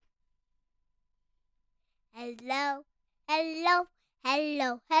Hello, hello,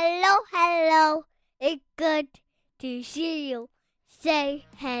 hello, hello, hello. It's good to see you. Say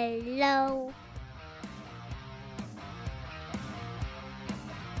hello.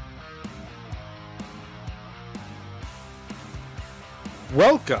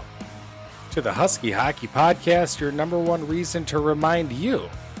 Welcome to the Husky Hockey Podcast, your number one reason to remind you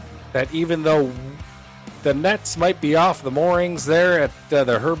that even though the nets might be off the moorings there at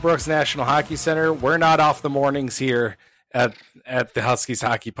the Herb Brooks National Hockey Center, we're not off the moorings here at the Huskies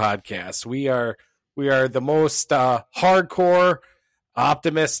Hockey Podcast. We are the most hardcore,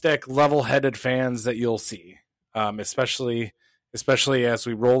 optimistic, level-headed fans that you'll see, especially as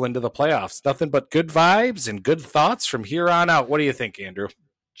we roll into the playoffs. Nothing but good vibes and good thoughts from here on out. What do you think, Andrew?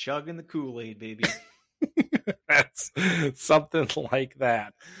 Chugging the Kool-Aid, baby. That's something like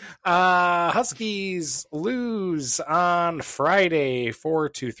that. Huskies lose on Friday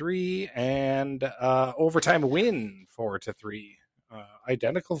 4-3 and overtime win 4-3.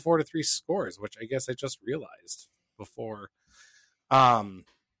 Identical 4-3 scores, which I guess I just realized before. And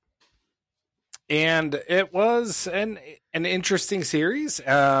it was an interesting series.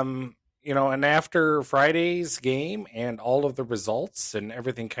 And after Friday's game and all of the results and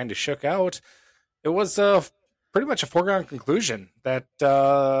everything kind of shook out, it was pretty much a foregone conclusion that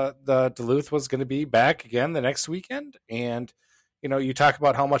the Duluth was going to be back again the next weekend. And, you talk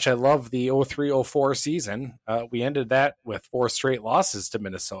about how much I love the 03-04 season. We ended that with 4 straight losses to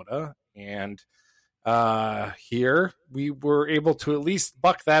Minnesota. And here we were able to at least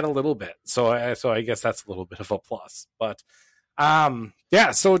buck that a little bit. So I guess that's a little bit of a plus. But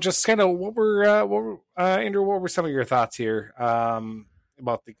so just kind of Andrew, what were some of your thoughts here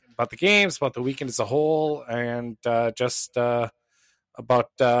about the games, about the weekend as a whole, and about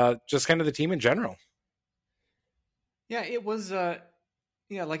just kind of the team in general? Yeah, it was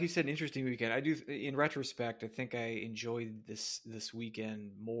like you said, an interesting weekend. I do, in retrospect, I think I enjoyed this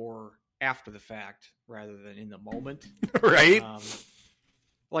weekend more after the fact rather than in the moment. Right.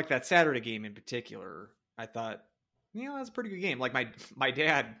 Like that Saturday game in particular, I thought, that was a pretty good game. Like my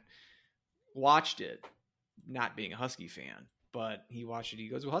dad watched it, not being a Husky fan, but he watched it. He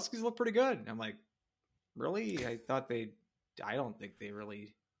goes, "Well, Huskies look pretty good." And I'm like, "Really? I don't think they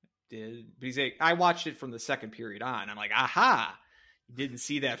really did." But he's like, "I watched it from the second period on." I'm like, "Aha! You didn't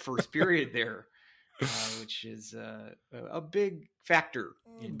see that first period there," which is a big factor,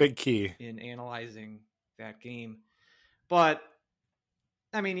 big key in analyzing that game. But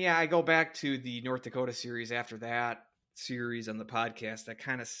I go back to the North Dakota series after that series on the podcast.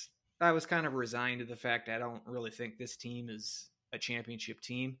 I was kind of resigned to the fact I don't really think this team is a championship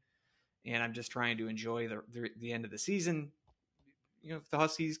team, and I'm just trying to enjoy the end of the season. If the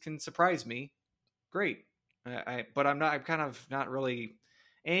Huskies can surprise me, great. But I'm kind of not really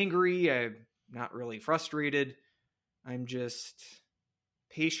angry. I'm not really frustrated. I'm just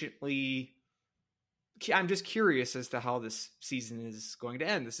I'm just curious as to how this season is going to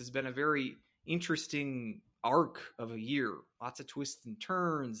end. This has been a very interesting arc of a year. Lots of twists and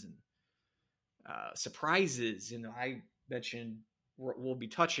turns and surprises. I mentioned we'll be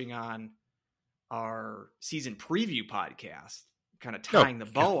touching on our season preview podcast, kind of tying the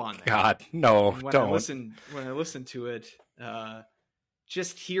bow on that. God, no, when don't. When I listened to it,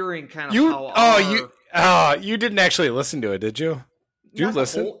 just hearing kind of you didn't actually listen to it, did you? Did you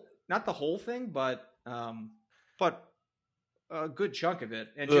listen? Not the whole thing, but a good chunk of it.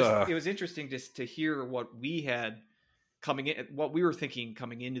 And it was interesting just to hear what we had coming in, what we were thinking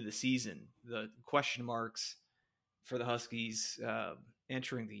coming into the season, the question marks for the Huskies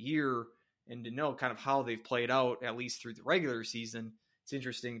entering the year, and to know kind of how they've played out, at least through the regular season. It's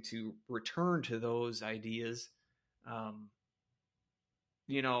interesting to return to those ideas.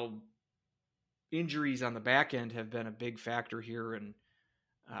 Injuries on the back end have been a big factor here, and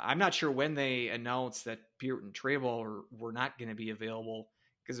I'm not sure when they announced that Peart and Trayvall were not going to be available,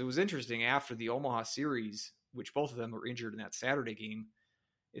 because it was interesting after the Omaha series, which both of them were injured in that Saturday game.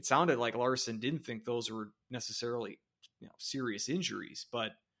 It sounded like Larson didn't think those were necessarily serious injuries,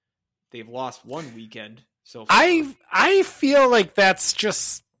 but they've lost one weekend so far. I feel like that's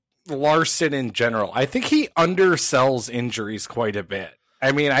just Larson in general. I think he undersells injuries quite a bit.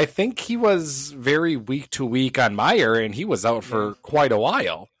 I think he was very week to week on Meyer, and he was out for quite a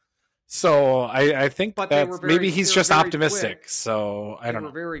while. So I think maybe he's just optimistic. Quick. So I don't know.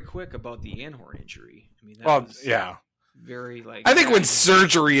 They were very quick about the Anhorn injury. Very like. I think when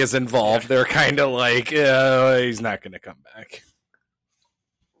surgery is involved, they're kind of like, he's not going to come back.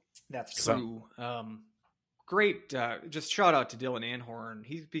 That's true. Great. Just shout out to Dylan Anhorn.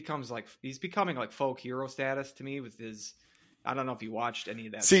 He's becoming like folk hero status to me with his. I don't know if you watched any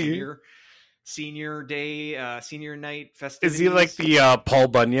of that. senior day, senior night festivities. Is he like the Paul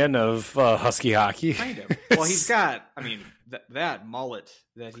Bunyan of Husky hockey? Kind of. Well, he's got, I mean, that mullet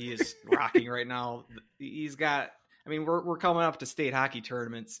that he is rocking right now. He's got, I mean, we're coming up to state hockey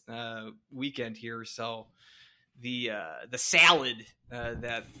tournaments weekend here, so the salad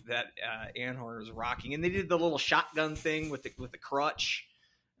that Anhorn is rocking, and they did the little shotgun thing with the crutch.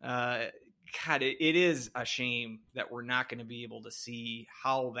 God, it is a shame that we're not going to be able to see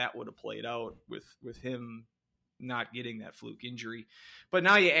how that would have played out with him not getting that fluke injury. But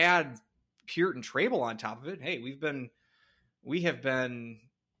now you add Peart and Trable on top of it. Hey, we have been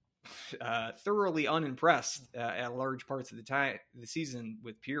thoroughly unimpressed at large parts of the season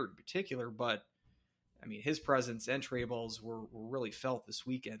with Peart in particular. But I mean, his presence and Trable's were really felt this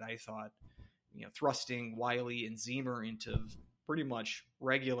weekend. I thought, thrusting Wiley and Zemer into pretty much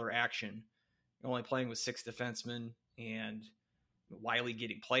regular action, only playing with 6 defensemen, and Wiley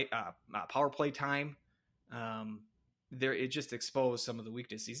getting power play time. There, it just exposed some of the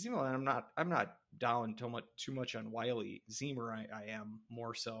weaknesses. I'm not down too much on Wiley. Zemer, I am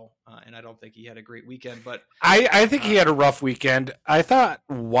more so, and I don't think he had a great weekend. But I think he had a rough weekend. I thought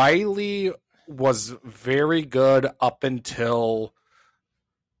Wiley was very good up until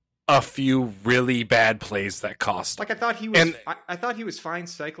a few really bad plays that cost. Like, I thought he was, I thought he was fine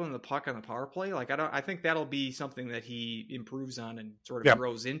cycling the puck on the power play. Like, I think that'll be something that he improves on and sort of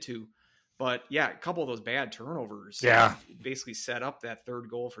grows into. But yeah, a couple of those bad turnovers, basically set up that third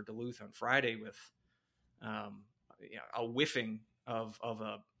goal for Duluth on Friday with, a whiffing of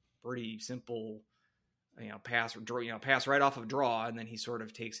a pretty simple, pass right off of draw, and then he sort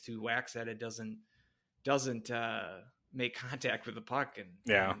of takes 2 whacks at it, doesn't make contact with the puck,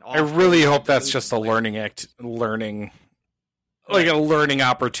 and I really hope that's just a learning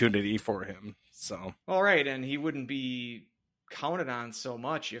opportunity for him. So all right, and he wouldn't be counted on so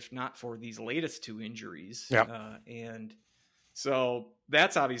much if not for these latest 2 injuries. And so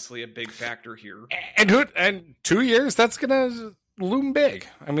that's obviously a big factor here. And 2 years, that's gonna loom big.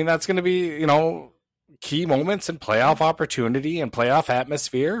 I mean, that's gonna be key moments in playoff opportunity and playoff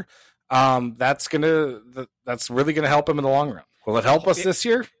atmosphere. That's really gonna help him in the long run. Will it help us this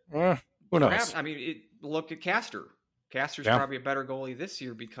year? Who knows? Perhaps, I mean, look at Castor. Castor's probably a better goalie this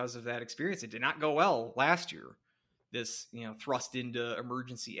year because of that experience. It did not go well last year. This, thrust into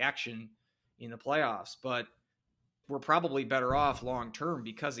emergency action in the playoffs, but we're probably better off long term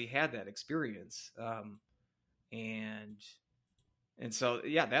because he had that experience. And so,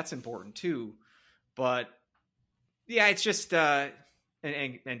 that's important too. But yeah, it's just,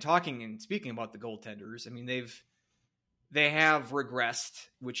 and talking and speaking about the goaltenders, I mean, they have regressed,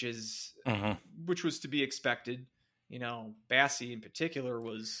 which was to be expected. Bassey in particular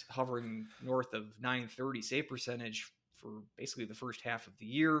was hovering north of .930 save percentage for basically the first half of the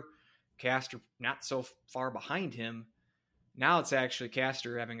year. Castor not so far behind him. Now it's actually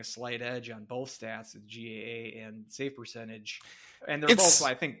Castor having a slight edge on both stats, the GAA and save percentage. And they're both,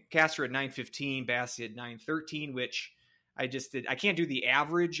 I think, Castor at .915, Bassey at .913, which I can't do the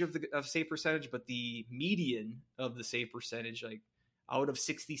average of save percentage, but the median of the save percentage, like out of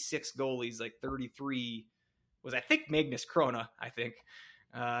 66 goalies, like 33 was, I think, Magnus Krona, I think.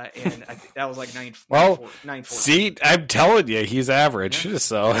 And that was like 9. Well, 9. See, I'm telling you, he's average. Yeah.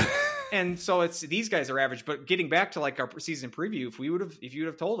 So, and so these guys are average. But getting back to like our season preview, if you would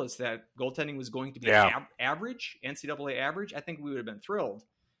have told us that goaltending was going to be average, NCAA average, I think we would have been thrilled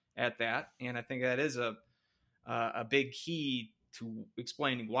at that. And I think that is a big key to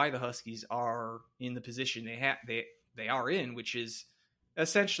explaining why the Huskies are in the position they are in, which is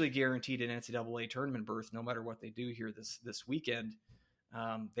essentially guaranteed an NCAA tournament berth no matter what they do here this weekend.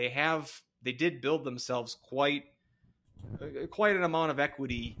 They did build themselves quite an amount of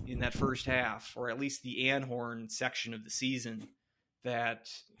equity in that first half, or at least the Anhorn section of the season, that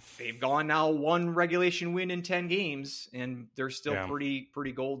they've gone now 1 regulation win in 10 games, and they're still pretty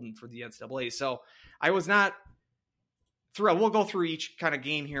golden for the NCAA. So I was not thrilled. We'll go through each kind of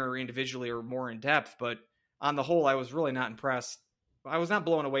game here individually or more in depth, but on the whole, I was really not impressed. I was not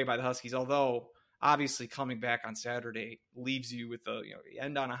blown away by the Huskies, although obviously coming back on Saturday leaves you with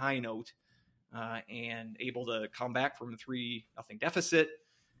end on a high note, and able to come back from a 3-0 deficit.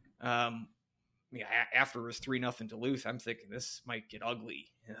 After it was 3-0 Duluth, I'm thinking this might get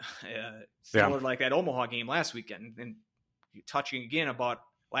ugly. Similar like that Omaha game last weekend. And touching again about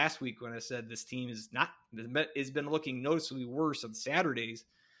last week when I said this team has been looking noticeably worse on Saturdays.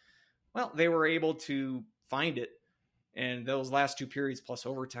 Well, they were able to find it. And those last 2 periods plus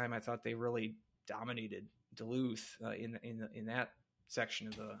overtime, I thought they really dominated Duluth in that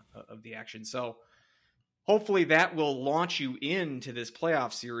section of the action. So hopefully that will launch you into this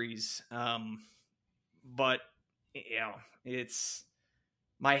playoff series. But it's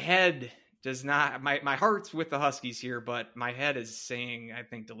my head does not. My heart's with the Huskies here, but my head is saying I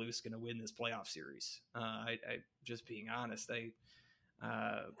think Duluth's going to win this playoff series. I just being honest.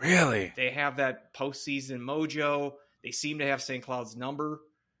 Really, they have that postseason mojo. They seem to have St. Cloud's number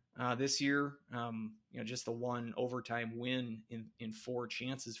this year. Just the one overtime win in 4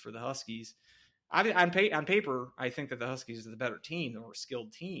 chances for the Huskies. On paper, I think that the Huskies are the better team, the more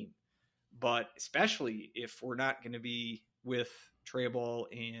skilled team. But especially if we're not going to be with Treyball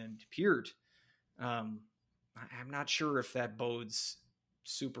and Peart, I'm not sure if that bodes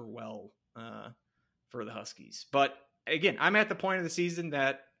super well for the Huskies. But again, I'm at the point of the season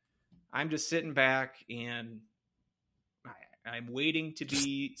that I'm just sitting back and I'm waiting to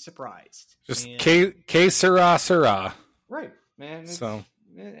be surprised. Just K sirrah. Right, man.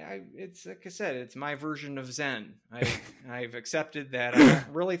 It's like I said, it's my version of Zen. I've accepted that. I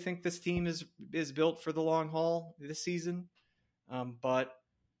don't really think this team is built for the long haul this season. But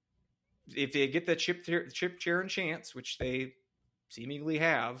if they get the chip chair and chance, which they seemingly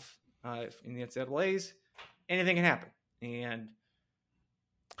have in the NCAAs, anything can happen. And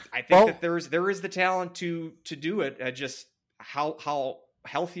I think that there is the talent to do it. Just how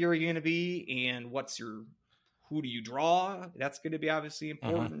healthy are you going to be, and who do you draw? That's going to be obviously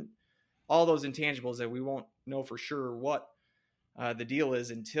important. All those intangibles that we won't know for sure what the deal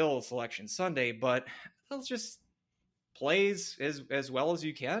is until Selection Sunday, but let's just play as well as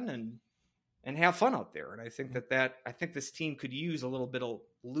you can and have fun out there. And I think I think this team could use a little bit of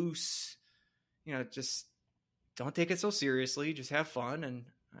loose, just don't take it so seriously. Just have fun. And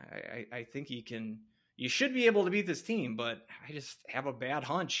I think you should be able to beat this team, but I just have a bad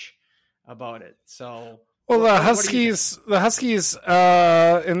hunch about it. So, well, the Huskies in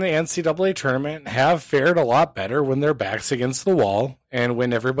the NCAA tournament have fared a lot better when their back's against the wall and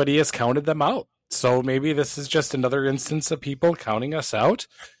when everybody has counted them out. So maybe this is just another instance of people counting us out,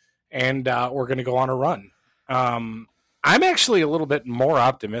 and we're going to go on a run. I'm actually a little bit more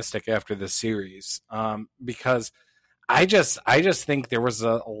optimistic after this series because I just think there was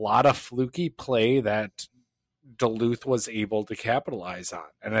a lot of fluky play that Duluth was able to capitalize on.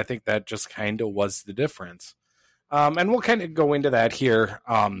 And I think that just kind of was the difference. And we'll kind of go into that here.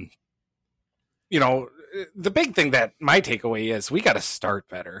 The big thing that my takeaway is we got to start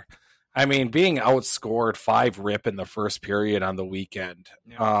better. I mean, being outscored 5-rip in the first period on the weekend.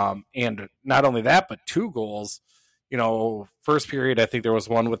 Yeah. And not only that, but 2 goals. First period, I think there was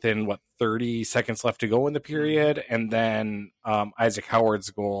one within 30 seconds left to go in the period. And then Isaac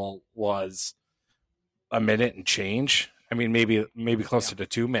Howard's goal was a minute and change. I mean, maybe closer to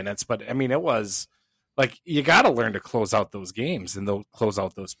 2 minutes, but I mean, it was like, you got to learn to close out those games and close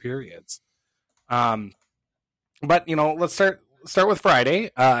out those periods. But let's start with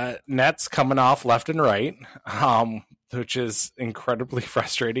Friday. Nets coming off left and right, which is incredibly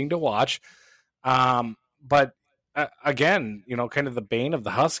frustrating to watch. But again, kind of the bane of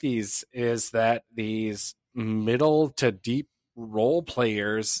the Huskies is that these middle to deep role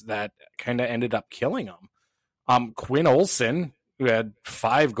players that kind of ended up killing them. Quinn Olson, who had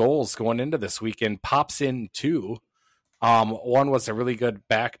 5 goals going into this weekend, pops in 2. One was a really good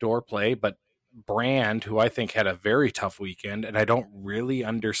backdoor play, but Brand, who I think had a very tough weekend, and I don't really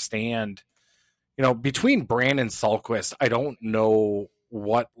understand, between Brand and Salquist, I don't know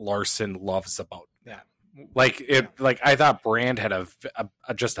what Larson loves about that. I thought Brand had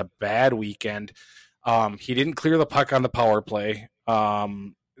just a bad weekend. He didn't clear the puck on the power play.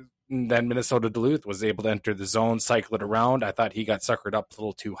 Then Minnesota Duluth was able to enter the zone, cycle it around. I thought he got suckered up a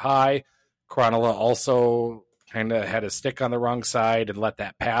little too high. Cronulla also kind of had his stick on the wrong side and let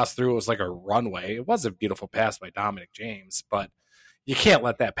that pass through. It was like a runway. It was a beautiful pass by Dominic James, but you can't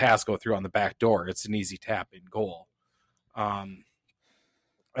let that pass go through on the back door. It's an easy tap in goal. And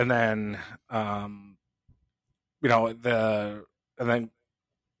then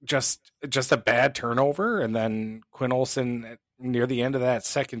just a bad turnover, and then Quinn Olson near the end of that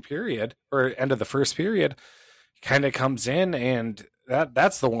second period or end of the first period kind of comes in, and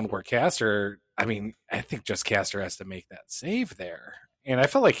that's the one where Castor, I think just Castor has to make that save there. And I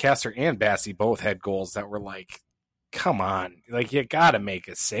felt like Castor and Bassie both had goals that were like, come on, like you got to make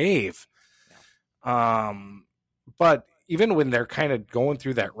a save. But even when they're kind of going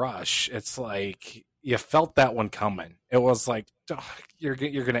through that rush, it's like you felt that one coming. It was like, oh, you're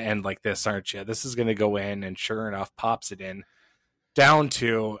going to end like this, aren't you? This is going to go in, and sure enough, pops it in down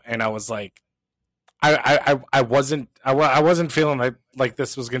 2. And I was like, I wasn't feeling like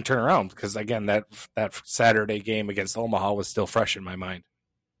this was going to turn around because again, that Saturday game against Omaha was still fresh in my mind.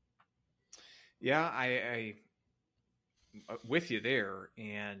 Yeah, I with you there,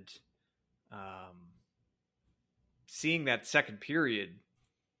 and seeing that second period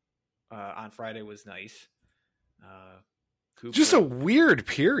on Friday was nice. Just a weird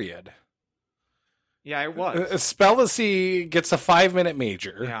period. Yeah, it was. Spellacy gets a 5-minute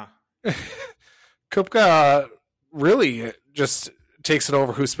major. Yeah. Kupka really just takes it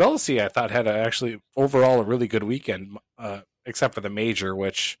over. Who Spellacy, I thought, had actually overall a really good weekend, except for the major,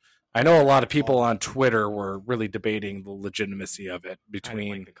 which I know a lot of people on Twitter were really debating the legitimacy of it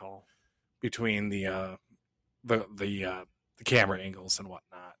between the camera angles and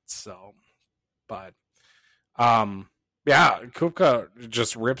whatnot. So, but yeah, Kupka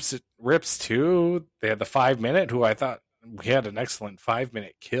just rips too. They had the 5-minute, who I thought we had an excellent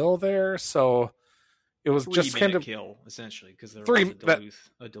 5-minute kill there. So it was just kind of kill essentially, because there was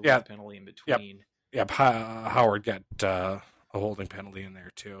a Duluth penalty in between. Yep. Howard got a holding penalty in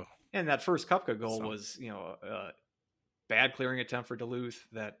there too. And that first Kupka goal was, bad clearing attempt for Duluth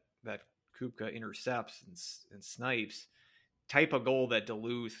that Kupka intercepts and snipes. Type of goal that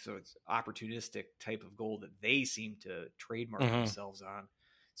Duluth, so it's opportunistic type of goal that they seem to trademark themselves on.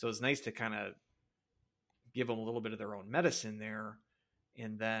 So it's nice to kind of give them a little bit of their own medicine there,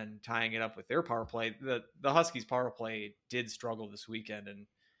 and then tying it up with their power play. The Huskies power play did struggle this weekend, and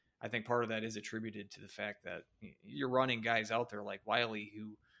I think part of that is attributed to the fact that you're running guys out there like Wiley,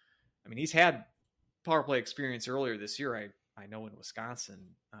 who, I mean, he's had power play experience earlier this year. I know in Wisconsin,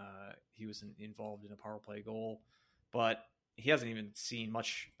 he was involved in a power play goal, but he hasn't even seen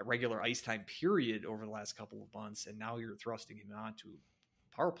much regular ice time period over the last couple of months. And now you're thrusting him onto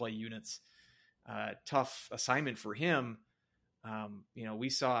power play units. Tough assignment for him. We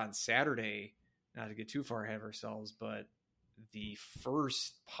saw on Saturday, not to get too far ahead of ourselves, but the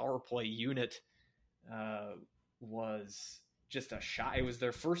first power play unit was just a shot. It was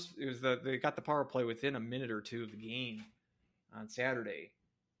their first. They got the power play within a minute or two of the game on Saturday,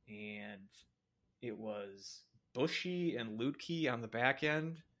 and it was Bushy and Lutke on the back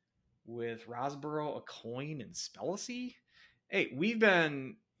end with Rosborough, Acoin, and Spellacy. Hey, we've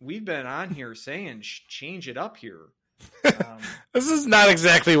been on here saying change it up here. This is not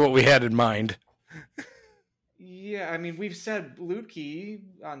exactly what we had in mind. Yeah, I mean, we've said Lutke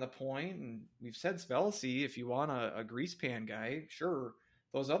on the point, and we've said Spellacy. If you want a grease pan guy, sure.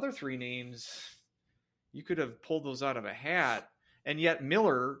 Those other three names, you could have pulled those out of a hat. And yet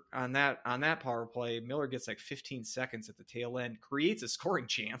Miller on that power play, Miller gets like 15 seconds at the tail end, creates a scoring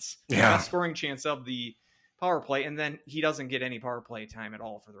chance. Yeah. A scoring chance of the power play, and then he doesn't get any power play time at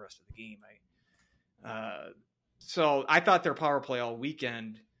all for the rest of the game. So I thought their power play all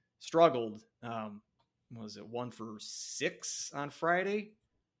weekend struggled. Was it 1 for 6 on Friday?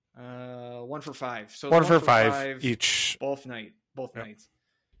 1 for 5. So 1 for 5 each. Both nights.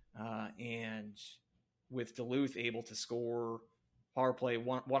 And with Duluth able to score power play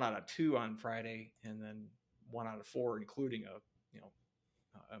one out of 2 on Friday, and then 1 out of 4, including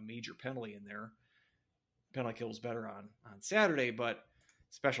a major penalty in there. Penalty kill was better on Saturday, but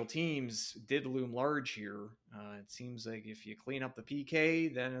special teams did loom large here. It seems like if you clean up the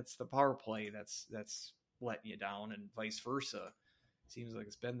PK, then it's the power play that's letting you down, and vice versa. Seems like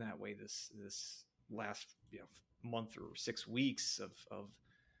it's been that way this last month or 6 weeks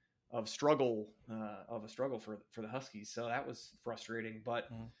of struggle of a struggle for the Huskies. So that was frustrating, but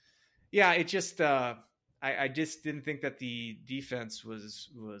yeah, it just I just didn't think that the defense was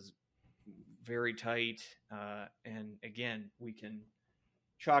very tight. And again, we can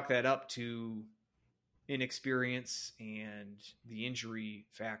chalk that up to inexperience and the injury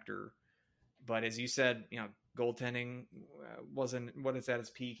factor. But as you said, goaltending wasn't what it's at its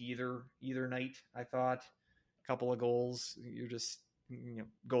peak either night. I thought a couple of goals, you're just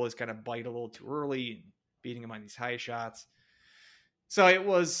goalies kind of bite a little too early and beating them on these high shots. So it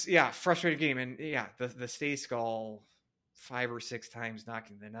was, frustrating game. And the Stay Skull 5 or 6 times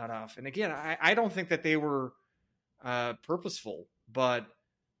knocking the nut off. And again, I don't think that they were purposeful, but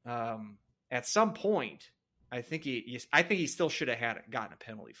at some point, I think he still should have gotten a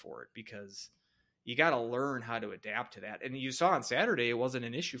penalty for it, because you got to learn how to adapt to that. And you saw on Saturday, it wasn't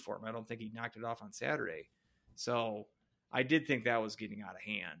an issue for him. I don't think he knocked it off on Saturday. So I did think that was getting out of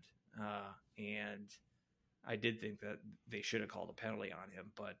hand. And I did think that they should have called a penalty on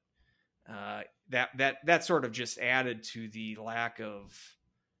him, but that sort of just added to the lack of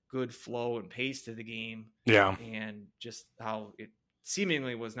good flow and pace to the game. Yeah. And just how it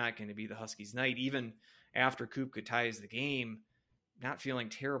seemingly was not going to be the Huskies' night, even after Kupka ties the game, not feeling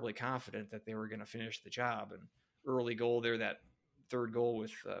terribly confident that they were going to finish the job. And early goal there, that third goal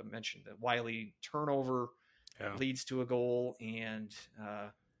with mentioned the Wiley turnover leads to a goal. And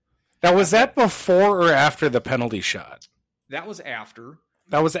Now, was that before or after the penalty shot? That was after.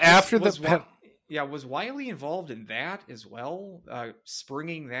 That was after was Wiley involved in that as well?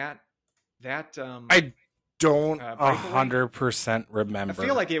 Springing that I don't 100% remember. I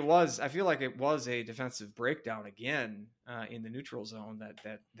feel like it was a defensive breakdown again in the neutral zone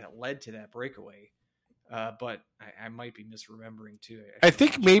that led to that breakaway. But I might be misremembering too. I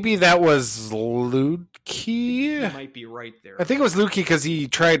think maybe that was Luedtke. You might be right there. I think it was Luedtke because he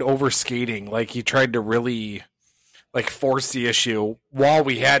tried overskating. Like, he tried to really force the issue while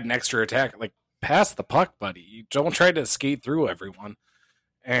we had an extra attack. Like, pass the puck, buddy. You don't try to skate through everyone.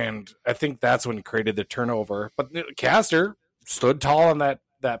 And I think that's when he created the turnover. But Castor stood tall on that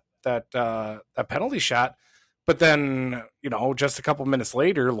penalty shot. But then, just a couple minutes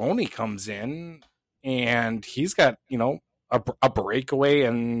later, Loney comes in and he's got, a breakaway,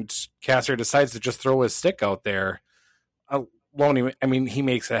 and Castor decides to just throw his stick out there. Loney, I mean, he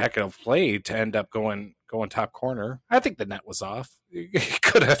makes a heck of a play to end up going top corner. I think the net was off. He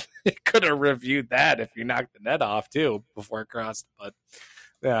could have reviewed that if you knocked the net off too before it crossed, but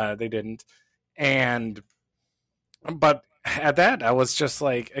they didn't. But at that, I was just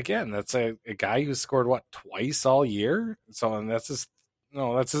like, again, that's a guy who scored twice all year. So, and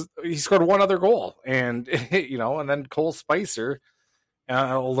he scored one other goal, and and then Cole Spicer,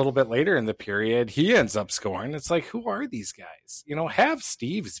 a little bit later in the period, he ends up scoring. It's like, who are these guys? Have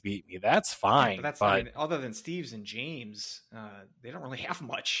Steves beat me. That's fine. Yeah, but I mean, other than Steves and James, they don't really have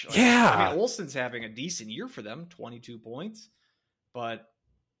much. Yeah. I mean, Olsen's having a decent year for them, 22 points, but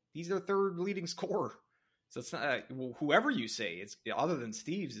he's their third leading scorer. So it's not whoever you say, it's other than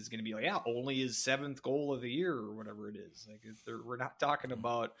Steves is going to be like, only his 7th goal of the year or whatever it is. Like, we're not talking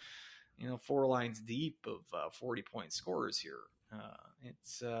about, 4 lines deep of 40-point scorers here. I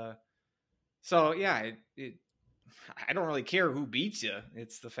don't really care who beats you.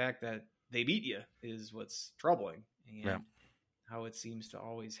 It's the fact that they beat you is what's troubling, and how it seems to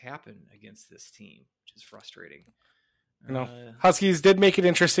always happen against this team, which is frustrating. Huskies did make it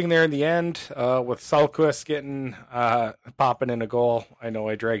interesting there in the end with Salquist getting popping in a goal. I know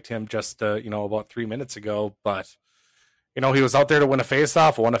I dragged him just about 3 minutes ago, but he was out there to win a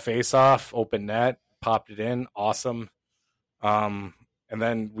faceoff, won a faceoff, open net, popped it in, awesome. And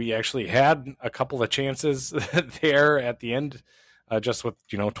then we actually had a couple of chances there at the end, just with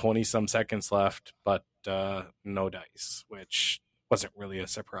 20 some seconds left, but no dice, which wasn't really a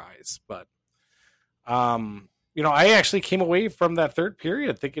surprise, but I actually came away from that third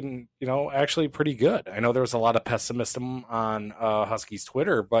period thinking, actually pretty good. I know there was a lot of pessimism on Huskies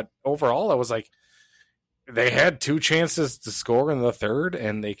Twitter, but overall I was like, they had 2 chances to score in the third,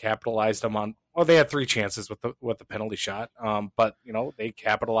 and they capitalized them on. Well, they had 3 chances with the penalty shot, but they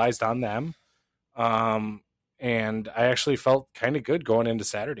capitalized on them, and I actually felt kind of good going into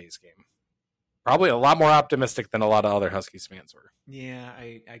Saturday's game. Probably a lot more optimistic than a lot of other Huskies fans were. Yeah,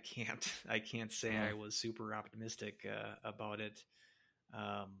 I can't say I was super optimistic about it.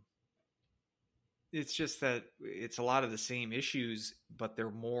 It's just that it's a lot of the same issues, but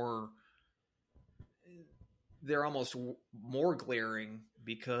they're almost more glaring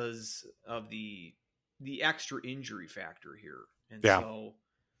because of the extra injury factor here. And so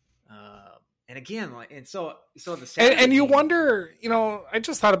and again, so the Saturday and you wonder, I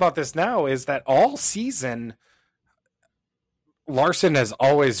just thought about this now, is that all season Larson has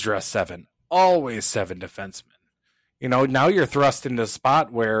always dressed 7 defensemen. Now you're thrust into a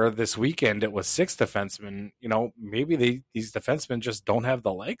spot where this weekend it was 6 defensemen. Maybe these defensemen just don't have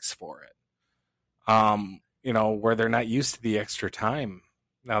the legs for it. Where they're not used to the extra time.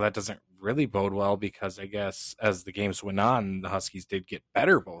 Now that doesn't really bode well, because I guess as the games went on, the Huskies did get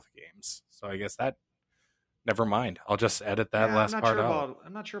better both games. So I guess that, never mind. I'll just edit that last part out.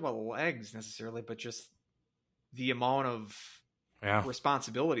 I'm not sure about legs necessarily, but just the amount of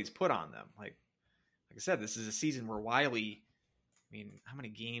responsibilities put on them. Like I said, this is a season where Wiley, I mean, how many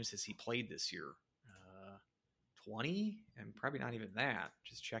games has he played this year? 20? And probably not even that.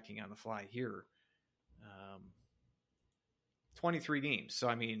 Just checking on the fly here. 23 games. So,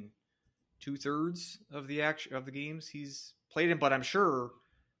 I mean, 2/3 of the games he's played in, but I'm sure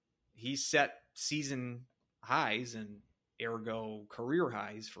he's set season highs and ergo career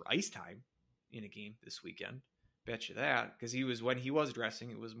highs for ice time in a game this weekend. Bet you that, because when he was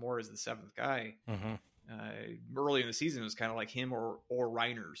dressing, it was more as the 7th guy. Mm-hmm. Early in the season, it was kind of like him or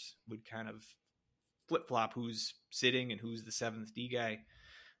Reiners would kind of flip flop who's sitting and who's the 7th D guy.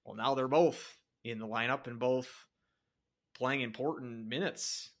 Well, now they're both in the lineup and both playing important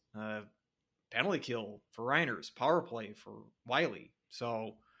minutes. Penalty kill for Reiners, power play for Wiley.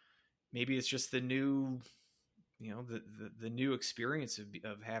 So maybe it's just the new the new experience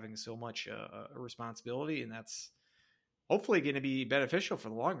of having so much responsibility, and that's hopefully going to be beneficial for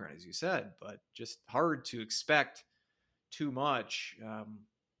the long run, as you said, but just hard to expect too much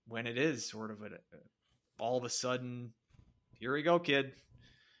when it is sort of all of a sudden, here we go, kid.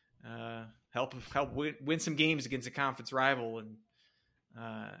 Help win some games against a conference rival, and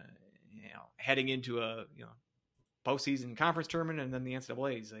heading into a postseason conference tournament and then the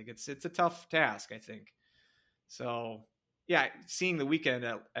NCAA's. Like it's a tough task, I think. So yeah, seeing the weekend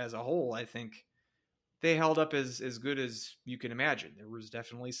as a whole, I think they held up as good as you can imagine. There was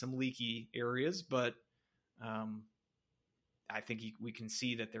definitely some leaky areas, but I think we can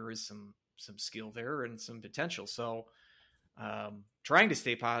see that there is some skill there and some potential. So trying to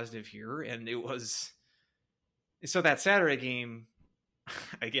stay positive here. And so that Saturday game,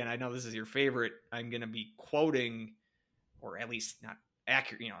 again, I know this is your favorite. I'm going to be quoting, or at least not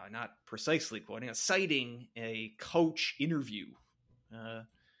accurate, not precisely quoting, citing a coach interview.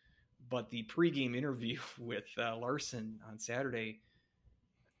 But the pregame interview with Larson on Saturday,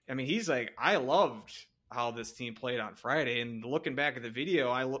 I mean, he's like, I loved how this team played on Friday, and looking back at the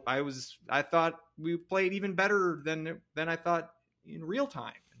video, I thought we played even better than I thought in real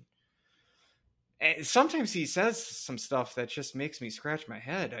time. And sometimes he says some stuff that just makes me scratch my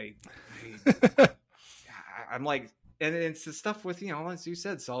head. I'm like, and it's the stuff with, as you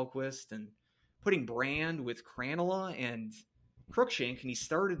said, Sahlquist and putting Brand with Cranola and Cruikshank, and he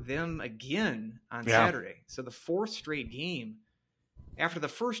started them again on Saturday. So the fourth straight game after the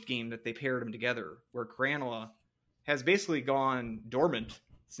first game that they paired them together, where Cranola has basically gone dormant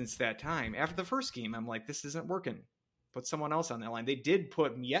since that time. After the first game, I'm like, this isn't working. Put someone else on that line. They did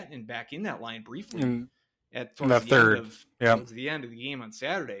put Miettinen back in that line briefly towards the end of the game on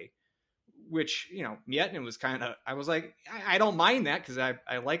Saturday, which, Miettinen was kind of, I was like, I don't mind that because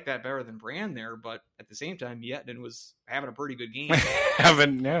I like that better than Brand there. But at the same time, Miettinen was having a pretty good game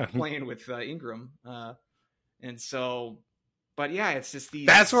playing with Ingram. And so, but yeah, it's just these.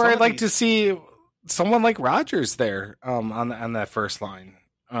 That's where I'd like to see someone like Rogers there on that first line.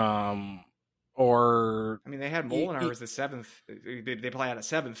 Or I mean, they had Molinar as the seventh. They probably had a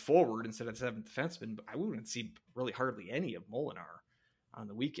seventh forward instead of seventh defenseman. But I wouldn't see really hardly any of Molinar on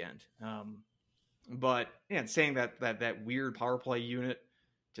the weekend. But yeah, saying that weird power play unit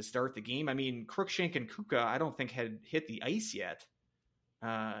to start the game. I mean, Cruikshank and Kuka, I don't think had hit the ice yet.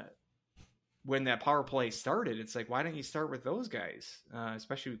 When that power play started, it's like, why don't you start with those guys?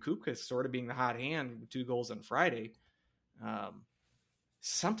 Especially with Kuka sort of being the hot hand with 2 goals on Friday.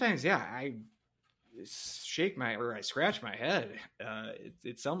 Sometimes, yeah, I scratch my head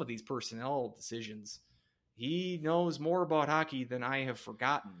at some of these personnel decisions. He knows more about hockey than I have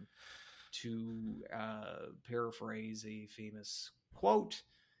forgotten, to paraphrase a famous quote.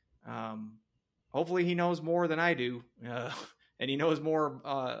 Hopefully he knows more than I do, and he knows more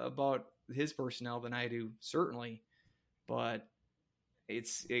about his personnel than I do, certainly. But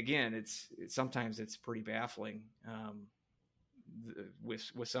sometimes it's pretty baffling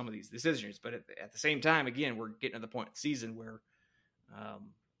with some of these decisions. But at the same time, again, we're getting to the point in the season where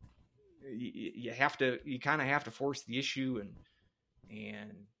you kind of have to force the issue,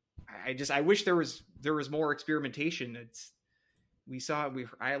 and I wish there was more experimentation.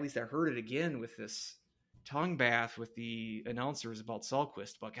 I heard it again with this tongue bath with the announcers about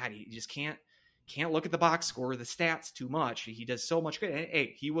Sahlquist, but God, he just can't look at the box score, the stats too much. He does so much good. And,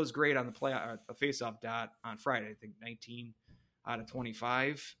 hey, he was great on the face-off dot on Friday. I think 19 out of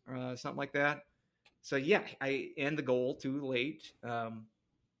 25, something like that. So yeah, and the goal too late.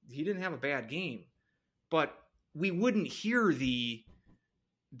 He didn't have a bad game, but we wouldn't hear the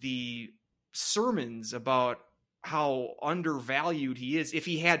sermons about how undervalued he is if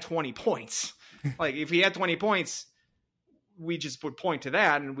he had 20 points. Like, if he had 20 points, we just would point to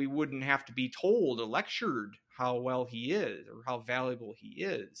that, and we wouldn't have to be told or lectured how well he is or how valuable he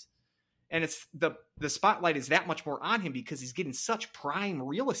is. And it's the spotlight is that much more on him because he's getting such prime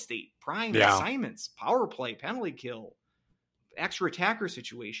real estate, prime assignments, power play, penalty kill, extra attacker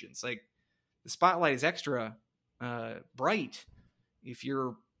situations. Like, the spotlight is extra bright if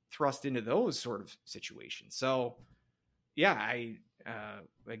you're thrust into those sort of situations. So yeah,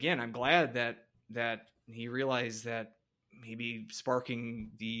 I'm glad that he realized that maybe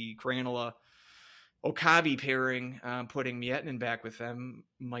sparking the Cranola Okabe pairing, putting Miettinen back with them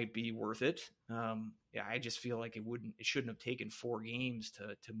might be worth it. I just feel like it shouldn't have taken 4 games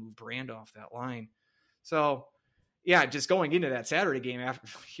to move Brand off that line. So yeah, just going into that Saturday game after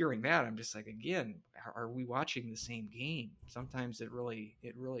hearing that, I'm just like, again, are we watching the same game? Sometimes it really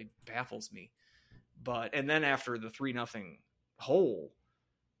baffles me. And then after the 3-0 hole,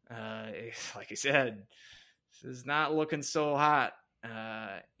 like I said, this is not looking so hot.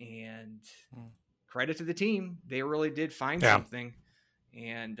 And credit to the team, they really did find something.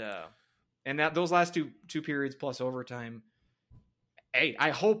 And that those last two periods plus overtime. Hey, I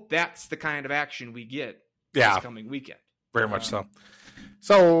hope that's the kind of action we get this coming weekend. Very much so.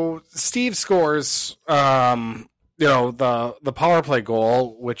 So Steve scores, the power play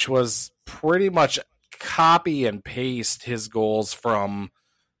goal, which was pretty much copy and paste his goals from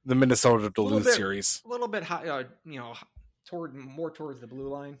the Minnesota Duluth series. A little bit high, towards the blue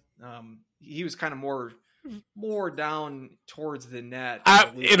line. He was kind of more down towards the net.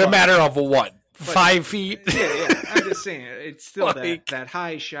 In a matter of what? 5 feet? Yeah. I'm just saying, it's still that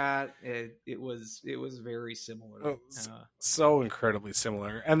high shot. It was very similar. So incredibly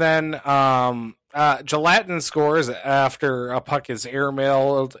similar. And then Gelatin scores after a puck is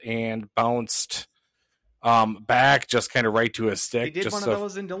airmailed and bounced back, just kind of right to his stick. They did one of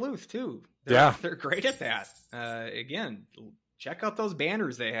those in Duluth too. They're great at that. Again, check out those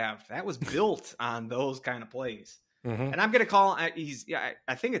banners they have. That was built on those kind of plays. Mm-hmm. And I'm going to call I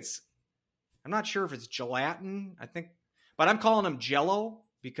think it's. I'm not sure if it's gelatin. But I'm calling him Jello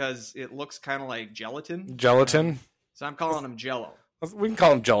because it looks kind of like gelatin. Gelatin. So I'm calling him Jello. We can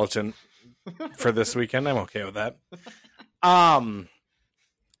call him gelatin for this weekend. I'm okay with that.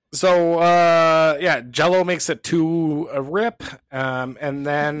 So Jello makes it to a rip. And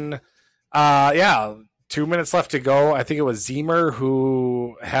then 2 minutes left to go. I think it was Zemer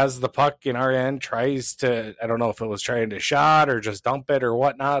who has the puck in our end, tries to, I don't know if it was trying to shot or just dump it or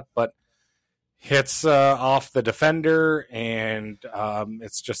whatnot, but hits off the defender, and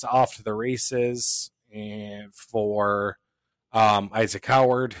it's just off to the races. And for Isaac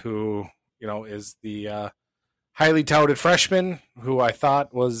Howard, who is the highly touted freshman, who I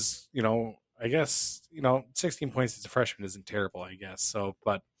thought was 16 points as a freshman isn't terrible, I guess. So,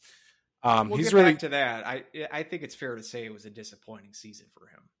 but we'll he's get really back to that. I think it's fair to say it was a disappointing season for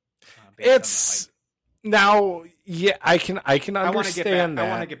him. It's. Now, I can understand that. I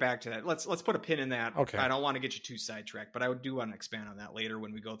want to get back to that. Let's put a pin in that. Okay. I don't want to get you too sidetracked, but I do want to expand on that later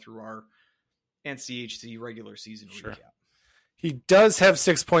when we go through our NCHC regular season recap. He does have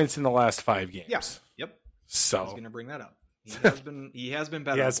 6 points in the last 5 games. Yes. Yep. So I was going to bring that up. He has been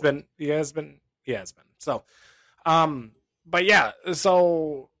better. He has been. So, but yeah.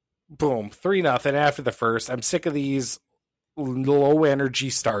 So, boom, 3-0 after the first. I'm sick of these low energy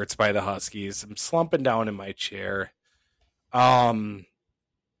starts by the Huskies. I'm slumping down in my chair. And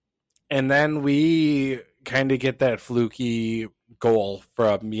then we kind of get that fluky goal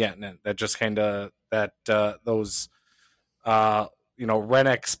from Miettinen that just kind of those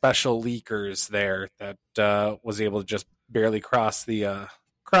Rennick special leakers there that was able to just barely cross the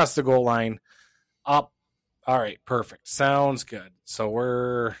goal line up. All right, perfect. Sounds good. So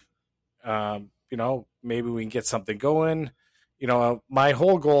we're maybe we can get something going. My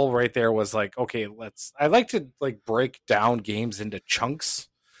whole goal right there was like, okay, I like to break down games into chunks.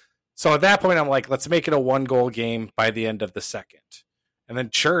 So at that point, I'm like, let's make it a 1-goal game by the end of the second. And then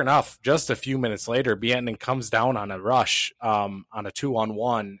sure enough, just a few minutes later, Miettinen comes down on a rush on a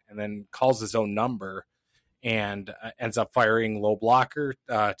 2-on-1 and then calls his own number and ends up firing low blocker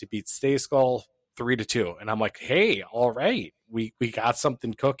to beat Stay-Skull 3-2. And I'm like, hey, all right, we got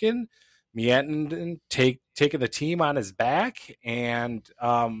something cooking. Miettinen taking the team on his back, and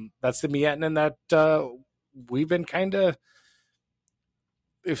that's the Miettinen that we've been kind of,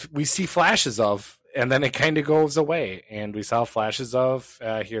 if we see flashes of, and then it kind of goes away. And we saw flashes of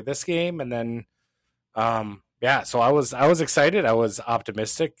here this game, and then so I was excited. I was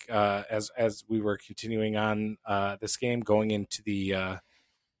optimistic as we were continuing on this game going into the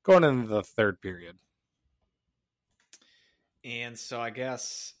third period. And so I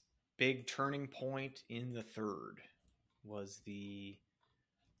guess big turning point in the third was the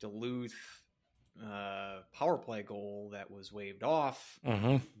Duluth power play goal that was waved off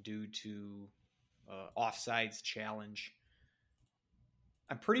due to offsides challenge.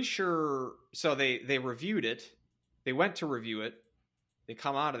 I'm pretty sure. So they reviewed it. They went to review it. They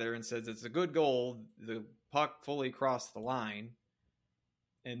come out of there and says it's a good goal. The puck fully crossed the line.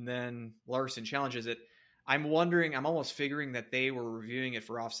 And then Larson challenges it. I'm almost figuring that they were reviewing it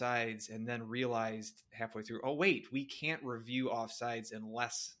for offsides and then realized halfway through, oh, wait, we can't review offsides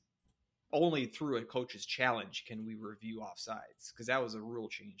unless only through a coach's challenge can we review offsides, because that was a rule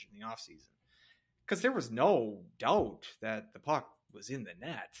change in the offseason. Because there was no doubt that the puck was in the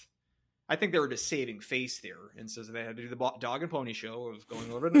net. I think they were just saving face there. And so they had to do the dog and pony show of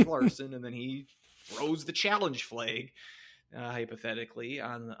going over to Larson, and then he throws the challenge flag, hypothetically,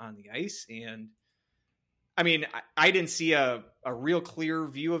 on the ice. And I mean, I didn't see a real clear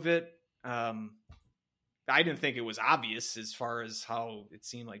view of it. I didn't think it was obvious as far as how it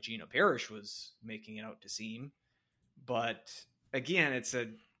seemed like Gino Parrish was making it out to seem. But again,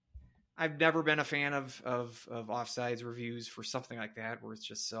 I've never been a fan of offsides reviews for something like that where it's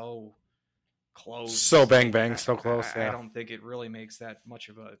just so close, so bang, so close. I don't think it really makes that much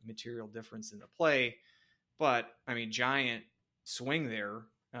of a material difference in the play. But I mean, giant swing there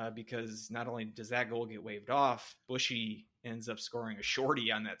because not only does that goal get waved off, Bushy ends up scoring a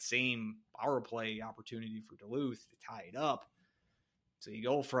shorty on that same power play opportunity for Duluth to tie it up. So you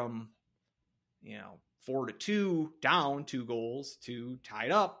go from 4-2 down 2 goals to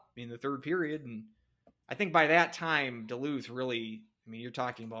tied up in the third period. And I think by that time, Duluth really, I mean, you're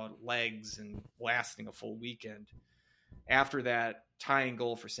talking about legs and lasting a full weekend. After that tying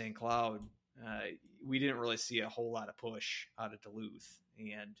goal for St. Cloud, we didn't really see a whole lot of push out of Duluth,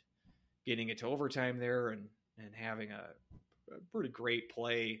 and getting it to overtime there and having a pretty great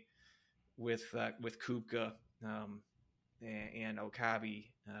play with Kupka and Okabe,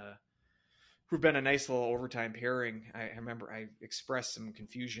 who've been a nice little overtime pairing. I remember I expressed some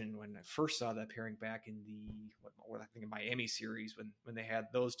confusion when I first saw that pairing back in I think in Miami series when they had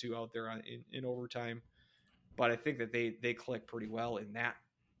those two out there in overtime. But I think that they click pretty well in that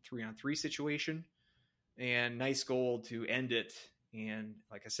 3-on-3 situation, and nice goal to end it. And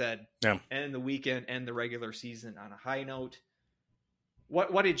like I said, end the weekend, end the regular season on a high note.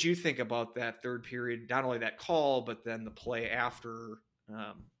 What did you think about that third period? Not only that call, but then the play after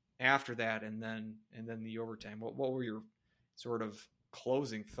that, and then the overtime. What were your sort of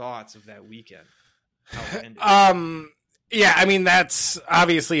closing thoughts of that weekend? How it ended? Yeah, I mean, that's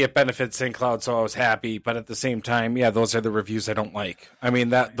obviously it benefits St. Cloud, so I was happy. But at the same time, yeah, those are the reviews I don't like. I mean,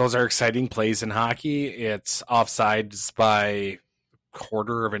 those are exciting plays in hockey. It's offsides by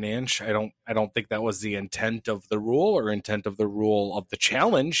quarter of an inch. I don't think that was the intent of the rule or intent of the rule of the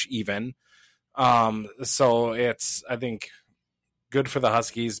challenge even. So it's, I think, good for the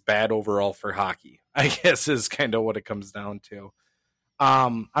Huskies, bad overall for hockey, I guess is kind of what it comes down to.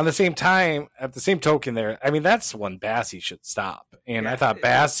 At the same token there, I mean, that's when Bassey should stop. And I thought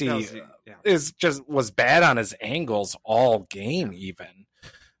Bassey was bad on his angles all game even.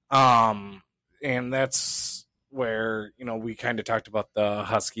 And that's where, we kind of talked about the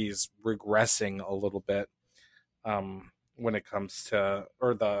Huskies regressing a little bit, when it comes to,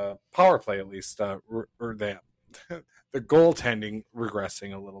 or the power play, at least, or the goaltending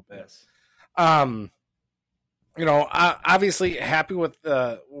regressing a little bit. Yes. Obviously happy with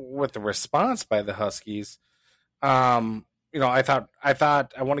the response by the Huskies. I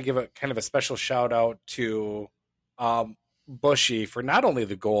thought I want to give a kind of a special shout out to Bushy for not only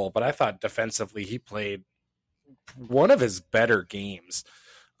the goal, but I thought defensively he played one of his better games.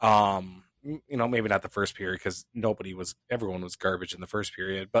 Maybe not the first period because everyone was garbage in the first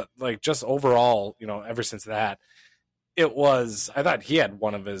period, but like just overall, ever since that, I thought he had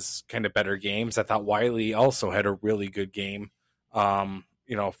one of his kind of better games. I thought Wiley also had a really good game, kind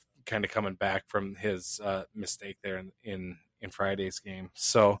of coming back from his mistake there in Friday's game.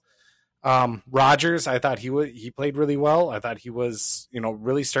 So Rogers, I thought he played really well. I thought he was,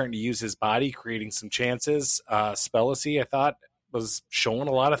 really starting to use his body, creating some chances. Spellacy, I thought, was showing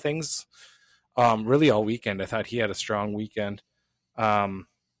a lot of things really all weekend. I thought he had a strong weekend.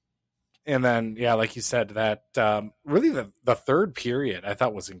 And then, yeah, like you said, that really the third period I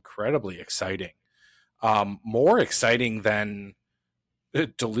thought was incredibly exciting. More exciting than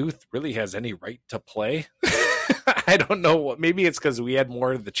Duluth really has any right to play. I don't know. Maybe it's because we had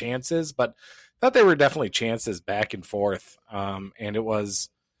more of the chances, but I thought there were definitely chances back and forth. And it was,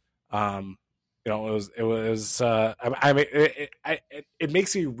 it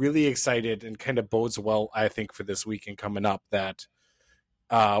makes me really excited and kind of bodes well, I think, for this weekend coming up that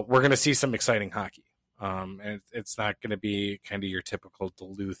we're going to see some exciting hockey. And it's not going to be kind of your typical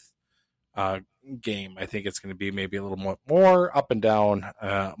Duluth game. I think it's going to be maybe a little more up and down,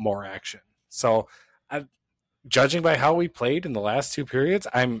 more action. So judging by how we played in the last two periods,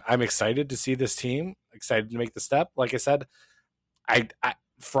 I'm excited to see this team, excited to make the step. Like I said,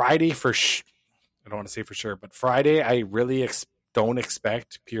 Friday I don't want to say for sure, but Friday, I really don't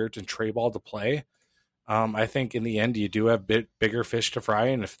expect Peart and Treyball to play. I think in the end, you do have bigger fish to fry,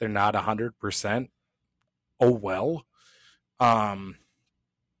 and if they're not 100%, oh well.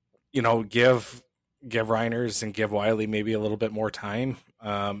 Give Reiners and give Wiley maybe a little bit more time,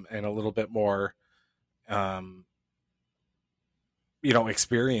 and a little bit more,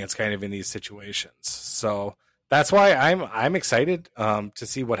 experience kind of in these situations. So that's why I'm excited to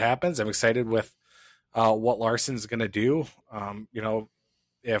see what happens. I'm excited with what Larson's going to do.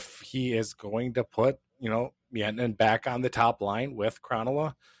 If he is going to put Miettinen back on the top line with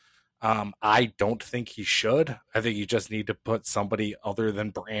Kronola, I don't think he should. I think you just need to put somebody other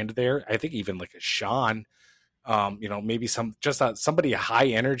than Brand there. I think even like a Sean, maybe somebody high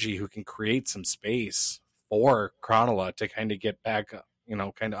energy who can create some space for Cronulla to kind of get back,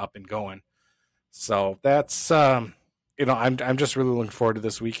 kind of up and going. So that's, I'm just really looking forward to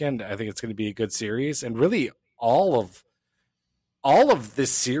this weekend. I think it's going to be a good series, and really all of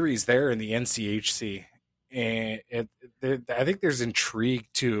this series there in the NCHC. And I think there's intrigue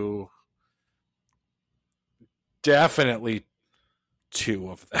to definitely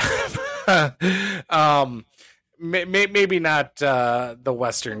two of them. Maybe not the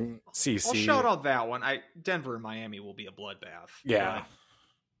Western CC. I'll shout out that one. Denver and Miami will be a bloodbath. Yeah.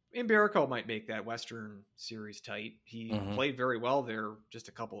 Mbarico might make that Western series tight. He played very well there just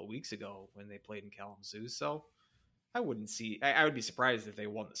a couple of weeks ago when they played in Kalamazoo. So I would be surprised if they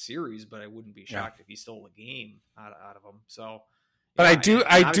won the series, but I wouldn't be shocked if he stole a game out of them. So, but I do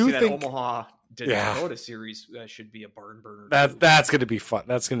think Omaha Dakota series should be a barn burner. That's going to be fun.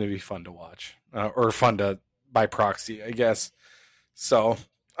 That's going to be fun to watch, or fun to by proxy, I guess. So,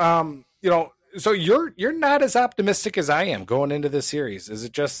 so you're not as optimistic as I am going into this series. Is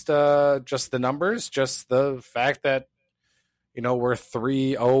it just the numbers, just the fact that we're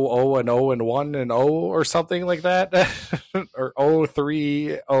 3-0-0-1 or something like that, or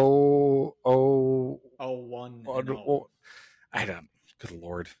 0-3-0-0-1? I don't. Good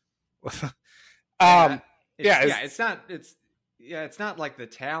Lord. It's not like the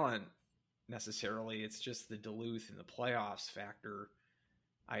talent necessarily. It's just the Duluth and the playoffs factor.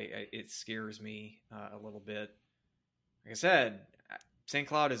 It scares me a little bit. Like I said, St.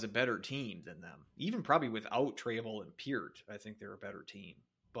 Cloud is a better team than them. Even probably without Travel and Peart, I think they're a better team.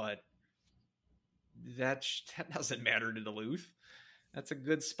 But that doesn't matter to Duluth. That's a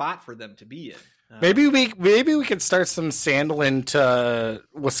good spot for them to be in. Maybe we can start some Sandlin to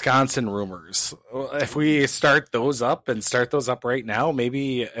Wisconsin rumors. If we start those up right now,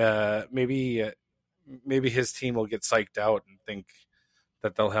 maybe his team will get psyched out and think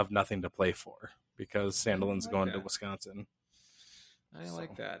that they'll have nothing to play for because Sandelin's going to Wisconsin. I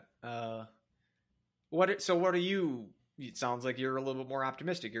like that. What are you? It sounds like you're a little bit more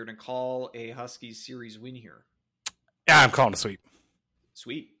optimistic. You're going to call a Huskies series win here. Yeah, I'm calling a sweep.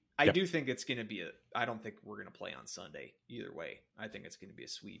 Sweep. I do think it's going to be I don't think we're going to play on Sunday either way. I think it's going to be a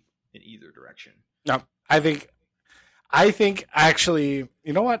sweep in either direction. No, I think actually,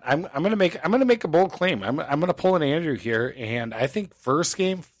 you know what? I'm going to make a bold claim. I'm going to pull an Andrew here, and I think first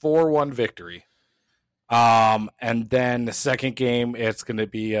game 4-1 victory. And then the second game, it's going to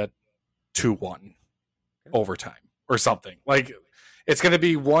be a 2-1 overtime or something. Like, it's going to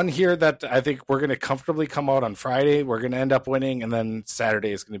be one here that I think we're going to comfortably come out on Friday. We're going to end up winning, and then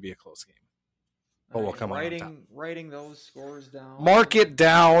Saturday is going to be a close game. But we'll come out on top. Writing those scores down. Mark it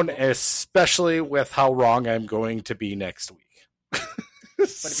down, especially with how wrong I'm going to be next week. But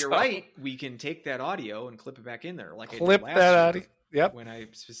if you're right, we can take that audio and clip it back in there. Clip that audio. Yep. When I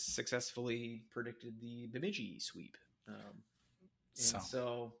successfully predicted the Bemidji sweep.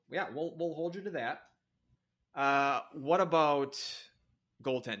 So we'll hold you to that. What about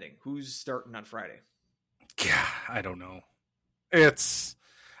goaltending? Who's starting on Friday? Yeah, I don't know. I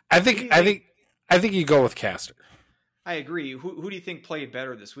think you go with Castor. I agree. Who do you think played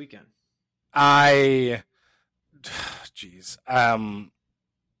better this weekend? Castor.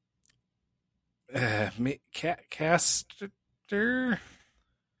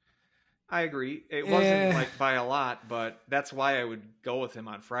 I agree. It wasn't like by a lot, but that's why I would go with him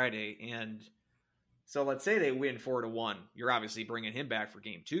on Friday. And so let's say they win 4-1. You're obviously bringing him back for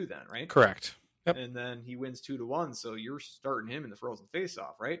game 2 then, right? Correct. Yep. And then he wins 2-1. So you're starting him in the frozen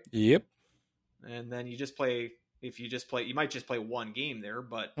faceoff, right? Yep. And then you might just play one game there,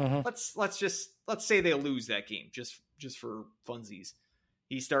 but let's say they lose that game just for funsies.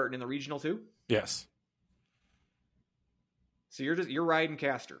 He's starting in the regional too? Yes. So you're riding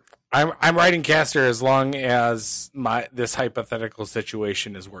Castor. I'm riding Castor as long as this hypothetical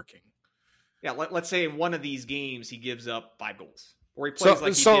situation is working. Yeah, let's say in one of these games he gives up 5 goals, or he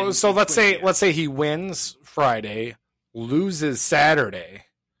plays so let's say he wins Friday, loses Saturday,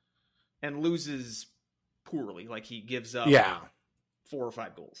 and loses poorly, like he gives up 4 or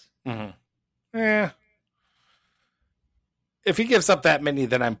 5 goals. Mm-hmm. Yeah. If he gives up that many,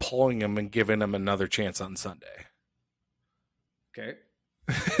 then I'm pulling him and giving him another chance on Sunday. Okay.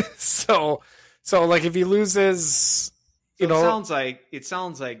 So like if he loses, it sounds like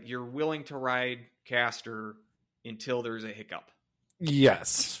you're willing to ride Castor until there's a hiccup.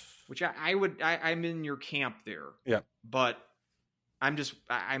 Yes. Which I'm in your camp there. Yeah. But I'm just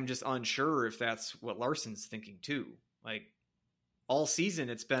unsure if that's what Larson's thinking too. Like all season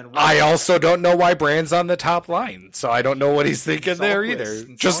it's been. I also don't know why Brand's on the top line, so I don't know what he's thinking there Sahlquist, either.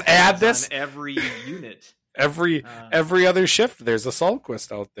 and Just Sahlquist add is this on every unit. every other shift. There's a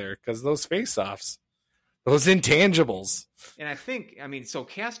Sahlquist out there because those face-offs, those intangibles. And I think, I mean, so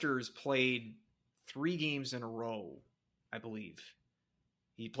Castor's played 3 games in a row, I believe.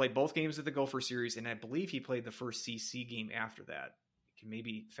 He played both games of the Gopher series, and I believe he played the first CC game after that. You can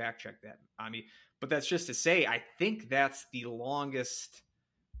maybe fact check that on me. But that's just to say, I think that's the longest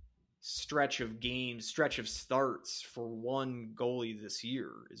stretch of starts for one goalie this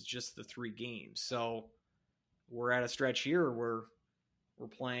year, is just the 3 games. So we're at a stretch here where we're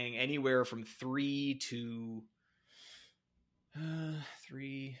playing anywhere from 3 to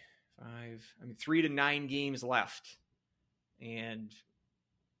 3 to 9 games left. And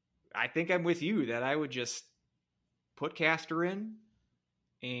I think I'm with you that I would just put Castor in,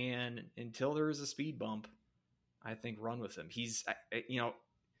 and until there is a speed bump, I think run with him. He's,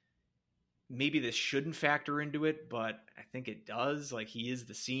 maybe this shouldn't factor into it, but I think it does. Like, he is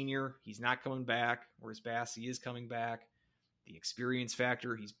the senior. He's not coming back, whereas Bassey is coming back. The experience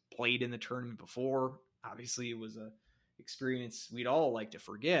factor, he's played in the tournament before. Obviously, it was a experience we'd all like to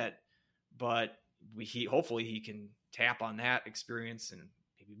forget, but hopefully he can tap on that experience and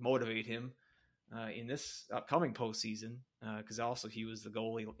maybe motivate him in this upcoming postseason, because also he was the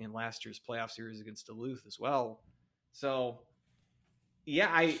goalie in last year's playoff series against Duluth as well. So,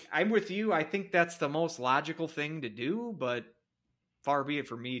 yeah, I'm with you. I think that's the most logical thing to do, but far be it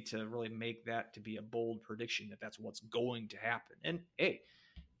for me to really make that to be a bold prediction that that's what's going to happen. And hey,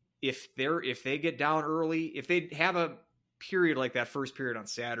 if they get down early, if they have a period like that first period on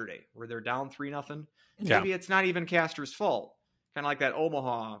Saturday where they're down 3-0, maybe it's not even Castor's fault. Kind of like that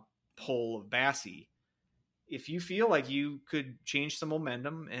Omaha pull of Bassey. If you feel like you could change some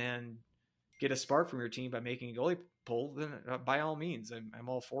momentum and get a spark from your team by making a goalie pull, then by all means, I'm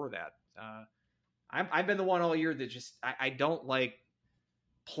all for that. I've been the one all year that just I don't like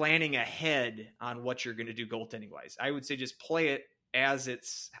planning ahead on what you're going to do goaltending wise. I would say just play it as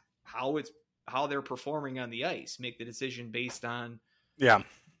it's how they're performing on the ice. Make the decision based on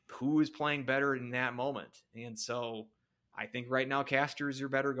who is playing better in that moment. And so I think right now Castor is your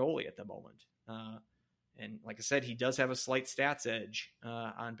better goalie at the moment. And like I said, he does have a slight stats edge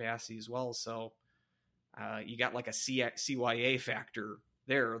on Bassey as well. So you got like a CYA factor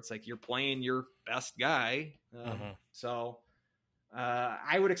there. It's like you're playing your best guy. So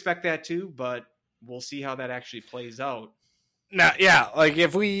I would expect that too, but we'll see how that actually plays out. Now, yeah, like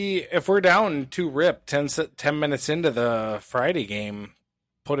if we're down 2-rip 10 minutes into the Friday game,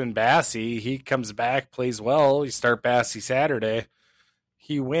 put in Bassey, he comes back, plays well. You start Bassey Saturday,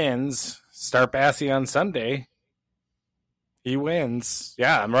 he wins. Start Bassey on Sunday, he wins.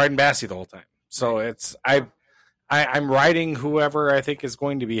 Yeah, I'm riding Bassey the whole time. So it's I'm riding whoever I think is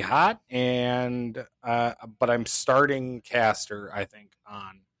going to be hot, and but I'm starting Castor, I think,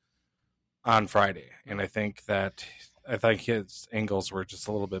 on Friday, and I think his angles were just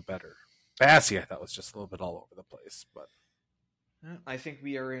a little bit better. Bassey, I thought, was just a little bit all over the place, but I think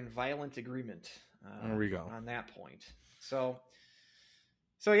we are in violent agreement. There we go on that point.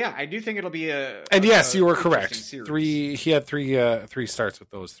 So yeah, I do think it'll be and yes, you were correct. Series. He had three starts with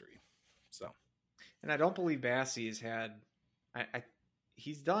those 3. So, and I don't believe Bassey has had.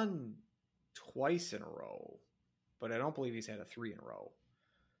 He's done twice in a row, but I don't believe he's had a 3 in a row.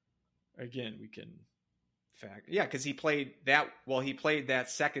 Again, we can because he played that. Well, he played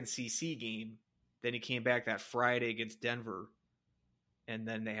that second CC game. Then he came back that Friday against Denver, and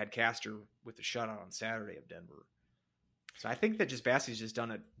then they had Castor with the shutout on Saturday of Denver. So I think that just Bassey's just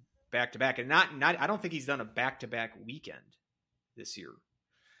done it back to back, and not. I don't think he's done a back to back weekend this year.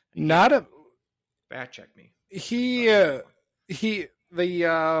 Back check me.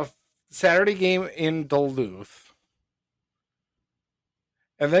 The Saturday game in Duluth,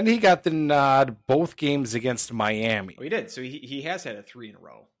 and then he got the nod both games against Miami. Oh, he did. So he has had a 3 in a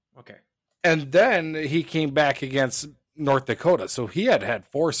row. Okay. And then he came back against North Dakota, so he had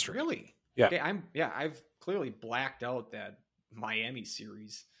 4 straight. Really? Yeah. Okay, I've clearly blacked out that Miami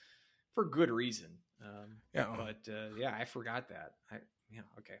series for good reason. But I forgot that.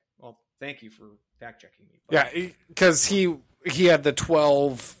 Okay. Well, thank you for fact checking me. But... Yeah, because he had the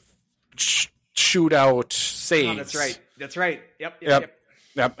 12 shootout saves. Oh, that's right.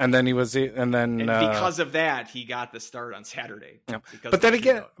 Yep. And then because of that, he got the start on Saturday. Yep. But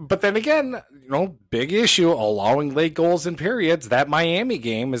then again, big issue allowing late goals in periods. That Miami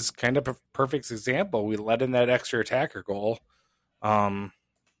game is kind of a perfect example. We let in that extra attacker goal, in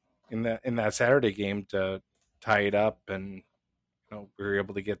that Saturday game to tie it up, and we were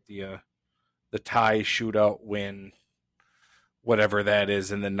able to get the tie shootout win whatever that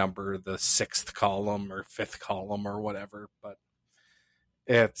is in the number, the 6th column or 5th column or whatever. But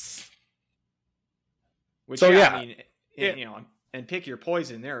it's which, so yeah. I mean, you know, and pick your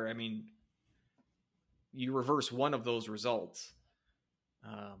poison there. I mean, you reverse one of those results.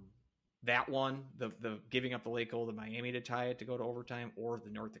 That one, the giving up the late goal to Miami to tie it to go to overtime, or the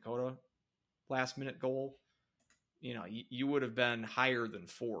North Dakota last minute goal, you know, you would have been higher than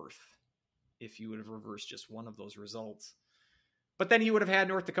 4th if you would have reversed just one of those results. But then you would have had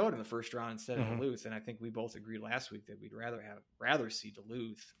North Dakota in the first round instead of Duluth, and I think we both agreed last week that we'd rather see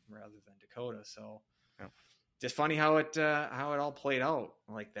Duluth rather than Dakota. So just funny how it all played out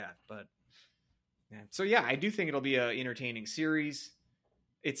like that. But so yeah, I do think it'll be an entertaining series.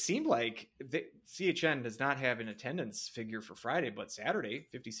 It seemed like the CHN does not have an attendance figure for Friday, but Saturday,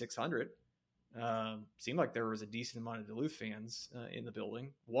 5,600. Seemed like there was a decent amount of Duluth fans in the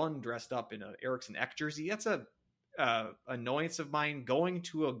building. One dressed up in a Eriksson Ek jersey. That's a annoyance of mine, going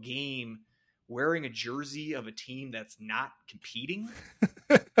to a game wearing a jersey of a team that's not competing.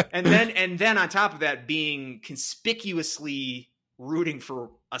 and then on top of that, being conspicuously rooting for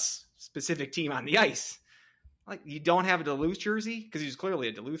a specific team on the ice. Like, you don't have a Duluth jersey because he was clearly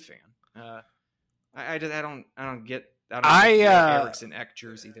a Duluth fan. I don't get the Eriksson Ek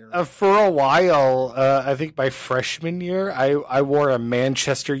jersey there. For a while, I think my freshman year, I wore a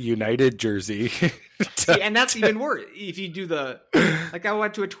Manchester United jersey. See, and that's even worse. If you do like, I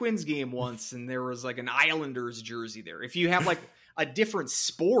went to a Twins game once and there was like an Islanders jersey there. If you have like a different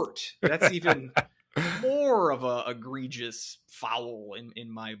sport, that's even more of a egregious foul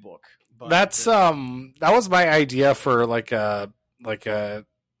in my book. But that's that was my idea for like a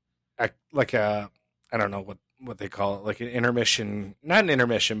I don't know what they call it, like an intermission, not an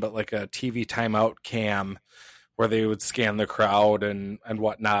intermission, but like a TV timeout cam where they would scan the crowd and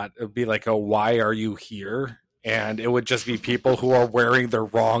whatnot. It would be like a "Why are you here?" And it would just be people who are wearing the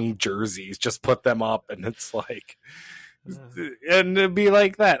wrong jerseys. Just put them up, and it's like, and it'd be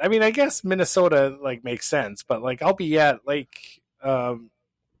like that. I mean, I guess Minnesota like makes sense, but like I'll be at like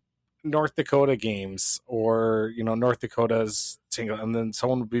North Dakota games, or North Dakota's single, and then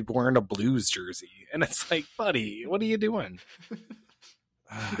someone would be wearing a Blues jersey, and it's like, buddy, what are you doing?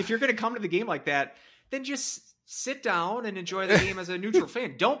 If you're going to come to the game like that, then just sit down and enjoy the game as a neutral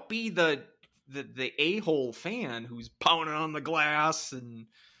fan. Don't be the a-hole fan who's pounding on the glass and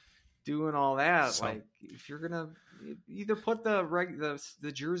doing all that. So, like, if you're gonna either put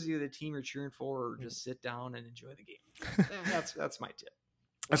the jersey of the team you're cheering for, or just sit down and enjoy the game. That's my tip.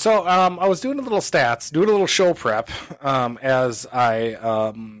 So I was doing a little show prep, as I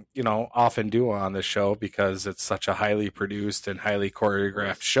often do on this show, because it's such a highly produced and highly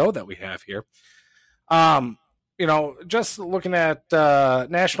choreographed show that we have here. Just looking at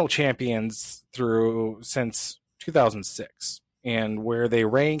national champions since 2006 and where they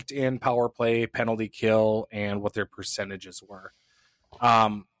ranked in power play, penalty kill, and what their percentages were.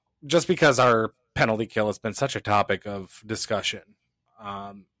 Just because our penalty kill has been such a topic of discussion.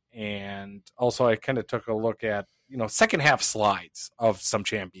 And also I kind of took a look at, second half slides of some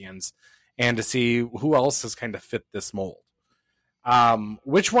champions and to see who else has kind of fit this mold.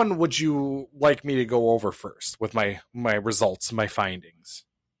 Which one would you like me to go over first with my results, my findings?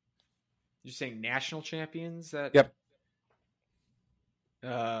 You're saying national champions? Yep.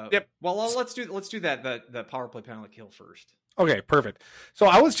 Yep. Well, let's do that. The power play penalty kill first. Okay, perfect. So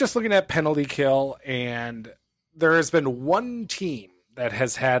I was just looking at penalty kill, and there has been one team that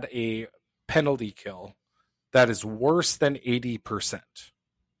has had a penalty kill that is worse than 80%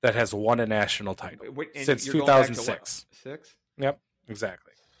 that has won a national title since 2006. 6? Yep,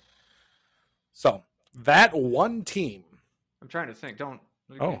 exactly. So that one team. I'm trying to think.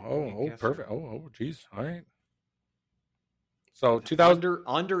 Perfect. Geez. All right. So 2000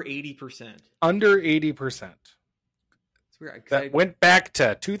 under 80%. Under 80%. It's weird. That went back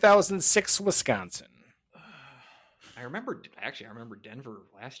to 2006 Wisconsin. I remember Denver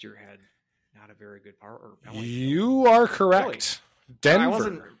last year had not a very good power. You are correct. Really?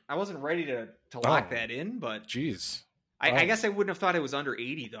 Denver. I wasn't ready to lock that in, but jeez. I guess I wouldn't have thought it was under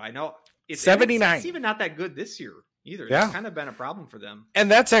 80 though. I know it's 79. It's even not that good this year either. Yeah. It's kind of been a problem for them.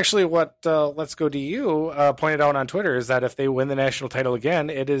 And that's actually what Let's Go DU pointed out on Twitter, is that if they win the national title again,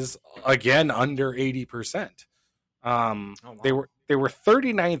 it is again under 80%. Wow. They were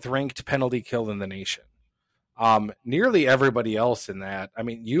 39th ranked penalty kill in the nation. Nearly everybody else in that, I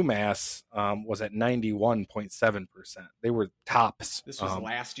mean, UMass was at 91.7%. They were tops. This was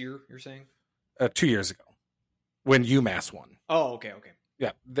last year, you're saying? 2 years ago, when UMass won. Oh, okay.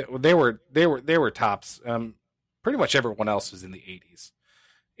 Yeah, they were tops. Pretty much everyone else was in the 80s.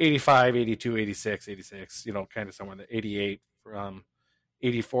 85, 82, 86, 86, kind of somewhere in the 88, from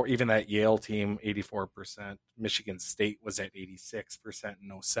 84. Even that Yale team, 84%. Michigan State was at 86%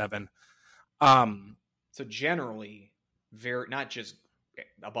 in 07. So generally, very not just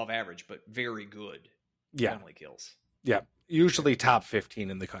above average, but very good penalty kills. Yeah, usually top 15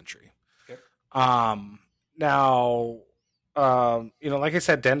 in the country. Okay. Now, like I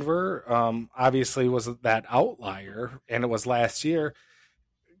said, Denver obviously was that outlier, and it was last year.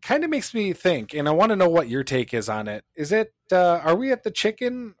 Kind of makes me think, and I want to know what your take is on it. Is it, are we at the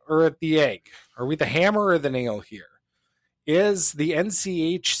chicken or at the egg? Are we the hammer or the nail here? Is the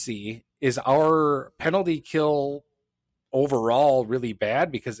NCHC, is our penalty kill overall really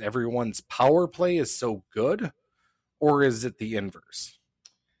bad because everyone's power play is so good? Or is it the inverse?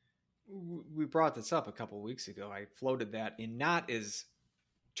 We brought this up a couple of weeks ago. I floated that in not as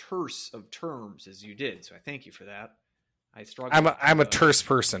terse of terms as you did, so I thank you for that. I struggle. I'm a terse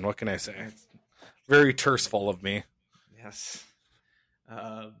person. What can I say? Very terseful of me. Yes.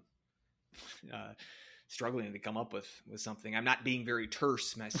 Struggling to come up with something. I'm not being very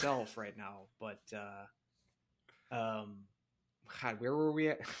terse myself right now, but God, where were we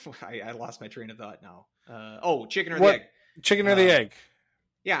at? I lost my train of thought now. Chicken or the egg? Chicken or the egg?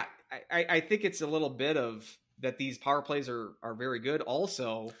 Yeah, I think it's a little bit of that. These power plays are very good.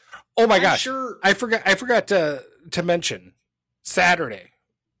 Also, oh my gosh, sure. I forgot to mention Saturday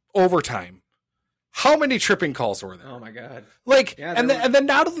overtime. How many tripping calls were there? Oh my god! And then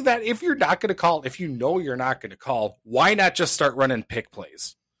not only that, if you're not going to call, if you know you're not going to call, why not just start running pick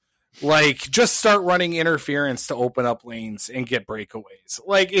plays? Just start running interference to open up lanes and get breakaways.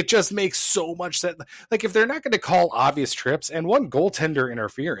 It just makes so much sense. If they're not going to call obvious trips and one goaltender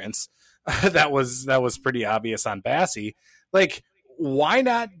interference, that was pretty obvious on Bassey. Why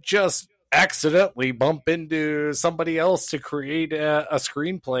not just accidentally bump into somebody else to create a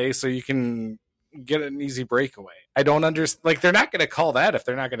screenplay so you can get an easy breakaway? I don't understand. They're not going to call that if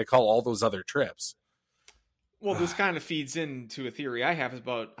they're not going to call all those other trips. Well, this kind of feeds into a theory I have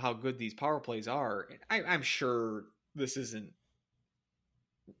about how good these power plays are. I'm sure this isn't.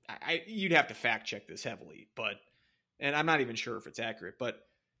 You'd have to fact check this heavily, and I'm not even sure if it's accurate. But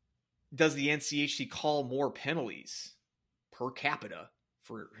does the NCHC call more penalties per capita,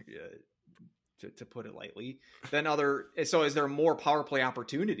 for to put it lightly, than other? So, is there more power play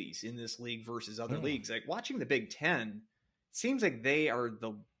opportunities in this league versus other leagues? Watching the Big Ten, it seems like they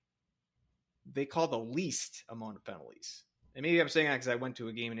call the least amount of penalties. And maybe I'm saying that because I went to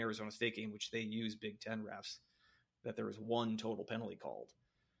a game in Arizona State game, which they use Big Ten refs, that there was one total penalty called.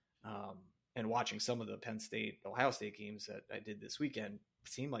 And watching some of the Penn State, Ohio State games that I did this weekend, it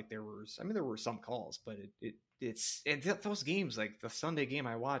seemed like there were some calls, but those games, the Sunday game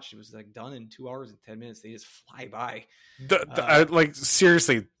I watched, it was done in 2 hours and 10 minutes. They just fly by.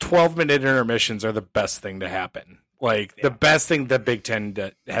 Seriously, 12-minute intermissions are the best thing to happen. The best thing the Big Ten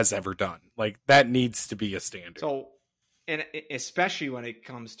has ever done. That needs to be a standard. So, and especially when it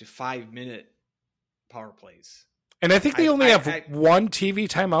comes to 5-minute power plays. And I think they only have one TV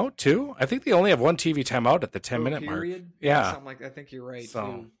timeout too. I think they only have one TV timeout at the 10-minute mark. Yeah, something like that. I think you're right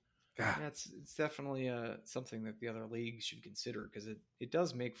too. Yeah, it's definitely something that the other leagues should consider, because it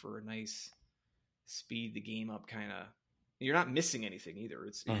does make for a nice speed the game up kind of. You're not missing anything either.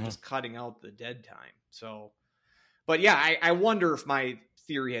 You're just cutting out the dead time. So, but yeah, I wonder if my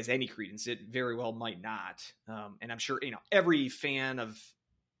theory has any credence. It very well might not. And I'm sure every fan of,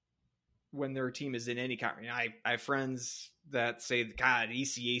 when their team is in any kind, I have friends that say, God,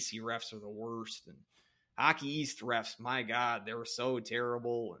 ECAC refs are the worst, and Hockey East refs, my God, they were so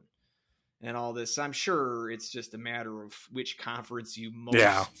terrible, and all this. I'm sure it's just a matter of which conference you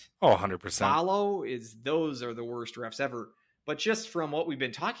most 100% follow. Those are the worst refs ever. But just from what we've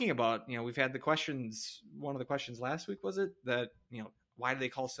been talking about, we've had the questions. One of the questions last week was it that, why do they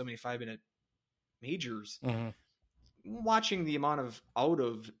call so many 5-minute majors? Mm-hmm. Watching the amount of out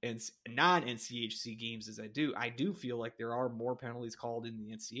of non-NCHC games as I do feel like there are more penalties called in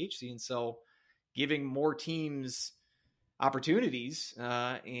the NCHC, and so giving more teams opportunities.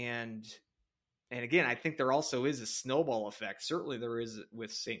 And again, I think there also is a snowball effect. Certainly there is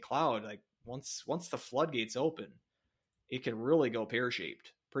with St. Cloud. Once the floodgates open, it can really go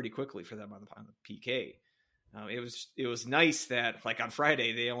pear-shaped pretty quickly for them on the PK. It was nice that on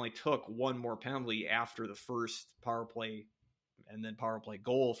Friday they only took one more penalty after the first power play and then power play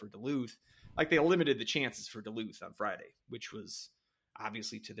goal for Duluth. They limited the chances for Duluth on Friday, which was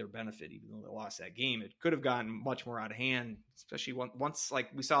obviously to their benefit, even though they lost that game. It could have gotten much more out of hand, especially once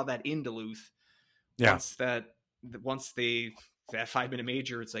we saw that in Duluth. Yeah. Once that 5-minute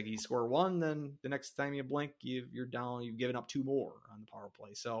major, it's you score one, then the next time you blink, you're down. You've given up two more on the power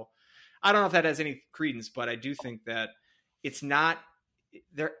play. So I don't know if that has any credence, but I do think that it's not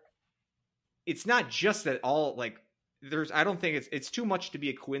there. It's not just that all like I don't think it's too much to be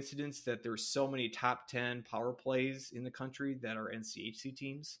a coincidence that there's so many top 10 power plays in the country that are NCHC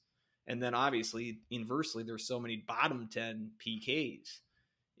teams. And then obviously inversely, there's so many bottom 10 PKs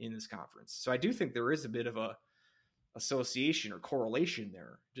in this conference. So I do think there is a bit of a association or correlation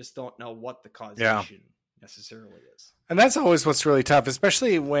there. Just don't know what the causation necessarily is. And that's always what's really tough,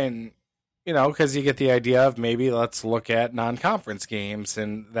 especially when, because you get the idea of maybe let's look at non-conference games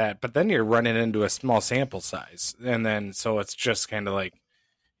and that, but then you're running into a small sample size. And then, so it's just kind of like,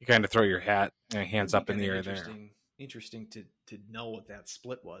 you kind of throw your hands up in the air there. Interesting to know what that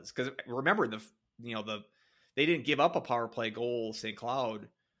split was. Because remember, they didn't give up a power play goal, St. Cloud,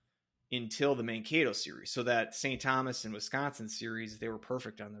 until the Mankato series. So that St. Thomas and Wisconsin series, they were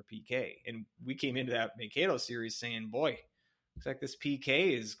perfect on their PK. And we came into that Mankato series saying, boy, looks like this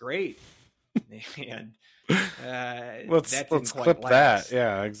PK is great. And let's clip that.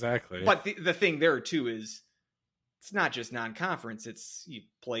 Yeah, exactly. But the thing there too is it's not just non-conference. It's you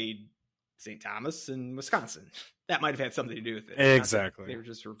played St. Thomas and Wisconsin. That might have had something to do with it. Exactly. They were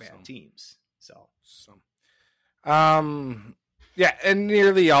just for bad teams. So. Yeah, and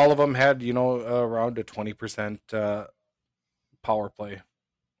nearly all of them had, around a 20% power play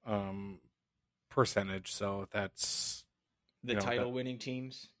percentage. So that's the title-winning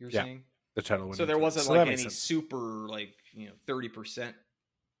teams. You're saying the title winning. So there wasn't like any super 30%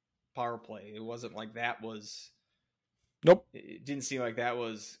 power play. It wasn't like that was. Nope. It didn't seem like that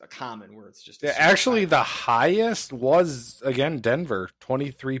was a common where it's just. Actually, the highest was again Denver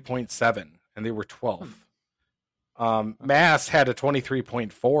 23.7, and they were 12th. Mass had a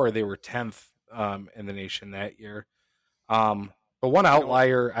 23.4. They were 10th in the nation that year. The one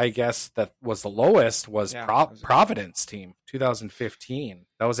outlier, I guess, that was the lowest was Providence team, 2015.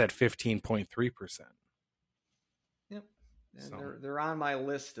 That was at 15.3%. Yep. And they're on my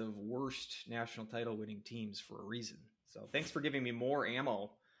list of worst national title winning teams for a reason. So thanks for giving me more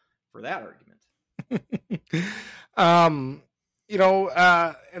ammo for that argument. And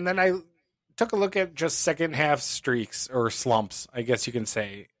then I took a look at just second half streaks or slumps, I guess you can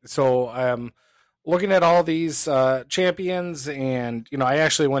say. So looking at all these champions, and I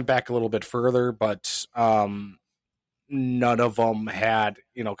actually went back a little bit further, but none of them had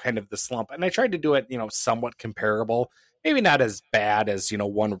kind of the slump. And I tried to do it somewhat comparable, maybe not as bad as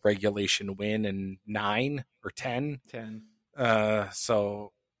one regulation win and 9 or 10.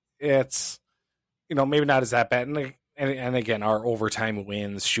 So it's maybe not as that bad. And again, our overtime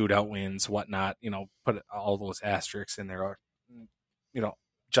wins, shootout wins, whatnot, put all those asterisks in there are,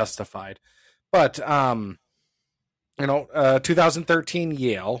 justified. But, 2013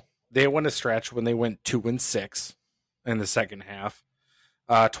 Yale, they won a stretch when they went 2-6 in the second half.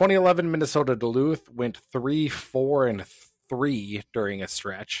 2011 Minnesota Duluth went 3-4-3 during a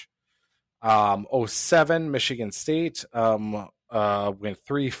stretch. 07 Michigan State went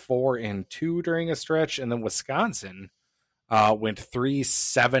 3-4-2 during a stretch, and then Wisconsin went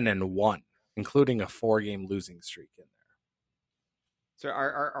 3-7-1, including a 4-game losing streak in there. So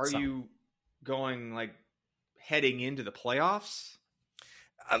are you going like heading into the playoffs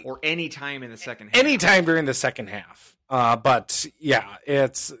or any time in the second half? Anytime during the second half. But yeah,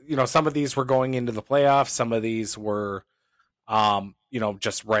 it's, some of these were going into the playoffs. Some of these were,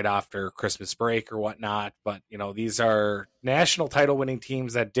 just right after Christmas break or whatnot. But, these are national title winning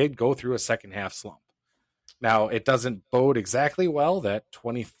teams that did go through a second half slump. Now, it doesn't bode exactly well that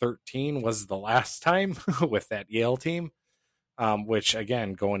 2013 was the last time with that Yale team, which,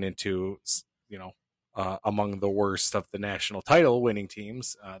 again, going into, among the worst of the national title winning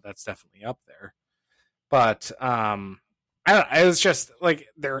teams, that's definitely up there. But I don't know, it was just like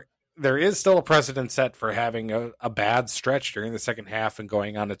there is still a precedent set for having a bad stretch during the second half and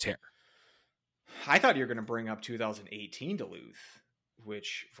going on a tear. I thought you were going to bring up 2018 Duluth,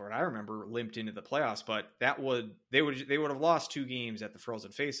 which, for what I remember, limped into the playoffs. But they would have lost 2 games at the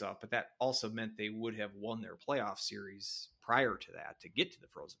Frozen Faceoff, but that also meant they would have won their playoff series prior to that to get to the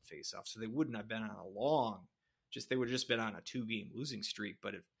Frozen Faceoff. So they wouldn't have been on they would have just been on a 2-game losing streak.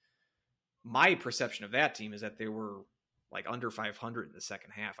 But my perception of that team is that they were like under 500 in the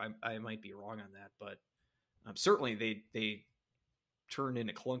second half. I might be wrong on that, but certainly they turned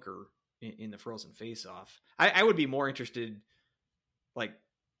into clunker in the Frozen Faceoff. I would be more interested, like,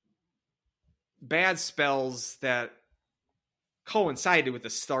 bad spells that coincided with the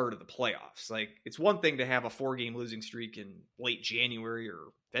start of the playoffs. Like, it's one thing to have a 4-game losing streak in late January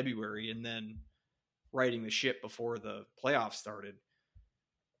or February and then righting the ship before the playoffs started.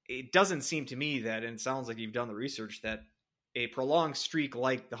 It doesn't seem to me that, and it sounds like you've done the research, that a prolonged streak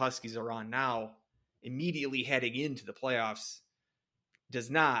like the Huskies are on now immediately heading into the playoffs does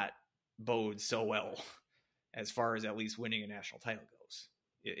not bode so well as far as at least winning a national title goes.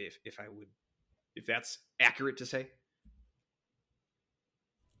 If that's accurate to say.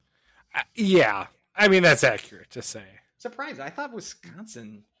 Yeah, I mean that's accurate to say. Surprised. I thought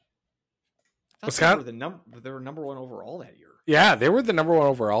Wisconsin. They were number one overall that year. Yeah, they were the number one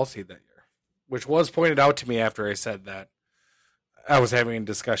overall seed that year, which was pointed out to me after I said that. I was having a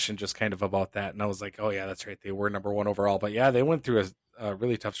discussion just kind of about that, and I was like, "Oh yeah, that's right. They were number one overall." But yeah, they went through a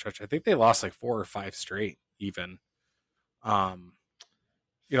really tough stretch. I think they lost like 4 or 5 straight, even. 4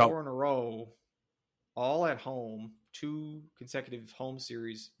 in a row, all at home. 2 consecutive home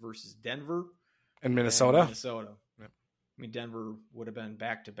series versus Denver and Minnesota. Yep. I mean, Denver would have been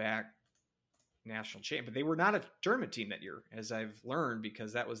back-to-back national champ, but they were not a tournament team that year, as I've learned,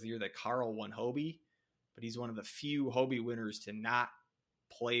 because that was the year that Carl won Hobie. But he's one of the few Hobie winners to not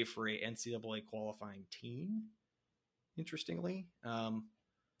play for a NCAA qualifying team, interestingly.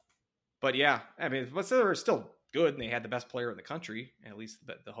 But yeah, I mean, but they were still good, and they had the best player in the country, at least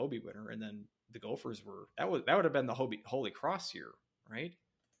the Hobie winner. And then the Gophers were that would have been the Holy Cross year, right?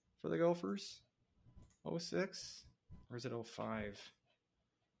 For the Gophers, 06 or is it 05?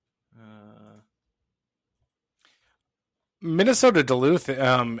 Minnesota Duluth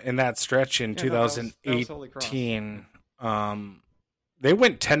in that stretch in 2018 that was they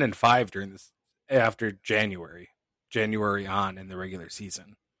went 10-5 during this after January on in the regular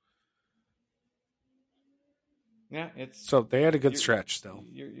season. Yeah, it's so they had a good stretch still.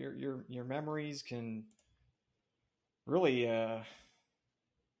 Your memories can really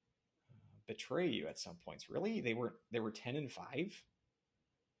betray you at some points. Really, they were 10-5.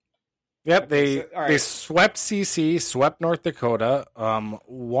 Yep, they swept CC, swept North Dakota,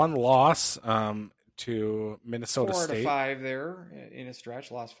 1 loss to Minnesota 4 State. 4 out of 5 there in a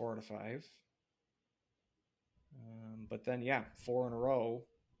stretch, lost 4 out of 5. But then 4 in a row.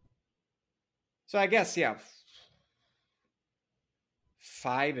 So I guess 5-5.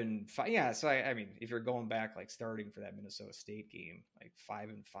 Yeah, so I mean, if you're going back like starting for that Minnesota State game, like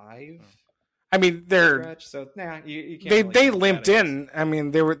 5-5. I mean, they're so you can't they limped in. I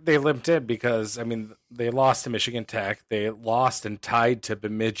mean, they limped in because I mean they lost to Michigan Tech, they lost and tied to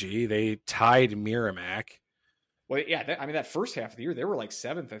Bemidji, they tied Merrimack. Well, yeah, I mean that first half of the year they were like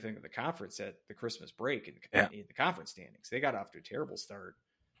 7th, I think, in the conference at the Christmas break in the conference standings. They got off to a terrible start,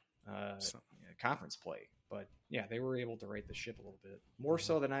 conference play, but yeah, they were able to right the ship a little bit more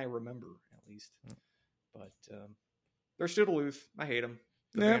so than I remember, at least. But they're still Duluth. I hate them.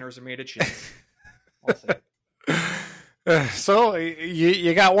 The banners are made of cheese. I'll say. So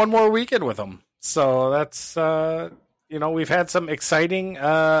you got one more weekend with them. So that's we've had some exciting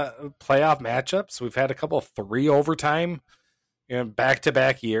playoff matchups. We've had a couple of 3 overtime,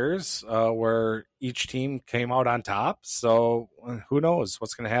 back-to-back years where each team came out on top. So who knows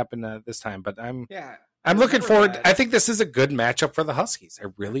what's going to happen this time? But I'm looking forward. I think this is a good matchup for the Huskies. I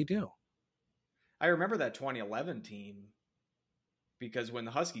really do. I remember that 2011 team. Because when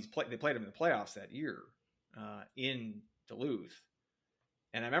the Huskies they played them in the playoffs that year in Duluth.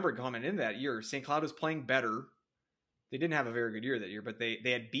 And I remember coming in that year, St. Cloud was playing better. They didn't have a very good year that year, but they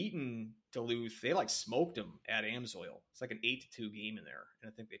had beaten Duluth. They like smoked them at Amsoil. It's like an 8-2 game in there.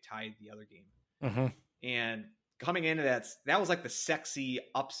 And I think they tied the other game. Mm-hmm. And coming into that was like the sexy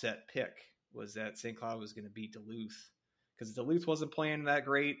upset pick, was that St. Cloud was going to beat Duluth. Because Duluth wasn't playing that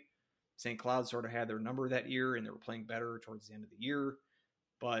great. St. Cloud sort of had their number that year, and they were playing better towards the end of the year,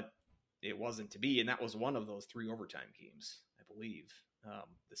 but it wasn't to be. And that was one of those 3 overtime games, I believe,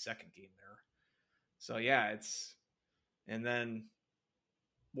 the second game there. So and then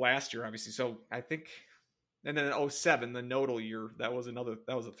last year, obviously. So I think, and then in 07, the nodal year, that was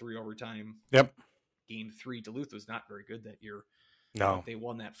a 3 overtime. Yep. Game 3. Duluth was not very good that year. No, they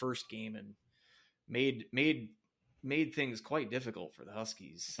won that first game and made things quite difficult for the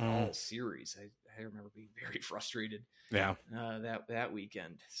Huskies all series. I remember being very frustrated. Yeah. That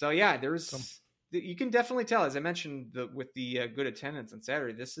weekend. So you can definitely tell, as I mentioned, with the good attendance on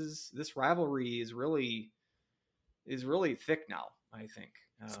Saturday, this rivalry is really thick now, I think.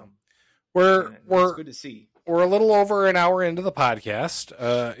 It's good to see. We're a little over an hour into the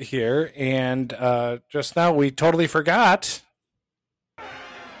podcast here, and just now we totally forgot.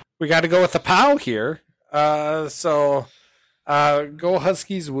 We got to go with the POW here. So go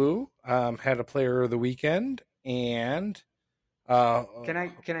Huskies woo. Had a player of the weekend, and can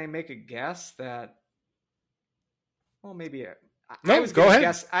I make a guess that? Well, maybe go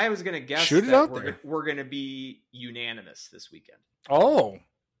ahead. I was going to guess. Shoot it out there. We're going to be unanimous this weekend. Oh,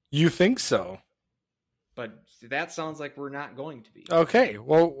 you think so? but that sounds like we're not going to be. Okay.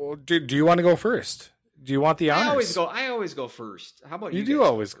 Well, do you want to go first? Do you want the honors? I always go first. How about you? You do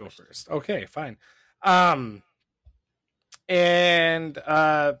always go first. Okay, fine. And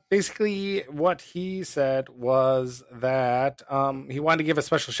basically what he said was that he wanted to give a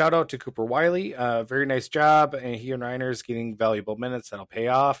special shout out to Cooper Wiley. Very nice job, and he and Reiner's getting valuable minutes that'll pay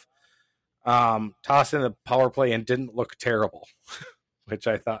off. Tossed in the power play and didn't look terrible, which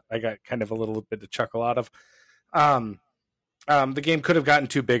I thought I got kind of a little bit to chuckle out of. The game could have gotten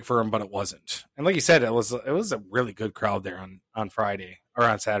too big for him, but it wasn't. And like you said, it was a really good crowd there on Friday or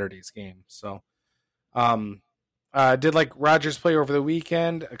on Saturday's game. So, did like Rogers play over the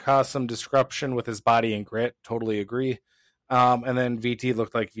weekend, caused some disruption with his body and grit. Totally agree. And then VT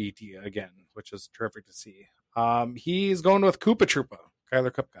looked like VT again, which is terrific to see. He's going with Koopa Troopa,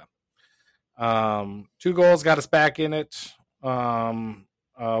 Kyler Kupka. 2 goals got us back in it.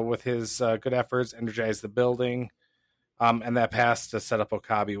 With his good efforts, energized the building. And that pass to set up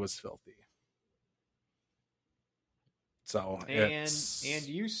Okabe was filthy. So and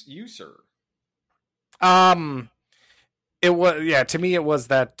you sir. It was to me it was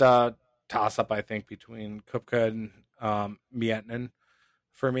that toss up, I think, between Kupka and Miettinen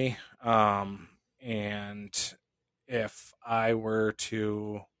for me. And if I were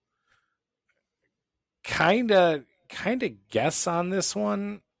to kind of guess on this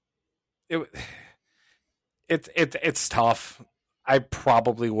one, it's tough. I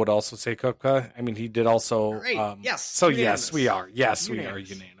probably would also say Kupka. I mean, he did also. Right. Yes. So unanimous. Yes, we are. Yes, unanimous. We are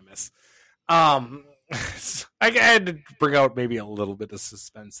unanimous. I had to bring out maybe a little bit of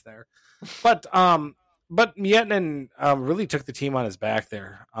suspense there, but Miettinen really took the team on his back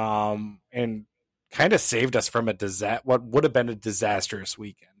there, and kind of saved us from what would have been a disastrous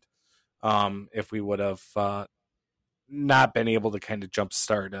weekend, if we would have not been able to kind of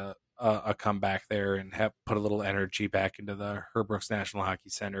jumpstart a comeback there and have put a little energy back into the Herb Brooks National Hockey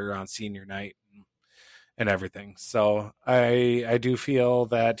Center on senior night and everything. So I do feel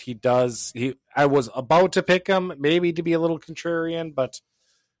that I was about to pick him maybe to be a little contrarian, but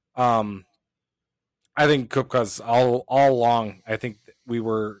I think Kupka's all along. I think we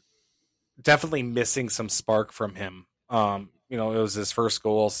were definitely missing some spark from him. It was his first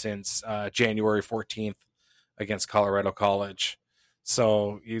goal since January 14th against Colorado College.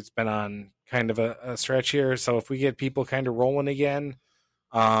 So he's been on kind of a stretch here. So if we get people kind of rolling again,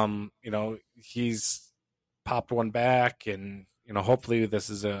 he's popped one back, and hopefully this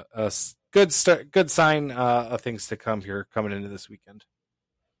is a good sign of things to come here coming into this weekend.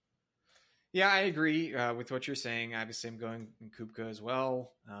 Yeah, I agree with what you're saying. Obviously, I'm going in Kupka as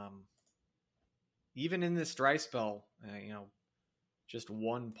well. Even in this dry spell, just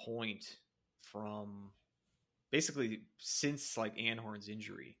 1 point from. Basically, since like Anhorn's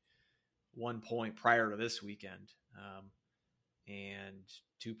injury, 1 point prior to this weekend, and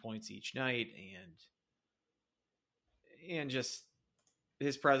 2 points each night, and just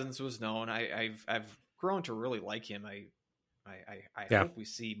his presence was known. I've grown to really like him. I hope we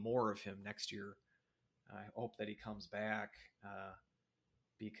see more of him next year. I hope that he comes back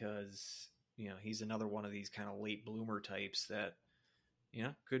because he's another one of these kind of late bloomer types that.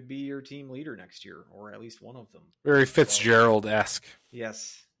 Could be your team leader next year, or at least one of them. Very Fitzgerald-esque.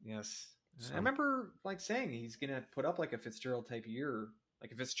 Yes. So. I remember saying he's going to put up like a Fitzgerald type year,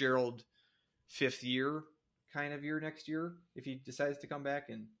 like a Fitzgerald 5th year kind of year next year if he decides to come back,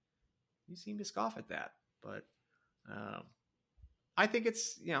 and he seemed to scoff at that. But I think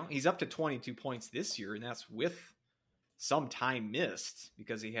it's, he's up to 22 points this year, and that's with some time missed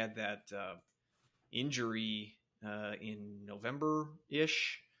because he had that injury in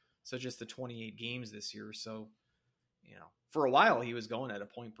November-ish. So just the 28 games this year. So, for a while he was going at a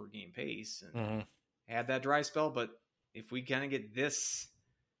point per game pace and had that dry spell. But if we kind of get this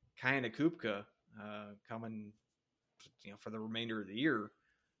kind of Kupka coming, for the remainder of the year,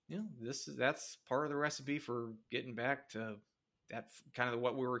 that's part of the recipe for getting back to that kind of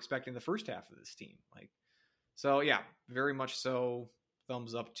what we were expecting the first half of this team. So yeah, very much so.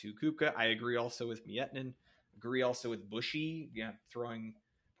 Thumbs up to Kupka. I agree also with Miettinen. Agree also with Bushy. Yeah, throwing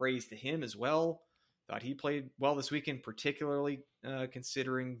praise to him as well. Thought he played well this weekend, particularly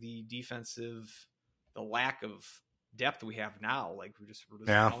considering the lack of depth we have now. We're just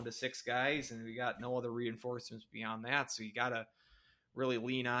down to 6 guys, and we got no other reinforcements beyond that. So you got to really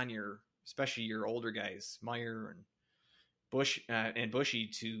lean on especially your older guys, Meyer and Bushy,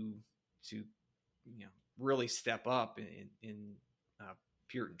 to really step up in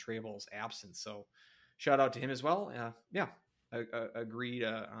Puritan Treble's absence. So shout out to him as well. Agreed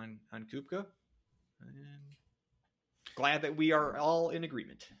on Kupka. And glad that we are all in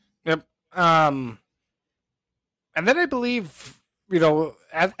agreement. Yep. And then I believe,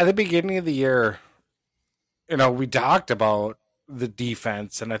 at the beginning of the year, we talked about the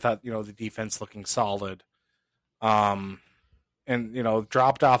defense, and I thought, the defense looking solid. And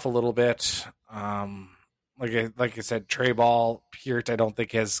dropped off a little bit. Like I said, Trey Ball, Peart, I don't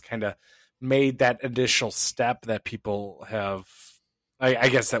think has kind of made that initial step that people have. I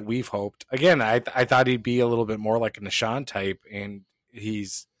guess that we've hoped. Again, I thought he'd be a little bit more like a Nishan type, and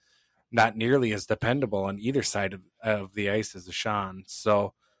he's not nearly as dependable on either side of the ice as Nishan.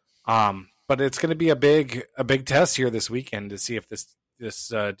 So, but it's going to be a big test here this weekend to see if this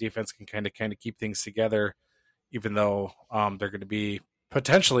defense can kind of keep things together, even though they're going to be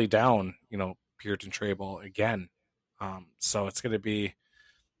potentially down, Peart and Trey Ball again. So it's going to be,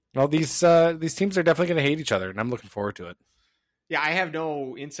 these teams are definitely going to hate each other, and I'm looking forward to it. Yeah, I have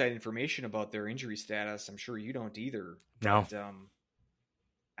no inside information about their injury status. I'm sure you don't either. No. But,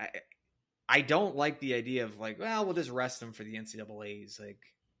 I don't like the idea of like, well, we'll just rest them for the NCAAs. Like,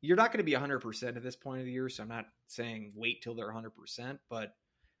 you're not going to be 100% at this point of the year, so I'm not saying wait till they're 100%, but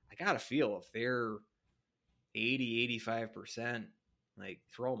I got to feel if they're 80, 85%, like,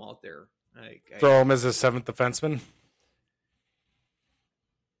 throw them out there. Like, throw them as a seventh defenseman?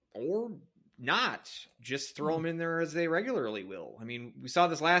 Or not. Just throw them in there as they regularly will. I mean, we saw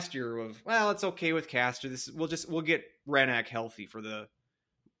this last year of, well, it's okay with Castor. We'll get Renak healthy for the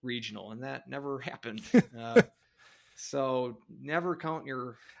regional, and that never happened. So never count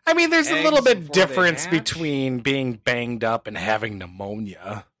your. I mean, there's a little bit difference between being banged up and having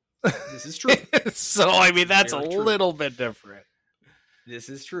pneumonia. This is true. So I mean, that's very a true. Little bit different. This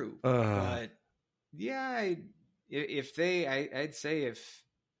is true. But yeah, I'd say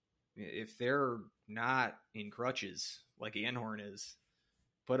if they're not in crutches like Anhorn is,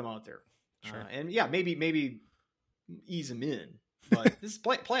 put them out there. Sure. And yeah, maybe ease them in. But this is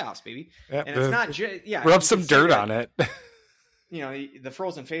playoffs, baby. Yeah, and it's not rub some dirt on it. The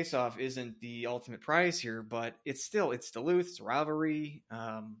frozen face-off isn't the ultimate prize here, but it's Duluth. It's a rivalry.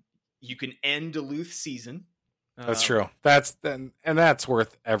 You can end Duluth season. That's true. That's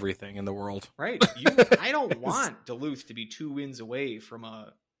worth everything in the world, right? I don't want Duluth to be 2 wins away from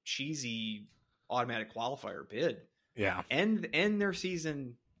a cheesy automatic qualifier bid. Yeah, end their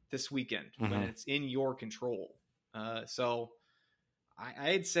season this weekend when it's in your control. So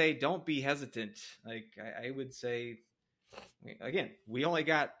I'd say don't be hesitant. Like I would say, again, we only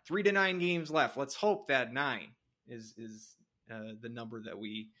got 3 to 9 games left. Let's hope that 9 is the number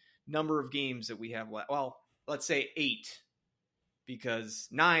of games that we have left. Well, let's say 8, because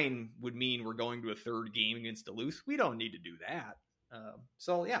 9 would mean we're going to a third game against Duluth. We don't need to do that.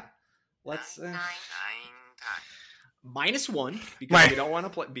 So yeah, let's -1 because we don't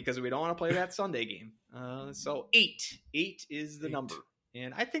want to play that Sunday game. So 8 is the number,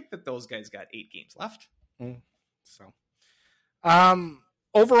 and I think that those guys got 8 games left. So,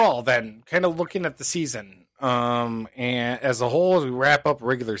 overall, then, kind of looking at the season, and as a whole, as we wrap up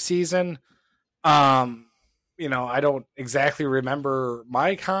regular season, I don't exactly remember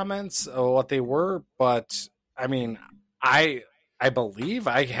my comments or what they were, but I mean, I believe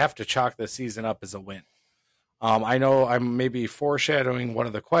I have to chalk this season up as a win. I know I'm maybe foreshadowing one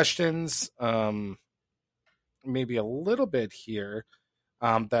of the questions, maybe a little bit here,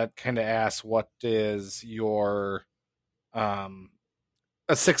 that kind of asks, what is your a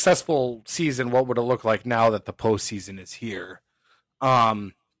successful season? What would it look like now that the postseason is here?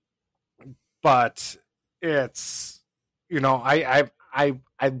 But it's, I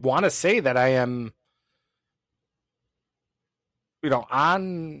want to say that I am,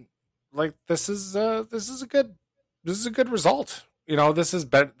 on, like, this is a good result. This is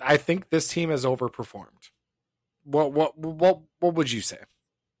better. I think this team has overperformed. What would you say?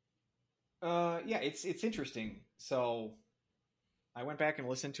 Yeah, it's interesting. So I went back and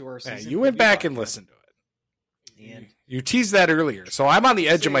listened to our season. Yeah, you went back and listened to it. And you teased that earlier, so I'm on the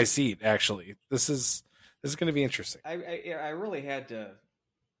edge of my seat. Actually, this is going to be interesting. I really had to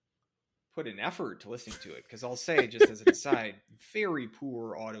put an effort to listening to it, because I'll say, just as an aside, very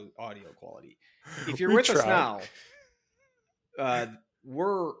poor audio quality. If you're with us now,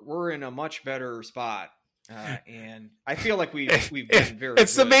 we're in a much better spot, and I feel like we've been very.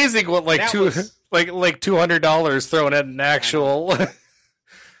 It's good. Amazing what like $200 thrown at an actual.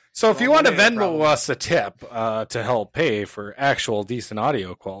 So if you want to Venmo us a tip to help pay for actual decent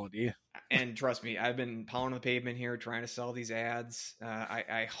audio quality. And trust me, I've been pounding the pavement here trying to sell these ads.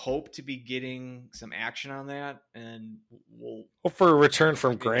 I hope to be getting some action on that, and we'll hope for a return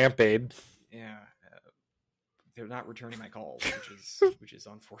from GrampAid. Yeah, they're not returning my calls, which is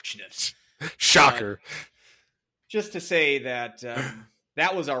unfortunate. Shocker. Just to say that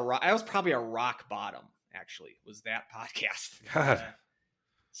that was probably a rock bottom, actually, was that podcast. God.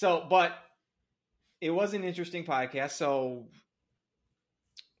 But it was an interesting podcast. So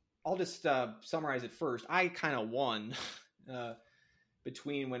I'll just summarize it first. I kind of won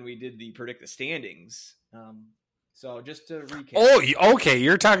between when we did the predict the standings. So just to recap. Oh, okay.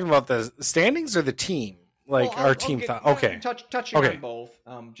 You're talking about the standings or the team? Like our team thought. Okay. Touching on both.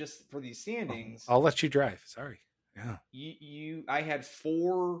 Just for these standings. I'll let you drive. Sorry. Yeah. I had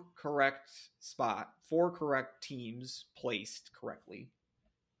four correct teams placed correctly.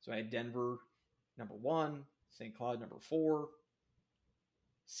 So I had Denver number 1, St. Cloud number 4,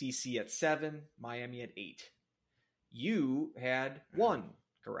 CC at 7, Miami at 8. You had 1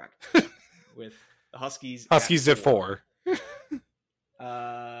 correct with the Huskies. Huskies at 4.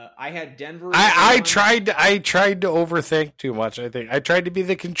 I had Denver. I tried to overthink too much. I think I tried to be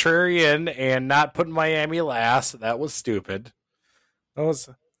the contrarian and not put Miami last. That was stupid.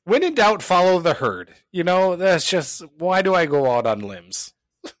 When in doubt, follow the herd. That's just, why do I go out on limbs?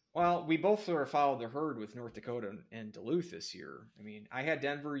 Well, we both sort of followed the herd with North Dakota and Duluth this year. I mean, I had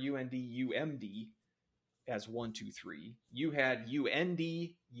Denver, UND, UMD as 1, 2, 3. You had UND,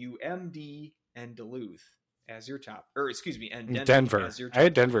 UMD, and Duluth as your top, and Denver. As your top. I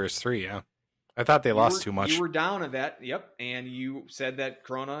had Denver as 3. Yeah, I thought they lost too much. You were down at that, yep, and you said that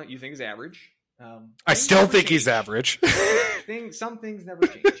Corona you think is average. I still think he's average. Some things never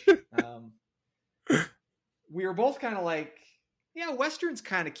change. We were both kind of like, yeah, Western's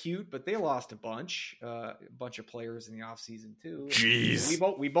kind of cute, but they lost a bunch of players in the offseason too. Jeez.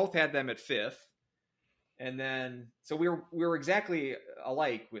 We both had them at 5th. And then, so we were exactly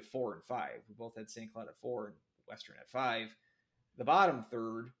alike with 4 and 5. We both had St. Cloud at 4 and Western at 5. The bottom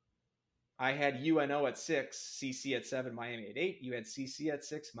third, I had UNO at 6, CC at 7, Miami at 8. You had CC at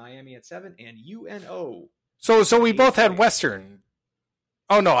 6, Miami at 7, and UNO. So we both had Western.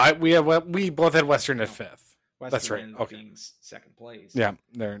 Oh no, we both had Western at 5th. Western. That's right. Okay. Being second place. Yeah,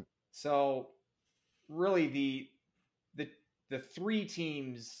 they're so really the 3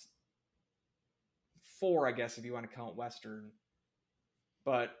 teams. 4, I guess, if you want to count Western.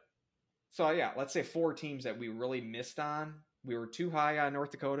 But, so yeah, let's say 4 teams that we really missed on. We were too high on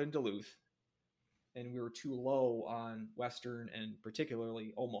North Dakota and Duluth. And we were too low on Western and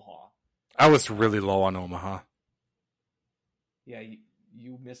particularly Omaha. I was really low on Omaha. Yeah,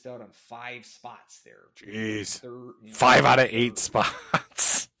 you missed out on 5 spots there. Jeez. 5 out of 8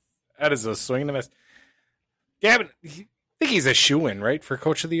 spots. That is a swing and a miss. Gavin, I think he's a shoo-in, right, for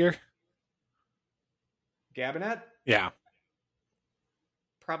Coach of the Year? Gabinet? Yeah.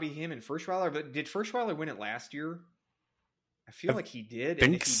 Probably him and Furschweiler, but did Furschweiler win it last year? I feel like he did.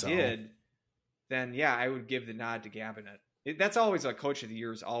 And if he did, then yeah, I would give the nod to Gabinet. That's always a Coach of the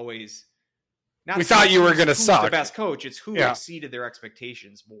Year is always not. We thought you were going to suck. The best coach. It's who exceeded their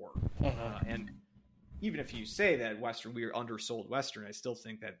expectations more. And even if you say that we undersold Western, I still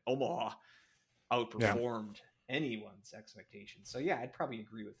think that Omaha outperformed anyone's expectations. So yeah, I'd probably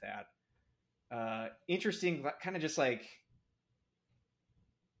agree with that. Interesting, kind of just like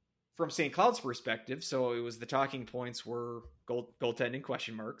from St. Cloud's perspective. So it was the talking points were goaltending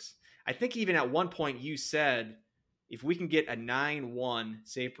question marks. I think even at one point you said, if we can get a 9-1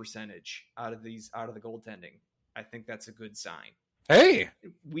 save percentage out of the goaltending, I think that's a good sign. Hey,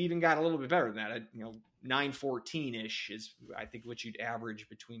 we even got a little bit better than that. 9-14 is I think what you'd average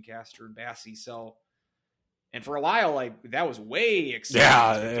between Castor and Bassey. So. And for a while, that was way exceeding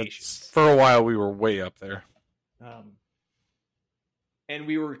expectations. For a while, we were way up there. And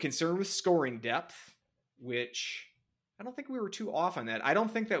we were concerned with scoring depth, which I don't think we were too off on that. I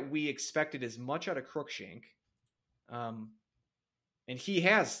don't think that we expected as much out of Crookshank. And he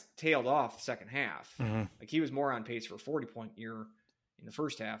has tailed off the second half. Mm-hmm. Like he was more on pace for a 40-point year in the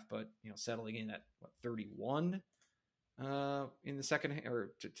first half, but settling in at 31 in the second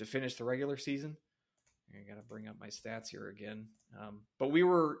or to finish the regular season. I got to bring up my stats here again. But we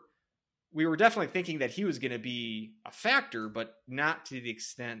were definitely thinking that he was going to be a factor, but not to the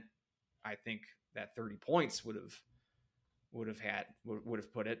extent I think that 30 points would have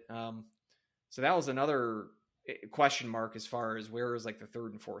put it. So that was another question mark as far as where is the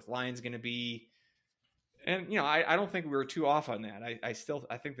third and fourth lines going to be. And, I don't think we were too off on that. I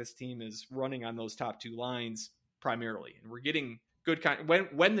think this team is running on those top 2 lines primarily, and we're getting good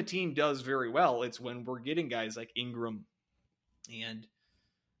when the team does very well, it's when we're getting guys like Ingram and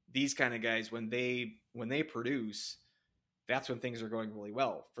these kind of guys, when they produce, that's when things are going really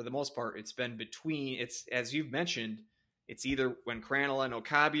well. For the most part, it's been it's as you've mentioned, it's either when Crannel and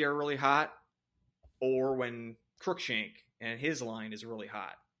Okabe are really hot or when Crookshank and his line is really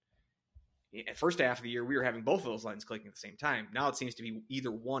hot. At first half of the year, we were having both of those lines clicking at the same time. Now it seems to be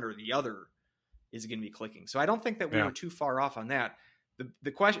either one or the other is going to be clicking. So I don't think that we were too far off on that.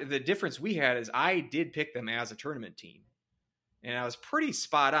 The difference we had is I did pick them as a tournament team, and I was pretty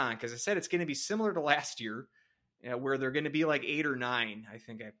spot on because I said it's going to be similar to last year, where they're going to be like 8 or 9. I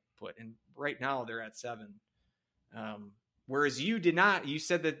think I put, and right now they're at 7. Whereas you did not. You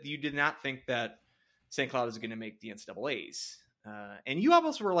said that you did not think that St. Cloud is going to make the NCAAs. And you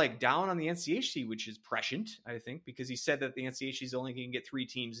almost were like down on the NCHC, which is prescient, I think, because you said that the NCHC is only going to get 3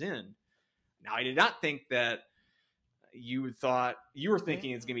 teams in. Now, I did not think that you were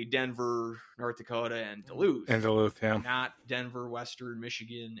thinking it's going to be Denver, North Dakota, and Duluth. And Duluth, yeah. Not Denver, Western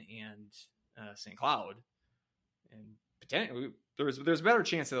Michigan, and St. Cloud. And potentially, there's a better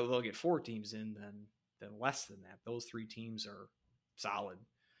chance that they'll get 4 teams in than less than that. Those 3 teams are solid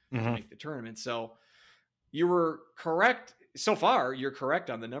to make the tournament. So you were correct. So far, you're correct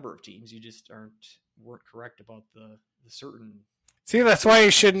on the number of teams. You just weren't correct about the certain. See, that's why I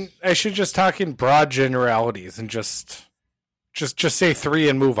should just talk in broad generalities and just say 3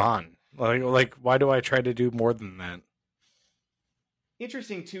 and move on. Like why do I try to do more than that?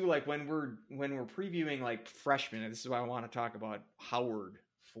 Interesting too, like when we're previewing like freshmen, and this is why I want to talk about Howard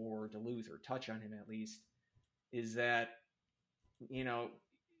for Duluth, or touch on him at least, is that, you know,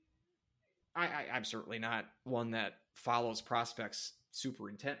 I'm certainly not one that follows prospects super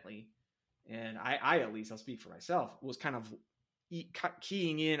intently. And I at least, I'll speak for myself, was kind of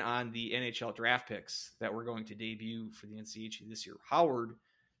keying in on the NHL draft picks that were going to debut for the NCHC this year. Howard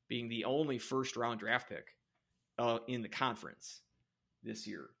being the only first round draft pick in the conference this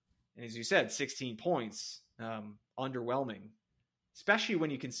year. And as you said, 16 points, underwhelming, especially when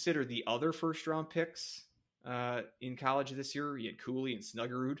you consider the other first round picks in college this year. You had Cooley and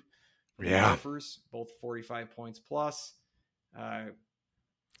Snuggerud. Yeah. Both 45 points plus.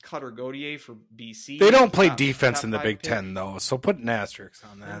 Cutter Gauthier for BC. They don't play defense in the Big Ten, though, so put an asterisk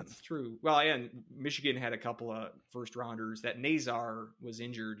on that. That's true. Well, and Michigan had a couple of first-rounders. That Nazar was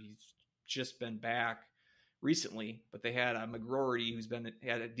injured. He's just been back recently, but they had a McGrory who's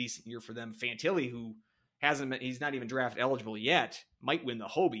had a decent year for them. Fantilli, who he's not even draft eligible yet, might win the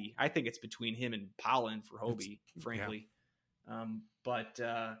Hobie. I think it's between him and Pollen for Hobie, frankly.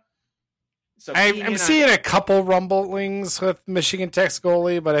 Yeah. So I'm seeing a couple rumblings with Michigan Tech's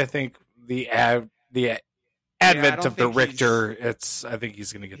goalie, but I think the advent of the Richter, I think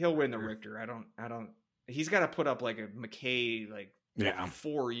he's going to get. He'll win the Richter. I don't. He's got to put up like a McKay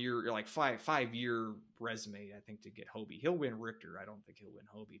 4-year, like 5-year resume, I think, to get Hobie. He'll win Richter. I don't think he'll win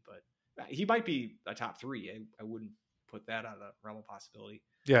Hobie, but he might be a top 3. I wouldn't put that out of the realm of possibility.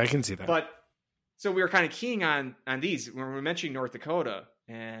 Yeah, I can see that. But so we were kind of keying on these when we were mentioning North Dakota.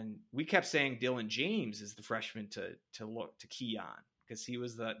 And we kept saying Dylan James is the freshman to key on, because he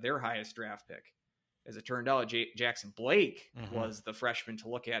was their highest draft pick. As it turned out, Jackson Blake was the freshman to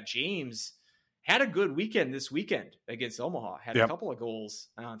look at. James had a good weekend this weekend against Omaha. Had a couple of goals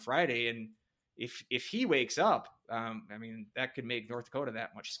on Friday, and if he wakes up, I mean, that could make North Dakota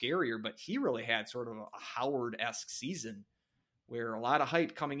that much scarier. But he really had sort of a Howard-esque season, where a lot of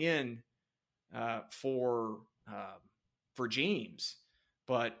hype coming in for James.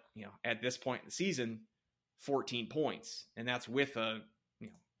 But, you know, at this point in the season, 14 points. And that's with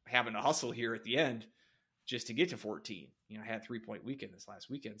having to hustle here at the end just to get to 14. You know, had a 3-point weekend this last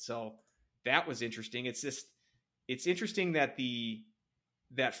weekend. So that was interesting. It's interesting that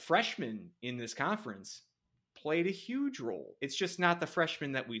that freshmen in this conference played a huge role. It's just not the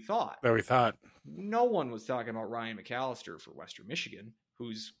freshmen that we thought. No one was talking about Ryan McAllister for Western Michigan,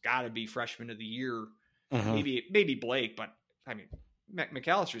 who's got to be freshman of the year. Maybe Blake, but I mean,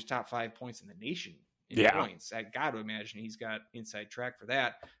 McAllister's top 5 points in the nation in points. I got to imagine he's got inside track for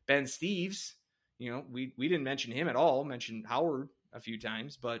that. Ben Steeves, you know, we didn't mention him at all. Mentioned Howard a few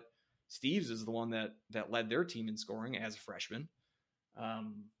times, but Steeves is the one that led their team in scoring as a freshman.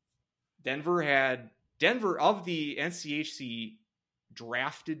 Denver of the NCHC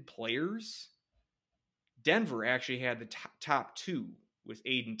drafted players. Denver actually had the top 2 with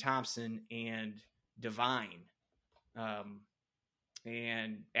Aiden Thompson and Devine.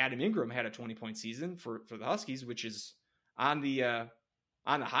 And Adam Ingram had a 20-point season for the Huskies, which is on the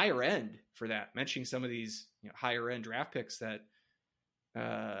higher end for that. Mentioning some of these higher end draft picks that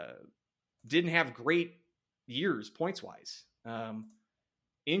didn't have great years points wise.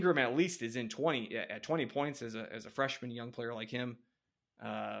 Ingram at least is at 20 points as a freshman young player like him.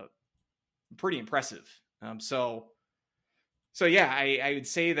 Pretty impressive. So yeah, I would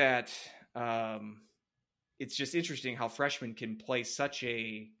say that. It's just interesting how freshmen can play such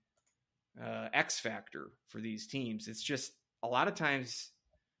a X factor for these teams. It's just a lot of times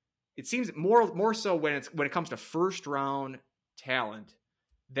it seems more so when it comes to first round talent,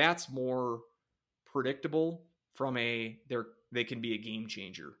 that's more predictable from they can be a game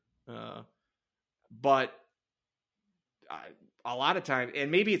changer. But a lot of time, and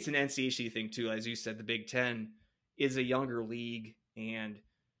maybe it's an NCHC thing too, as you said, the Big Ten is a younger league, and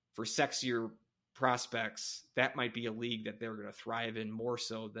for sexier prospects, that might be a league that they're going to thrive in more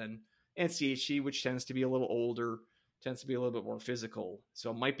so than NCHC, which tends to be a little older, tends to be a little bit more physical.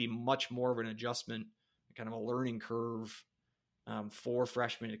 So it might be much more of an adjustment, kind of a learning curve for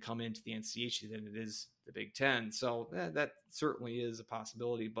freshmen to come into the NCHC than it is the Big Ten. So that certainly is a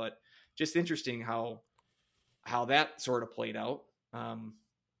possibility, but just interesting how that sort of played out.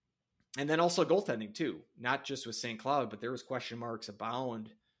 And then also goaltending too, not just with St. Cloud, but there was question marks abound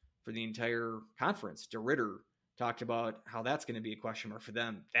for the entire conference. DeRitter talked about how that's going to be a question mark for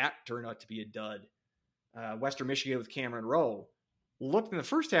them. That turned out to be a dud. Western Michigan with Cameron Rowe looked in the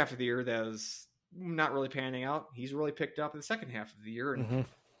first half of the year that was not really panning out. He's really picked up in the second half of the year, and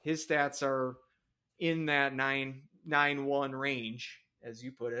his stats are in that 9-1 range, as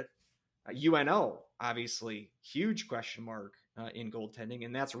you put it. UNO, obviously, huge question mark in goaltending,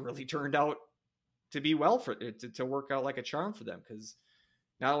 and that's really turned out to be well for it, to work out like a charm for them, because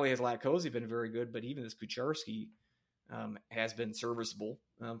not only has Latkozy been very good, but even this Kucharski has been serviceable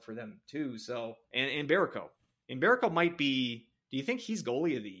for them too. So, and Barrico might be, do you think he's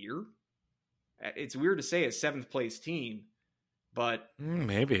goalie of the year? It's weird to say a 7th place team, but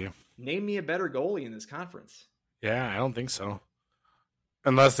maybe. Name me a better goalie in this conference. Yeah, I don't think so.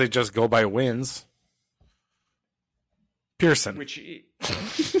 Unless they just go by wins. Pearson. Which,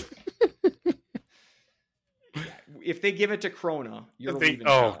 if they give it to Krona, you're leaving.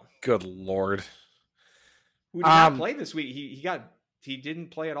 Oh, good Lord. Who did not play this week? He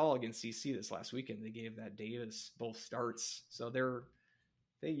didn't play at all against CC this last weekend. They gave that Davis both starts. So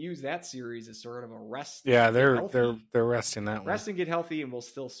they use that series as sort of a rest. Yeah, they're resting that one. Rest and get healthy, and we'll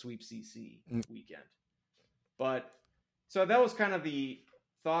still sweep CC weekend. But so that was kind of the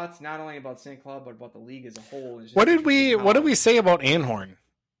thoughts, not only about St. Cloud, but about the league as a whole. What did we say about Anhorn?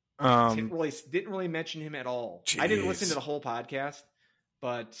 Didn't really mention him at all. Geez. I didn't listen to the whole podcast,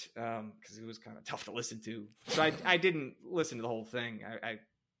 but because it was kind of tough to listen to, so I didn't listen to the whole thing.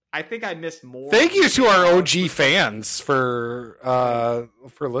 I think I missed more. Thank you to our OG fans for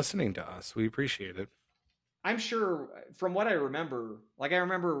listening to us. We appreciate it. I'm sure from what I remember, I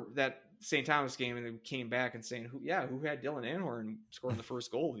remember that St. Thomas game, and they came back and saying, who had Dylan Anhorn scoring the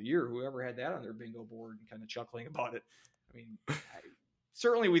first goal of the year? Whoever had that on their bingo board, and kind of chuckling about it. I mean,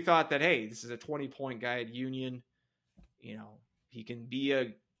 certainly we thought that, hey, this is a 20-point guy at Union. You know, he can be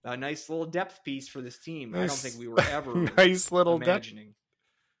a nice little depth piece for this team. Nice. I don't think we were ever nice little imagining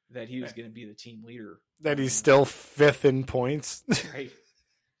that he was going to be the team leader. That he's still 5th in points. Right.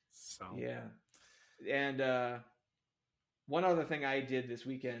 So yeah. And one other thing I did this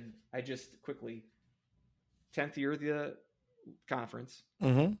weekend, I just quickly 10th year of the conference,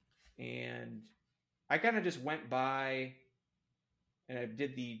 and I kind of just went by and I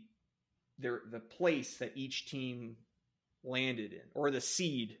did the place that each team landed in, or the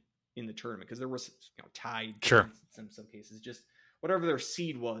seed in the tournament, because there was tied in some cases, just whatever their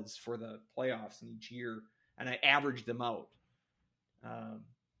seed was for the playoffs in each year, and I averaged them out.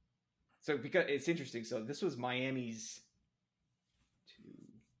 So because it's interesting, so this was Miami's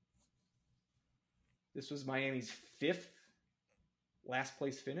 5th last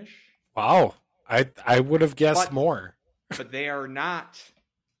place finish. Wow. I would have guessed more. But they are not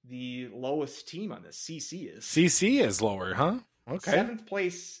the lowest team on this. CC is. CC is lower, huh? Okay. 7th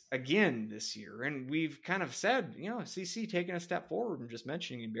place again this year. And we've kind of said, CC taking a step forward, and just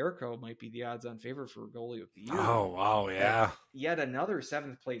mentioning Barrico might be the odds-on favorite for goalie of the year. Oh, wow, yeah. Yet another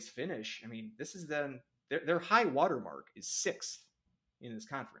 7th place finish. I mean, this is then their high watermark is 6th in this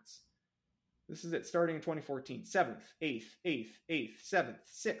conference. This is it starting in 2014. 7th, 8th, 8th, 8th, 7th,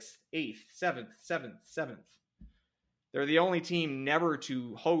 6th, 8th, 7th, 7th, 7th. They're the only team never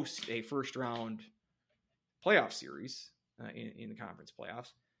to host a first-round playoff series in the conference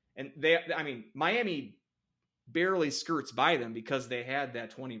playoffs. And Miami barely skirts by them because they had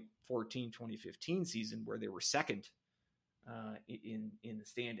that 2014-2015 season where they were second in the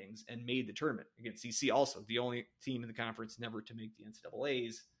standings and made the tournament against CC. Also, the only team in the conference never to make the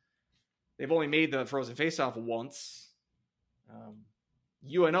NCAAs. They've only made the Frozen Faceoff once.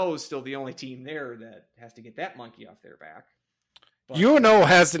 UNO is still the only team there that has to get that monkey off their back. But UNO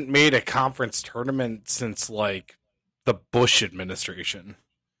hasn't made a conference tournament since the Bush administration.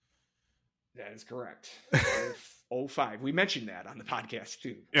 That is correct. 05. We mentioned that on the podcast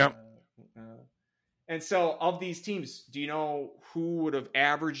too. Yep. And so of these teams, do you know who would have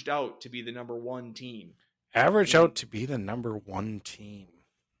averaged out to be the number 1 team? Average out to be the number 1 team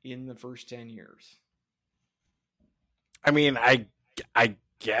in the first 10 years. I mean, I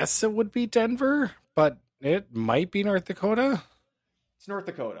guess it would be Denver, but it might be North Dakota. It's North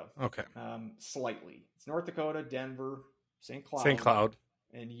Dakota. Okay. Slightly. It's North Dakota, Denver, St. Cloud,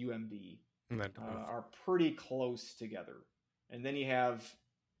 and UMD and then are pretty close together. And then you have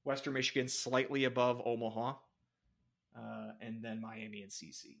Western Michigan slightly above Omaha, and then Miami and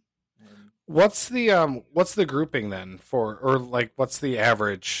CC. And what's the grouping then for, or like what's the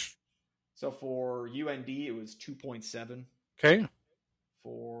average? so for UND, it was 2.7. Okay.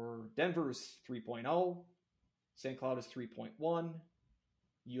 For Denver's 3.0. St. Cloud is 3.1.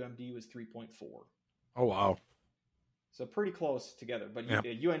 UMD was 3.4. Oh wow. So pretty close together. But Yeah.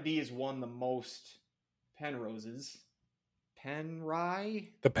 UND has won the most Penroses. Penrye?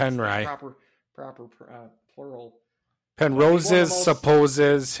 The Penrye. Proper plural. Penroses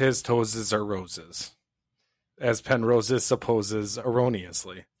supposes his toes are roses, as Penroses supposes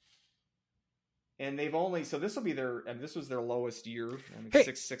erroneously. And they've only, so this will be their, and this was their lowest year. I mean,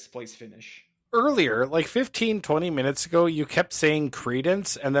 Hey. sixth place finish. Earlier, like 15, 20 minutes ago, you kept saying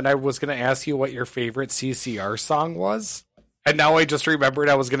Credence, and then I was going to ask you what your favorite CCR song was. And now I just remembered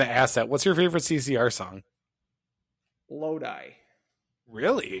I was going to ask that. What's your favorite CCR song? Lodi.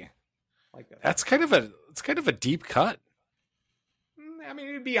 Really? Like that. It's kind of a deep cut. I mean,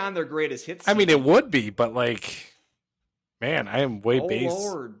 it'd be on their greatest hits. I mean, it would be, but like, man, I am way Oh base.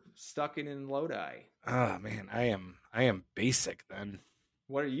 Lord, stuck in Lodi. Oh man, I am basic then.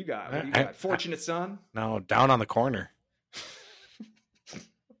 What do you got? What do you I- got? Fortunate Son? No, Down on the Corner.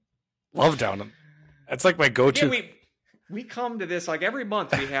 Love Down on. That's like my go-to. Yeah, we come to this like every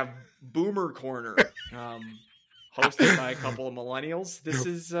month. We have Boomer Corner, hosted by a couple of millennials. This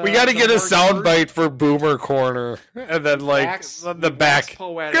is we got to the get a March sound first. bite for Boomer Corner, and then like Wax- the wax back.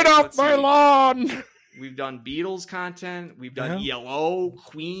 poetic. Get off Let's my see. lawn. We've done Beatles content. We've done Yeah. Yellow,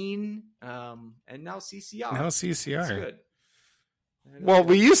 Queen, and now CCR. Now That's CCR. good. Well,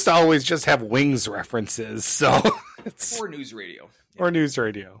 we used to always just have Wings references, so it's or news radio. or news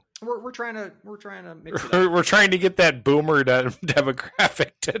radio. We're trying to mix it up. We're trying to get that Boomer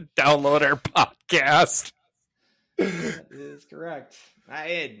demographic to download our podcast. That is correct.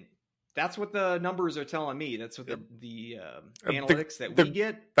 That's what the numbers are telling me. That's what the analytics that we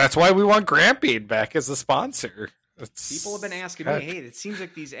get. That's why we want Grampede back as a sponsor. People have been asking me, "Hey, it seems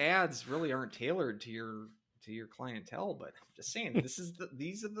like these ads really aren't tailored to your clientele." But I'm just saying,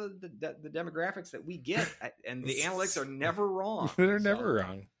 these are the demographics that we get, and the analytics are never wrong. They're never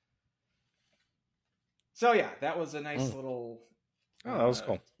wrong. So yeah, that was a nice little. Oh, that was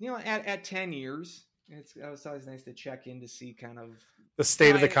cool. You know, at 10 years, it was always nice to check in to see kind of The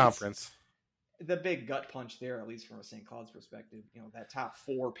state of the it's- conference. the big gut punch there, at least from a St. Cloud's perspective. You know, that top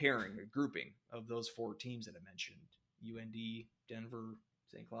four pairing, the grouping of those four teams that I mentioned: UND, Denver,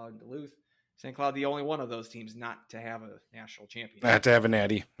 St. Cloud, and Duluth. St. Cloud, the only one of those teams not to have a national championship. I had to have a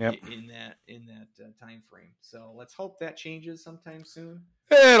natty. Yep. in that time frame. So let's hope that changes sometime soon.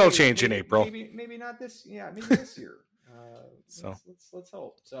 It'll change in Maybe- April. Maybe not this. Yeah, maybe this year. So. Let's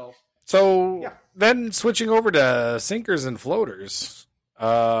hope. So So Yeah. then switching over to sinkers and floaters.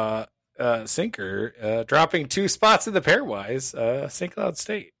 Sinker dropping 2 spots in the pairwise. St. Cloud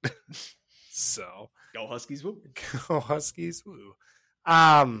State. So go Huskies! Woo. go Huskies. Woo.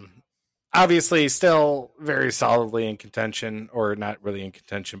 Obviously still very solidly in contention, or not really in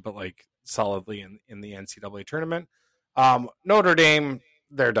contention, but like solidly in the NCAA tournament. Notre Dame,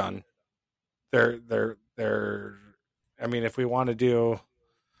 they're done. They're I mean, if we want to do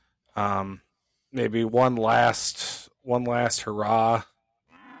maybe one last hurrah.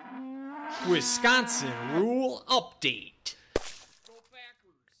 Wisconsin rule update.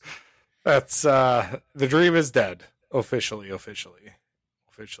 That's the dream is dead. Officially.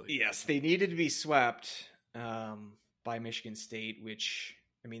 Yes, they needed to be swept by Michigan State, which,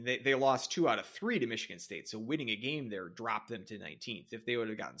 I mean, they lost 2 out of 3 to Michigan State, so winning a game there dropped them to 19th. If they would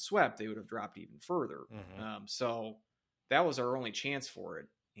have gotten swept, they would have dropped even further. Mhm. So that was our only chance for it.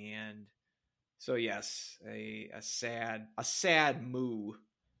 And so, yes, a sad moo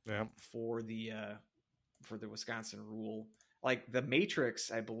Yeah. for the Wisconsin rule. Like the Matrix,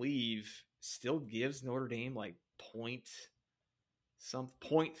 I believe, still gives Notre Dame like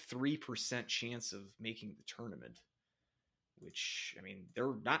 0.3% chance of making the tournament, which, I mean,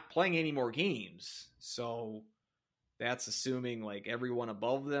 they're not playing any more games, so that's assuming like everyone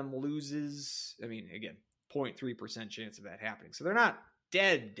above them loses. I mean, again, 0.3% chance of that happening, so they're not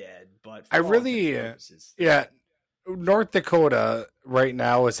dead, but for I all really, intents and purposes, Yeah. North Dakota right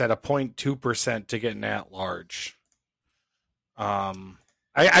now is at a 0.2% to get an at-large.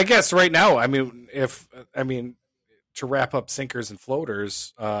 I guess right now, I mean, to wrap up sinkers and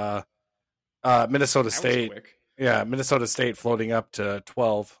floaters, Minnesota that was State. quick. Yeah, Minnesota State floating up to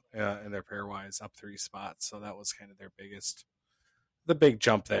 12 in their pairwise, up 3 spots. So that was kind of the big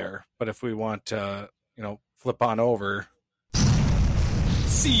jump there. But if we want to, flip on over.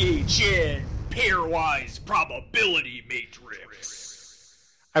 CHN Pairwise Probability Matrix.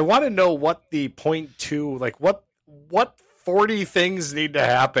 I want to know what the 0.2, like what 40 things need to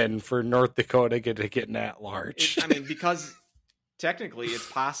happen for North Dakota to get an at-large. Because technically it's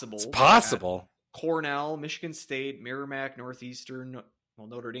possible. It's possible. Cornell, Michigan State, Merrimack, Northeastern,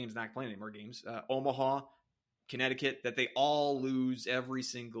 Notre Dame's not playing any more games, Omaha, Connecticut, that they all lose every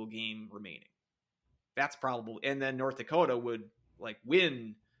single game remaining. That's probable. And then North Dakota would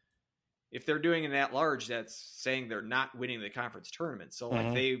win. If they're doing an at-large, that's saying they're not winning the conference tournament. So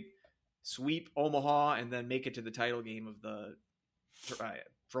they sweep Omaha and then make it to the title game of the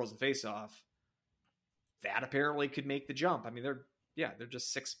Frozen Face-Off. That apparently could make the jump. They're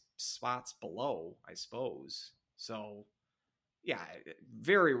just 6 spots below, I suppose. So, yeah,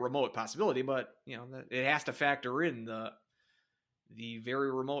 very remote possibility, but it has to factor in the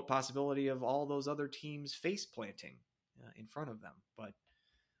very remote possibility of all those other teams face planting in front of them. But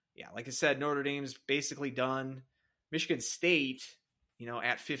yeah, like I said, Notre Dame's basically done. Michigan State,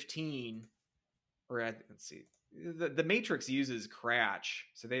 at 15, let's see, the matrix uses Cratch,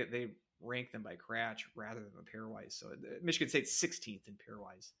 so they rank them by Cratch rather than pairwise. So Michigan State's 16th in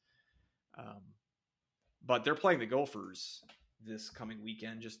pairwise. But they're playing the Gophers this coming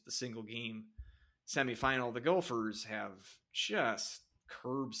weekend, just the single game semifinal. The Gophers have just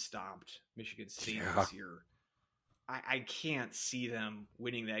curb stomped Michigan State this year. I can't see them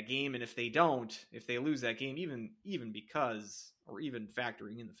winning that game. And if they lose that game, even because, or even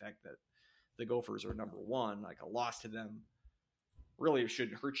factoring in the fact that the Gophers are number 1, a loss to them really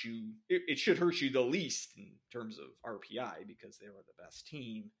should hurt you. It should hurt you the least in terms of RPI because they were the best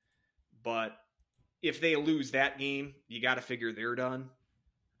team. But if they lose that game, you got to figure they're done.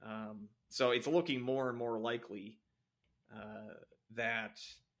 So it's looking more and more likely that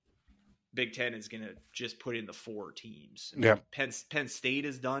Big Ten is going to just put in the 4 teams. Yeah. Penn State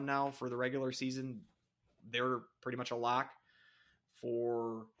is done now for the regular season. They're pretty much a lock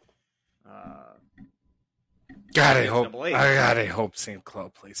for. God, I hope St.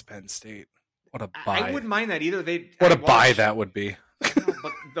 Cloud plays Penn State. What a bye! I wouldn't mind that either. What a bye that would be.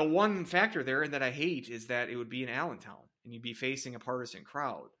 But the one factor there that I hate is that it would be in Allentown and you'd be facing a partisan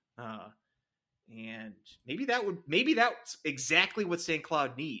crowd. And maybe that's exactly what St.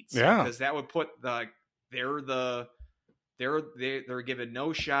 Cloud needs. Yeah, because that would put they're given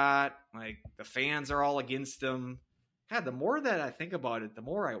no shot. The fans are all against them. God, the more that I think about it, the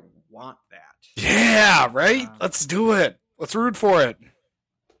more I want that. Yeah, right. Let's do it. Let's root for it.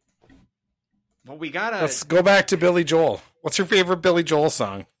 Well, let's go back to Billy Joel. What's your favorite Billy Joel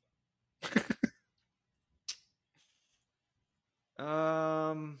song?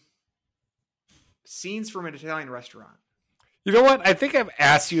 Scenes from an Italian restaurant. You know what? I think I've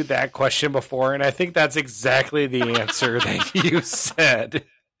asked you that question before, and I think that's exactly the answer that you said.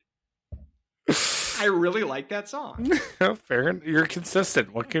 I really like that song. Fair. You're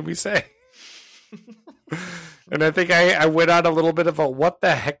consistent. What can we say? And I think I went on a little bit of a what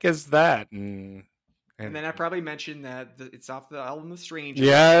the heck is that? And then I probably mentioned that it's off the album The Stranger.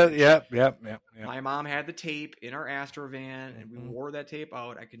 Yeah. My mom had the tape in our Astrovan, and we wore that tape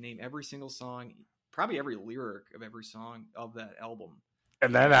out. I could name every single song, probably every lyric of every song of that album.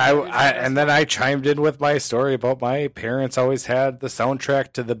 And then I chimed in with my story about my parents always had the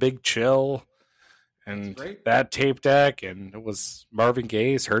soundtrack to The Big Chill. And that tape deck, and it was Marvin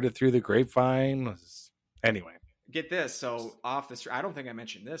Gaye's Heard It Through the Grapevine. Anyway. Get this. So I don't think I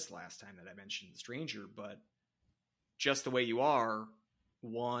mentioned this last time that I mentioned The Stranger, but Just the Way You Are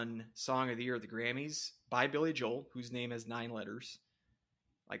won Song of the Year at the Grammys by Billy Joel, whose name has 9 letters.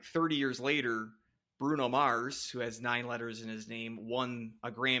 30 years later, Bruno Mars, who has 9 letters in his name, won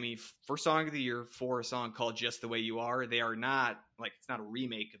a Grammy for Song of the Year for a song called Just the Way You Are. They are not, it's not a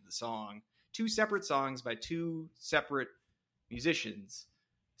remake of the song. 2 separate songs by 2 separate musicians.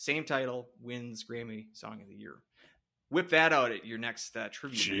 Same title, wins Grammy Song of the Year. Whip that out at your next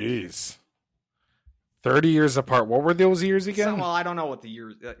trivia. Jeez. 30 years apart. What were those years again? I don't know what the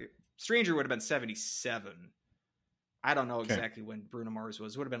years. Stranger would have been 77. I don't know exactly when Bruno Mars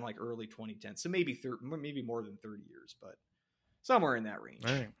was. It would have been early 2010. So maybe more than 30 years, but somewhere in that range.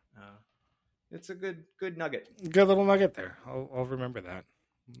 Right. It's a good nugget. Good little nugget there. I'll remember that.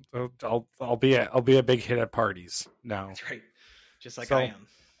 I'll be a big hit at parties now. That's right. Just like I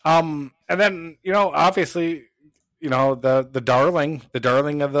am. And then, obviously, the darling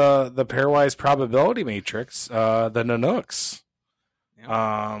of the pairwise probability matrix, the Nanooks,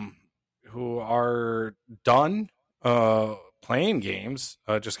 who are done playing games,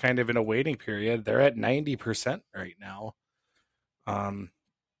 just kind of in a waiting period. They're at 90% right now.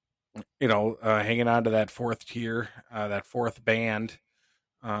 Hanging on to that fourth tier, that fourth band.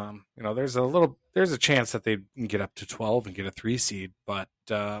 There's a chance that they can get up to 12 and get a 3 seed, but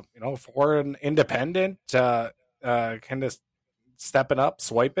for an independent, kind of stepping up,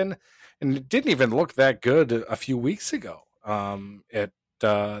 swiping, and it didn't even look that good a few weeks ago.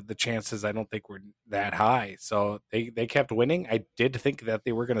 The chances I don't think were that high, so they kept winning. I did think that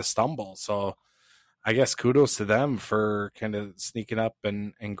they were going to stumble, so I guess kudos to them for kind of sneaking up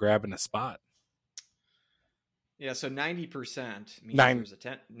and grabbing a spot. Yeah, so 90% means there's a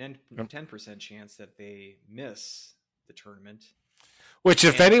 10% chance that they miss the tournament. Which,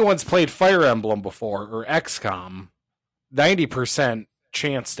 if anyone's played Fire Emblem before or XCOM, 90%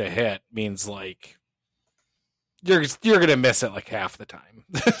 chance to hit means like you're gonna miss it like half the time.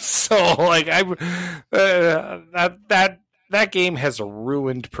 So like that game has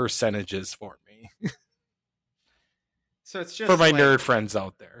ruined percentages for me. So it's just for my nerd friends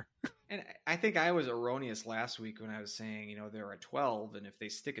out there. And I think I was erroneous last week when I was saying, they're at 12, and if they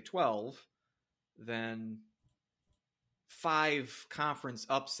stick at 12, then 5 conference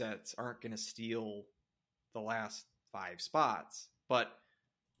upsets aren't going to steal the last 5 spots. But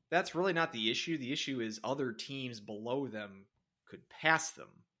that's really not the issue. The issue is other teams below them could pass them.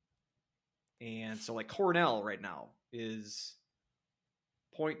 And so like Cornell right now is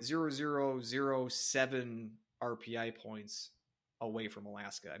 0.0007 RPI points away from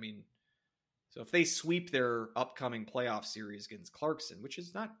Alaska. I mean, so if they sweep their upcoming playoff series against Clarkson, which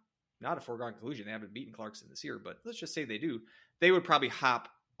is not a foregone conclusion, they haven't beaten Clarkson this year, but let's just say they do, they would probably hop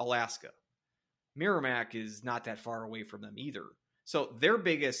Alaska. Merrimack is not that far away from them either. So their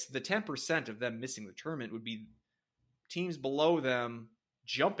biggest, the 10% of them missing the tournament would be teams below them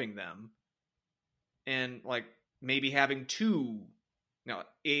jumping them and like maybe having 2.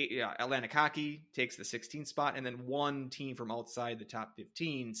 Atlantic Hockey takes the 16th spot, and then one team from outside the top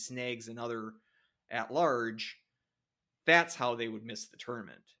 15 snags another at large. That's how they would miss the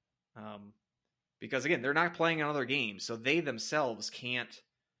tournament. Because, again, they're not playing another game, so they themselves can't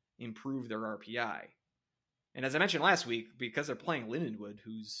improve their RPI. And as I mentioned last week, because they're playing Lindenwood,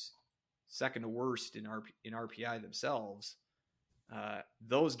 who's second to worst in RPI themselves,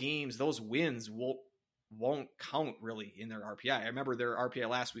 those games, those wins won't count really in their RPI. I remember their RPI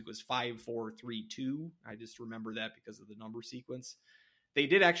last week was 5.432. I just remember that because of the number sequence. They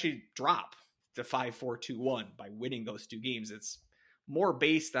did actually drop to 5.421 by winning those 2 games. It's more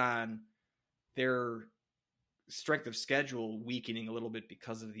based on their strength of schedule weakening a little bit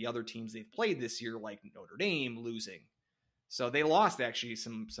because of the other teams they've played this year, like Notre Dame losing. So they lost actually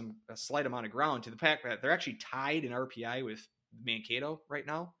a slight amount of ground to the fact that they're actually tied in RPI with Mankato right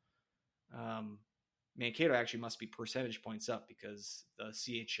now. Mankato actually must be percentage points up because the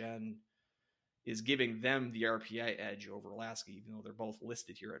CHN is giving them the RPI edge over Alaska, even though they're both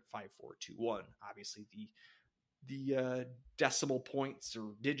listed here at 5.421. Obviously, the decimal points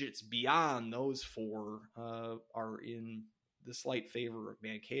or digits beyond those 4 are in the slight favor of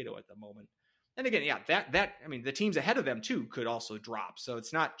Mankato at the moment. And again, yeah, that I mean, the teams ahead of them too could also drop. So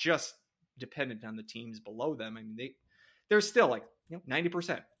it's not just dependent on the teams below them. I mean, they're still like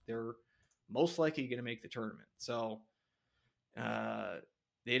 90%. They're most likely going to make the tournament. So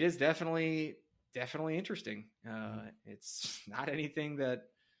it is definitely interesting. It's not anything that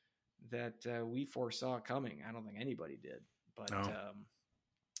we foresaw coming. I don't think anybody did, but no.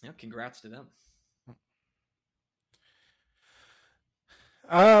 Congrats to them.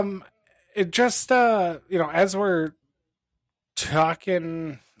 It just as we're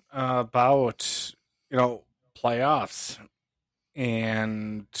talking about playoffs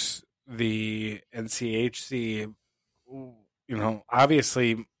and the NCHC,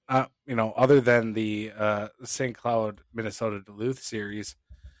 obviously, other than the St. Cloud Minnesota Duluth series,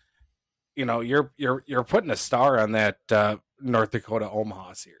 you're putting a star on that North Dakota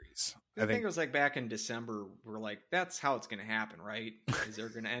Omaha series. I think it was like back in December, we're like, that's how it's going to happen, right? Is they're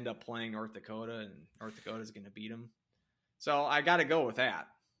going to end up playing North Dakota, and North Dakota is going to beat them. So I got to go with that.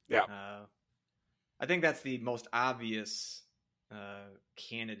 Yeah. I think that's the most obvious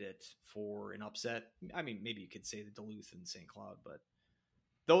candidate for an upset. I mean, maybe you could say the Duluth and St. Cloud, but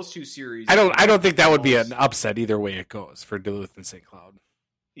those 2 series. I don't think that would be an upset either way it goes for Duluth and St. Cloud.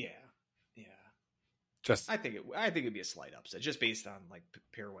 Yeah. Just I think it'd be a slight upset just based on like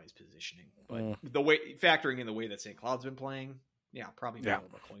pairwise positioning, but the way factoring in the way that St. Cloud's been playing, probably more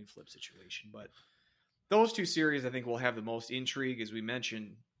of a coin flip situation. But those 2 series, I think, will have the most intrigue, as we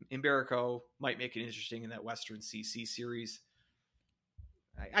mentioned. Imberico might make it interesting in that Western CC series.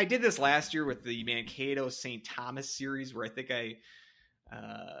 I did this last year with the Mankato St. Thomas series, where I think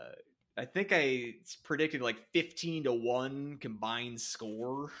I predicted like 15-1 combined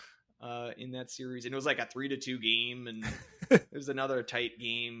score in that series, and it was like a 3-2 game, and there's another tight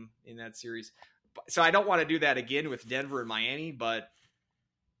game in that series. So I don't want to do that again with Denver and Miami, but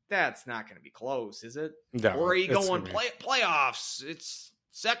that's not going to be close, is it? No, or are you going playoffs? It's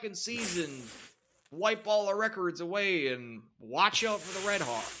second season. Wipe all the records away and watch out for the Red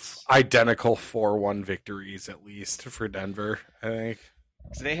Hawks. Identical 4-1 victories, at least, for Denver, I think.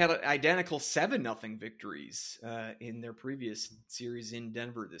 So they had identical 7-0 victories in their previous series in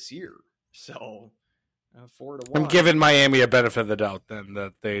Denver this year. So 4-1. I'm giving Miami a benefit of the doubt then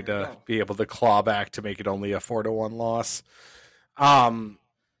that they'd be able to claw back to make it only a 4-1 loss.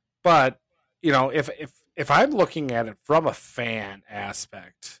 But you know, if I'm looking at it from a fan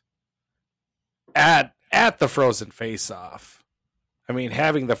aspect, at the Frozen Face-Off, I mean,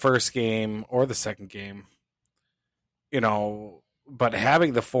 having the first game or the second game, you know, but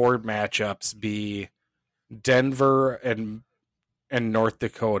having the 4 matchups be Denver and North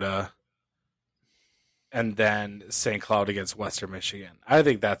Dakota, and then St. Cloud against Western Michigan, I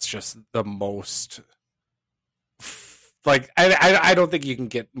think that's just the most. Like, I don't think you can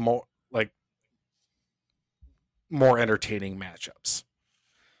get more entertaining matchups.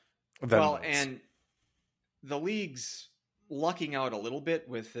 Well, those. And the league's lucking out a little bit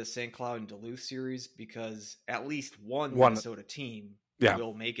with the St. Cloud and Duluth series because at least one Minnesota team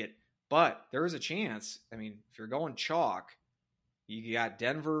will make it. But there is a chance. I mean, if you're going chalk, you got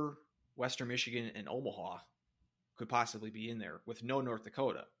Denver, Western Michigan, and Omaha could possibly be in there with no North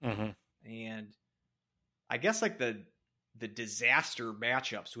Dakota. Mm-hmm. And I guess like the disaster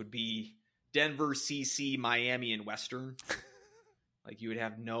matchups would be Denver, CC, Miami, and Western. Like you would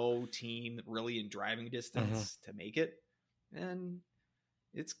have no team really in driving distance to make it. And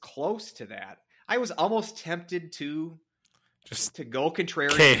it's close to that. I was almost tempted to go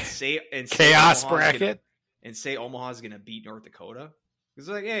contrarian and say chaos Omaha's bracket and say Omaha's going to beat North Dakota. Because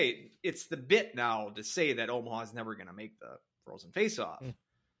like, hey, it's the bit now to say that Omaha's never going to make the Frozen Face-Off.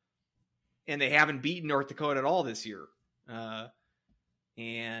 And they haven't beaten North Dakota at all this year.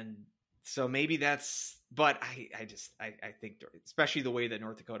 And so maybe that's, but I think, especially the way that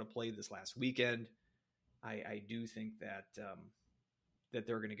North Dakota played this last weekend, I do think that that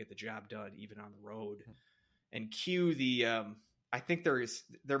they're going to get the job done even on the road. And cue the, I think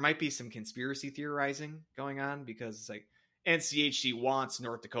there might be some conspiracy theorizing going on because it's like NCHC wants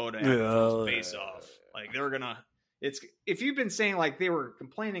North Dakota to face off. Like they're gonna. It's if you've been saying like they were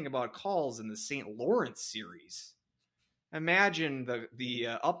complaining about calls in the St. Lawrence series. Imagine the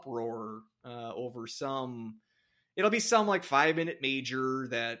uproar over some. It'll be some like 5-minute major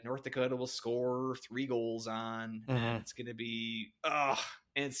that North Dakota will score 3 goals on. And it's going to be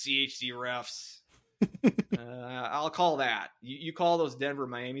NCHC refs. I'll call that. You call those Denver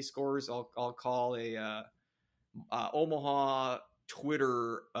Miami scores. I'll call a Omaha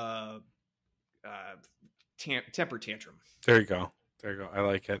Twitter temper tantrum. There you go. I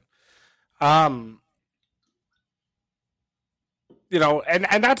like it. You know, and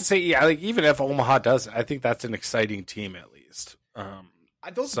not to say, like even if Omaha does, I think that's an exciting team at least.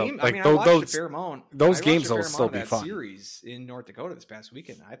 Those games, like, I watched a fair amount. Those games will still be fun. Series in North Dakota this past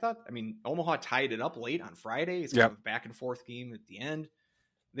weekend. Omaha tied it up late on Friday. It's kind of a back and forth game at the end.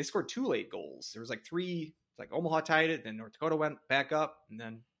 They scored 2 late goals. There was like 3. Like Omaha tied it, then North Dakota went back up, and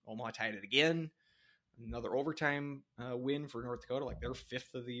then Omaha tied it again. Another overtime win for North Dakota, like their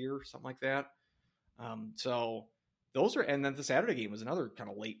 5th of the year, something like that. So those are, and then the Saturday game was another kind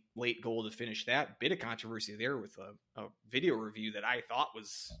of late goal to finish that. Bit of controversy there with a video review that I thought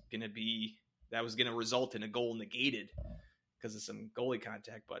was going to result in a goal negated because of some goalie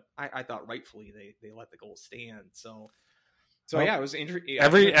contact, but I thought rightfully they let the goal stand. So yeah, it was interesting.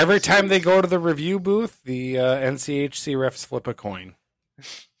 Every time they go to the review booth, the NCHC refs flip a coin.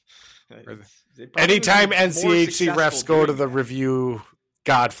 Anytime NCHC refs go to the review,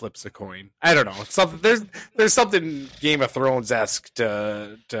 God flips a coin. I don't know. There's something Game of Thrones-esque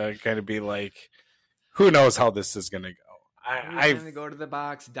to kind of be like, who knows how this is going to go. I'm going to go to the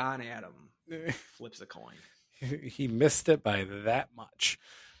box. Don Adam flips a coin. He missed it by that much.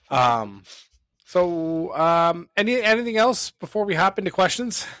 So, anything else before we hop into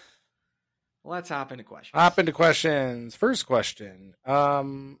questions? Let's hop into questions. First question.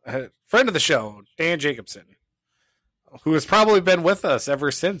 Friend of the show, Dan Jacobson, who has probably been with us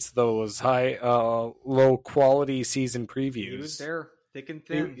ever since those high, low quality season previews. He was there, thick and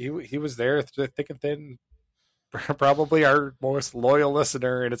thin. He was there, thick and thin. Probably our most loyal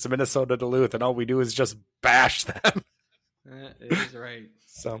listener, and it's Minnesota Duluth, and all we do is just bash them. That is right.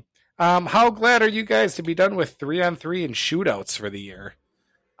 So, how glad are you guys to be done with 3-on-3 and shootouts for the year?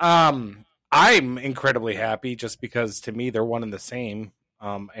 I'm incredibly happy just because to me they're one and the same.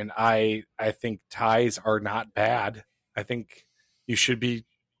 And I think ties are not bad. I think you should be.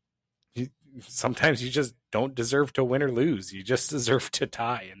 Sometimes you just don't deserve to win or lose. You just deserve to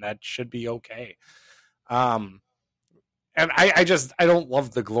tie, and that should be okay. Um, and I don't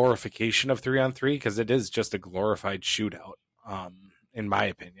love the glorification of 3-on-3 because it is just a glorified shootout, in my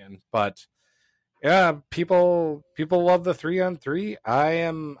opinion. But yeah, people love the 3-on-3.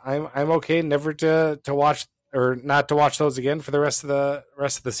 I'm okay never to watch or not to watch those again for the rest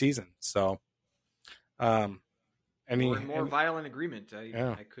of the season. So, We're in more violent agreement.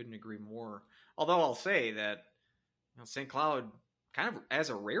 I couldn't agree more. Although I'll say that St. Cloud, kind of as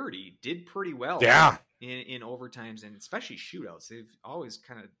a rarity, did pretty well. Yeah. In overtimes and especially shootouts, they've always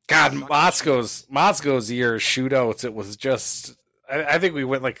kind of Moscow's year shootouts. It was just I think we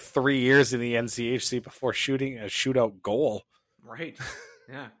went like 3 years in the NCHC before shooting a shootout goal. Right.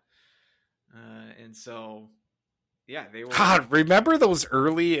 Yeah. And so, yeah, they were. God, remember those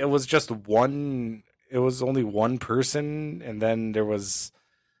early? It was just one. It was only one person, and then there was.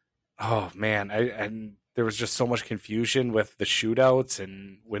 Oh man, and there was just so much confusion with the shootouts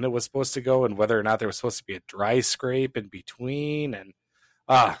and when it was supposed to go, and whether or not there was supposed to be a dry scrape in between. And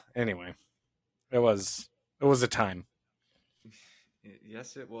anyway, it was a time.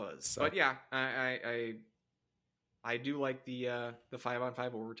 Yes, it was. So. But yeah, I do like the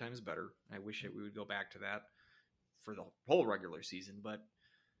 5-on-5 overtimes better. I wish we would go back to that for the whole regular season. But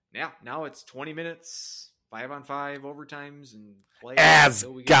yeah, now it's 20 minutes, 5-on-5 overtimes, and play as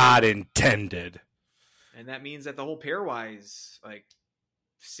God intended. And that means that the whole pairwise, like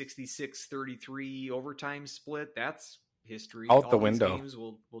 66-33 overtime split, that's history. Out all the these window. Games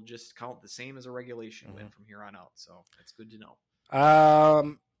will just count the same as a regulation win from here on out. So that's good to know.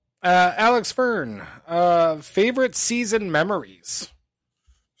 Alex Fern, favorite season memories.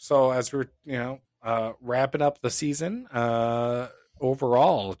 So as we're wrapping up the season,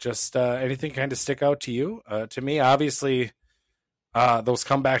 overall, just anything kind of stick out to you? To me, obviously, those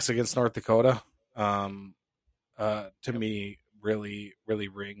comebacks against North Dakota, to me, really, really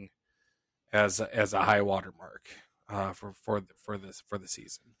ring as a high water mark for the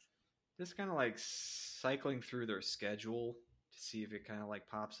season. Just kind of like cycling through their schedule to see if it kind of like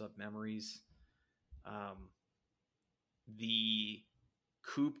pops up memories. The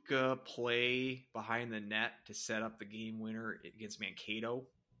Kupka play behind the net to set up the game winner against Mankato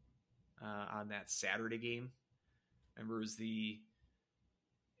on that Saturday game. Remember, it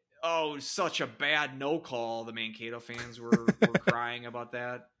was such a bad no call. The Mankato fans were crying about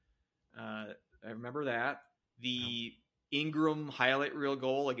that. I remember that. The Ingram highlight reel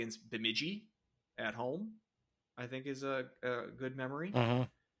goal against Bemidji at home, I think, is a good memory.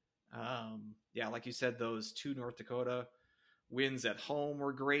 Mm-hmm. Yeah, like you said, those 2 North Dakota wins at home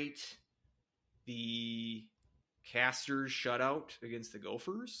were great. The Casters shutout against the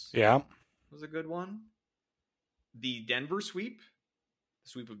Gophers, was a good one. The Denver sweep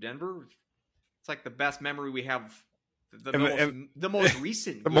of Denver, it's like the best memory we have. The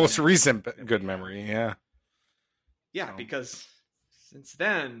most recent, good memory. Yeah, so. Because since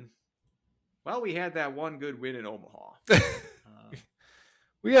then, well, we had that one good win in Omaha.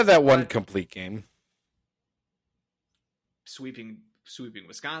 We had that one complete game. Sweeping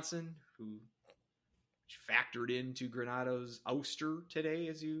Wisconsin, who factored into Granado's ouster today,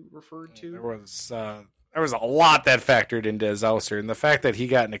 as you referred to. There was a lot that factored into his ouster, and the fact that he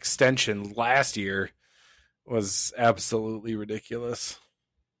got an extension last year was absolutely ridiculous.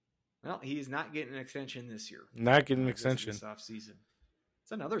 Well, he is not getting an extension this year. Not getting an extension this offseason.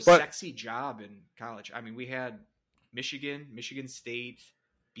 It's another sexy job in college. I mean, we had Michigan State,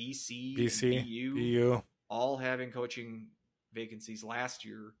 BC, BU, all having coaching vacancies last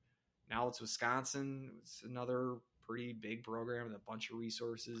year. Now it's Wisconsin. It's another pretty big program with a bunch of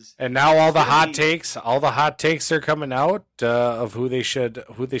resources. And now all the hot takes are coming out of who they should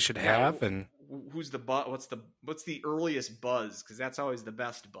have, and who's the what's the earliest buzz? Because that's always the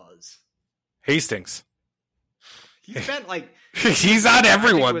best buzz. Hastings. He's been like he's on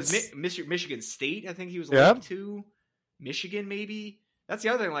everyone's. Michigan State, I think he was linked to. Michigan, maybe. That's the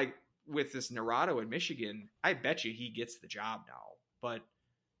other thing. Like with this Naurato in Michigan, I bet you he gets the job now. But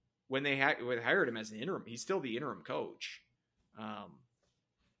when they hired him as an interim, he's still the interim coach.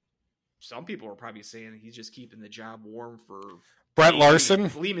 Some people are probably saying he's just keeping the job warm for Brett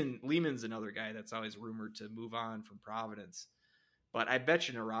Larson. Lehman's another guy that's always rumored to move on from Providence. But I bet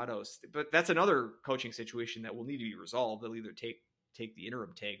you Naurato. But that's another coaching situation that will need to be resolved. They'll either take take the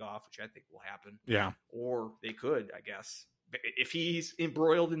interim tag off, which I think will happen. Yeah. Or they could, I guess. If he's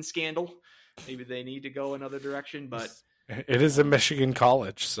embroiled in scandal, maybe they need to go another direction. But it is a Michigan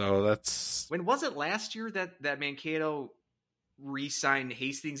college, so that's... When was it last year that Mankato re-signed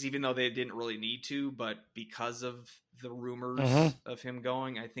Hastings, even though they didn't really need to, but because of the rumors of him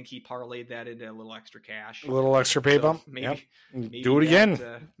going, I think he parlayed that into a little extra cash. A little extra pay bump? Maybe do it again.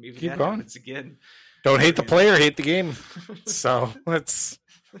 Maybe Keep that going. happens again. Don't hate the player, hate the game. So let's...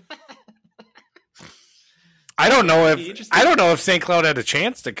 I don't know if St. Cloud had a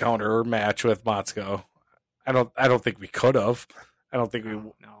chance to counter or match with Motzko. I don't think we could have. I don't think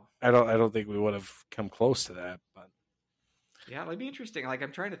we would have come close to that. But yeah, it'd be interesting. Like,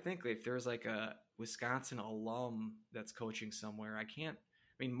 I'm trying to think if there's like a Wisconsin alum that's coaching somewhere.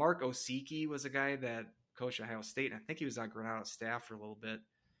 Mark Osiki was a guy that coached Ohio State, and I think he was on Granado's staff for a little bit. And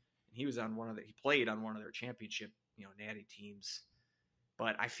he was on he played on one of their championship, natty teams.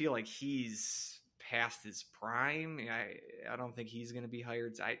 But I feel like he's past his prime. I don't think he's going to be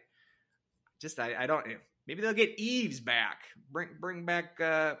hired. I don't. Maybe they'll get Eves back. Bring back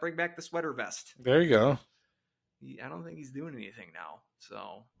the sweater vest. There you go. I don't think he's doing anything now.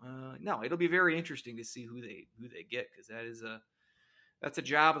 So no, it'll be very interesting to see who they get, because that's a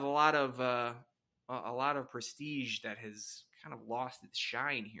job with a lot of prestige that has kind of lost its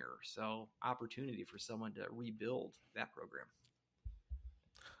shine here. So opportunity for someone to rebuild that program.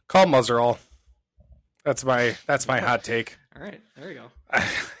 Call Muzzerall. That's my hot take. All right, there you go.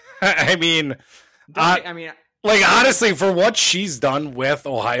 Honestly, for what she's done with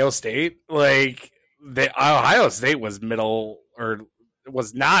Ohio State, Ohio State was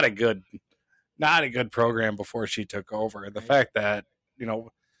was not a good program before she took over. The fact that,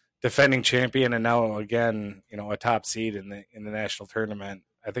 defending champion and now again, a top seed in the national tournament,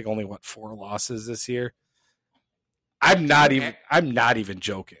 I think only 4 losses this year. I'm not even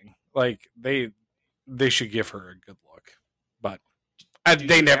joking. Like, they should give her a good look, but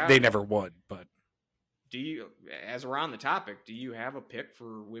they never would. But do you, as we're on the topic, do you have a pick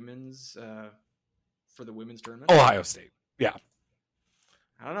for women's for the women's tournament? Ohio State, yeah.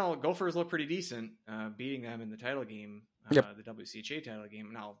 I don't know. Gophers look pretty decent, beating them in the title game, the WCHA title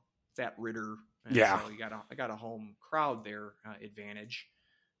game. Now it's at Ritter, yeah. So I got a home crowd there advantage,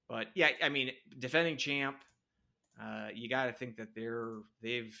 but yeah, defending champ. You got to think that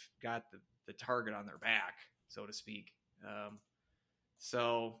they've got the target on their back, so to speak.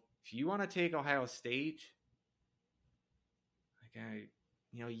 So if you want to take Ohio State,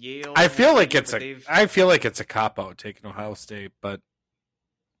 Yale. I feel like it's a cop out taking Ohio State, but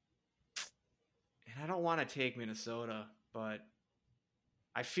and I don't want to take Minnesota, but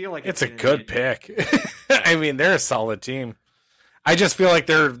I feel like it's a good pick. They're a solid team. I just feel like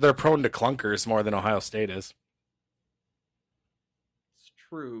they're prone to clunkers more than Ohio State is.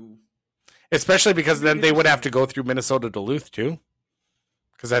 True, especially because then they would have to go through Minnesota Duluth too.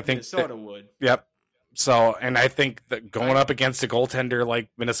 Because I think Minnesota would. Yep. So, and I think that going up against a goaltender like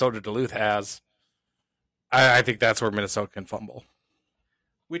Minnesota Duluth has, I think that's where Minnesota can fumble.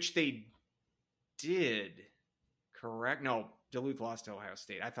 Which they did, correct? No, Duluth lost to Ohio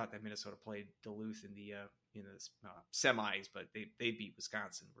State. I thought that Minnesota played Duluth in the semis, but they beat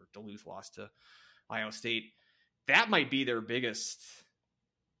Wisconsin, where Duluth lost to Ohio State. That might be their biggest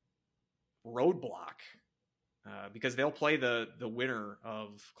roadblock, because they'll play the winner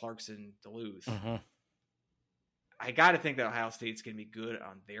of Clarkson Duluth. Mm-hmm. I got to think that Ohio State's going to be good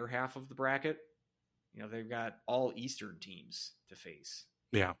on their half of the bracket. They've got all Eastern teams to face.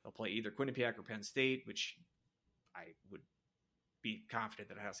 Yeah, they'll play either Quinnipiac or Penn State, which I would be confident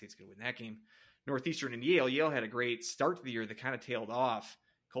that Ohio State's going to win that game. Northeastern and Yale. Yale had a great start to the year that kind of tailed off.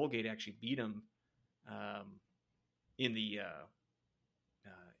 Colgate actually beat them in the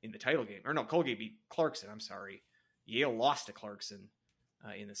title game. Or no, Colgate beat Clarkson. I'm sorry. Yale lost to Clarkson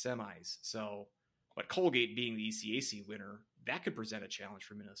in the semis. So, but Colgate being the ECAC winner, that could present a challenge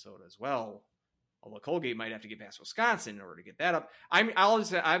for Minnesota as well. Although Colgate might have to get past Wisconsin in order to get that up. I'm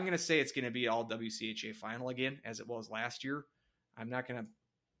going to say it's going to be all WCHA final again, as it was last year. I'm not going to.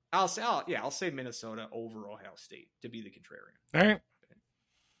 I'll say Minnesota over Ohio State to be the contrarian. All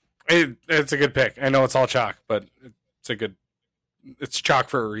right. It's a good pick. I know it's all chalk, but it's chalk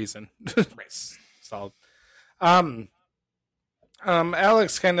for a reason. Right. Solid.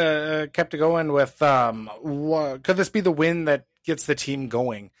 Alex kind of kept it going with, could this be the win that gets the team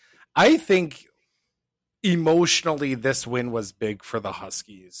going? I think emotionally this win was big for the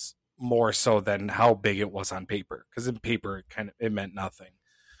Huskies, more so than how big it was on paper. Because in paper, it meant nothing.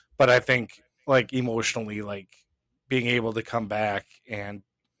 But I think, emotionally, being able to come back and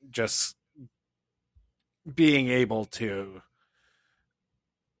just being able to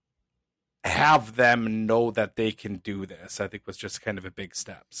have them know that they can do this, I think was just kind of a big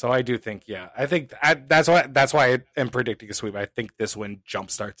step. So I do think, that's why I am predicting a sweep. I think this win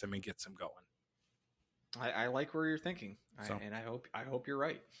jumpstarts him and gets him going. I like where you're thinking, and I hope you're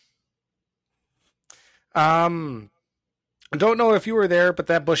right. I don't know if you were there, but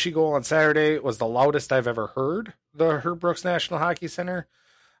that Bushy goal on Saturday was the loudest I've ever heard the Herb Brooks National Hockey Center.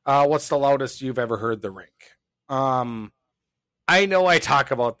 What's the loudest you've ever heard the rink? I know I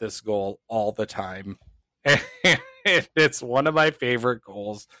talk about this goal all the time. It's one of my favorite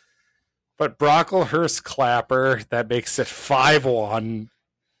goals. But Brocklehurst clapper that makes it 5-1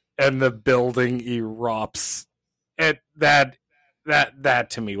 and the building erupts. That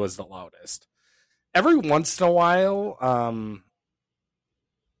to me was the loudest. Every once in a while,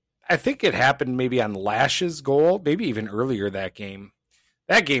 I think it happened maybe on Lash's goal, maybe even earlier that game.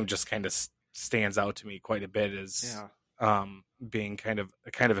 That game just kind of stands out to me quite a bit as being kind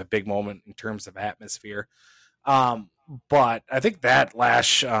of a big moment in terms of atmosphere. But I think that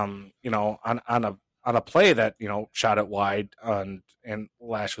Lash, on a play that, shot it wide and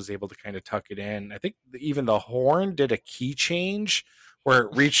Lash was able to kind of tuck it in. I think even the horn did a key change where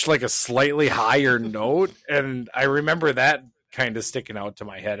it reached like a slightly higher note. And I remember that kind of sticking out to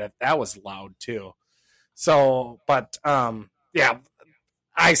my head. That was loud too. So, but I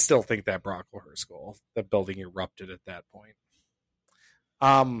still think that Brocklehurst goal, the building erupted at that point.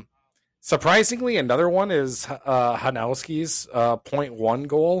 Surprisingly, another one is Hanowski's 0.1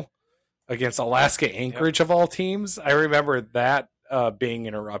 goal against Alaska Anchorage of all teams. I remember that being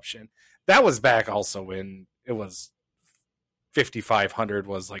an eruption. That was back also when it was 5,500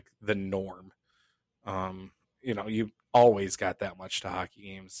 was like the norm. You always got that much to hockey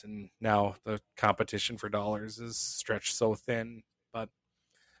games, and now the competition for dollars is stretched so thin. But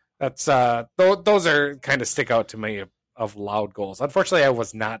that's those are kind of stick out to me of loud goals. Unfortunately, I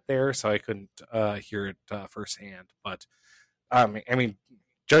was not there, so I couldn't hear it firsthand. But I mean,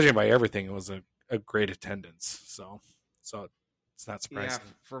 judging by everything, it was a great attendance. So it's not surprising.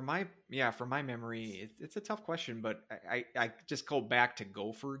 Yeah, for my memory, it's a tough question, but I just go back to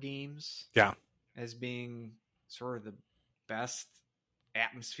Gopher games. Yeah, as being sort of the best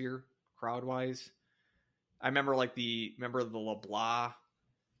atmosphere crowd wise. I remember the LeBlanc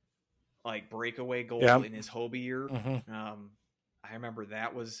breakaway goal in his Hobie year. Mm-hmm. I remember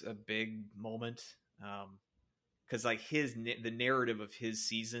that was a big moment. Cause the narrative of his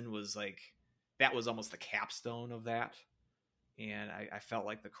season was that was almost the capstone of that. And I felt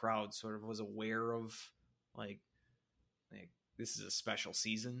like the crowd sort of was aware of this is a special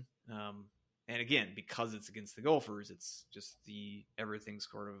season. And again, because it's against the Gophers, it's just everything's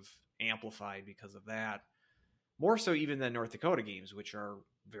sort of amplified because of that. More so even than North Dakota games, which are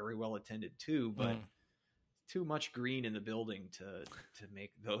very well attended too, but too much green in the building to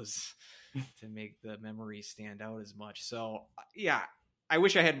make the memories stand out as much. So yeah, I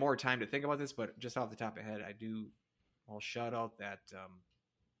wish I had more time to think about this, but just off the top of my head, I'll shout out that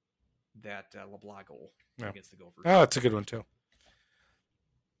LeBlanc goal against the Gophers. Oh, it's a good one too.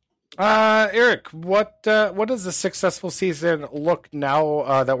 Eric, what does the successful season look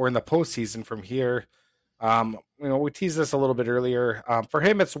now that we're in the postseason from here? We teased this a little bit earlier. For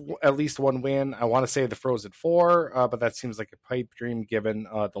him, it's at least one win. I want to say the Frozen Four, but that seems like a pipe dream given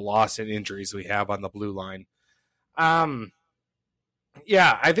the loss and injuries we have on the blue line. Yeah,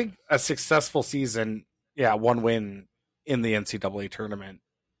 I think a successful season. Yeah, one win in the NCAA tournament.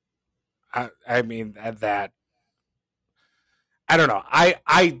 I mean that. I don't know.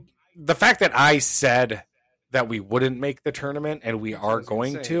 The fact that I said that we wouldn't make the tournament and we are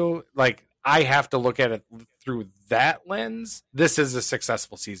going to, I have to look at it through that lens. This is a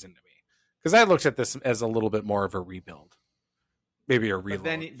successful season to me because I looked at this as a little bit more of a rebuild, maybe a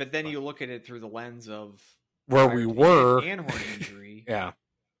reload. But then you look at it through the lens of where we were and horn injury. Yeah,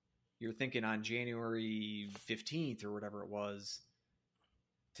 you're thinking on January 15th or whatever it was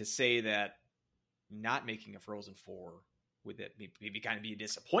to say that not making a Frozen Four would that maybe kind of be a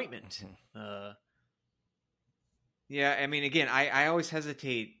disappointment. Mm-hmm. Yeah, I mean, again, I always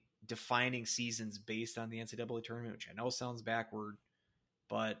hesitate defining seasons based on the NCAA tournament, which I know sounds backward,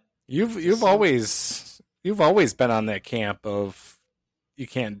 but you've always been on that camp of you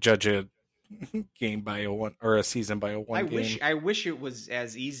can't judge a game by a one or a season by a one game. I wish it was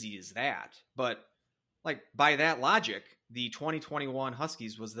as easy as that, but by that logic, the 2021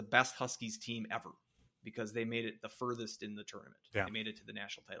 Huskies was the best Huskies team ever because they made it the furthest in the tournament. Yeah. They made it to the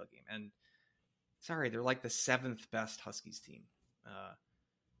national title game, and they're like the 7th best Huskies team.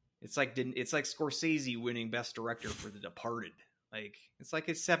 It's like Scorsese winning Best Director for The Departed. It's like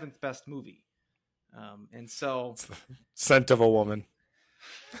his 7th best movie. And so, Scent of a Woman.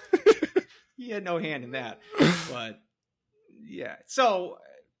 he had no hand in that. But yeah, so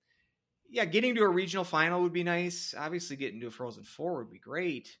yeah, getting to a regional final would be nice. Obviously, getting to a Frozen Four would be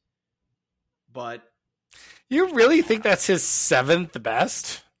great. But You really think that's his 7th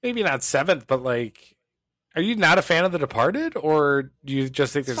best? Maybe not 7th, but like, are you not a fan of The Departed, or do you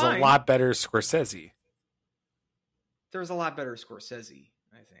just think It's there's fine. a lot better Scorsese? there's a lot better Scorsese,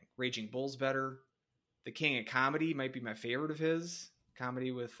 I think. Raging Bull's better. The King of Comedy might be my favorite of his.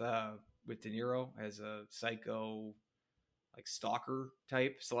 Comedy with De Niro as a psycho, like stalker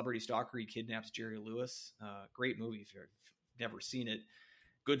type, celebrity stalker. He kidnaps Jerry Lewis. Great movie if you've never seen it.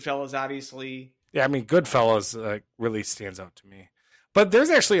 Goodfellas, obviously. Yeah, I mean, Goodfellas really stands out to me. But there's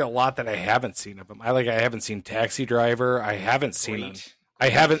actually a lot that I haven't seen of him. I haven't seen Taxi Driver. I haven't seen him.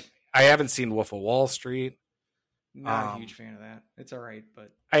 Great. I haven't seen Wolf of Wall Street. Not a huge fan of that. It's all right,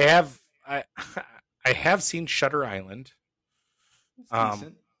 but I have seen Shutter Island. it's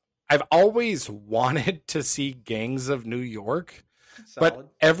decent. I've always wanted to see Gangs of New York, It's solid. but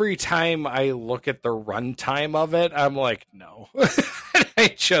every time I look at the runtime of it, I'm like, no.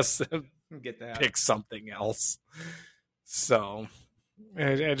 I just Get that. pick something else. So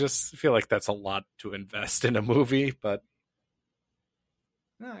I just feel like that's a lot to invest in a movie, but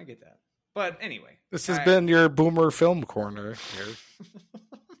No, I get that. But anyway, this has been your Boomer Film Corner here.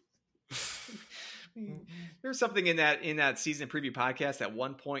 There's something in that season preview podcast. At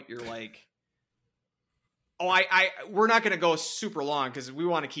one point, you're like, "Oh, we're not going to go super long because we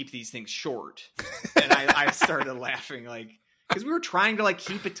want to keep these things short." And I started laughing, like, because we were trying to like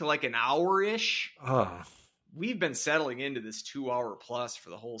keep it to like an hour ish. Oh, We've been settling into this 2-hour plus for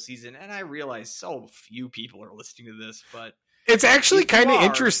the whole season, and I realize so few people are listening to this, but it's actually if you kind of are,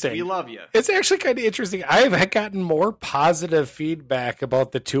 interesting. We love you. It's actually kind of interesting. I've gotten more positive feedback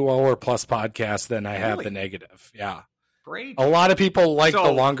about the 2-hour plus podcast than I have Really? the negative. Yeah. Great. A lot of people like the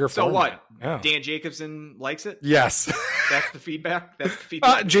longer So format. what? Yeah. Dan Jacobson likes it? Yes. That's the feedback? That's the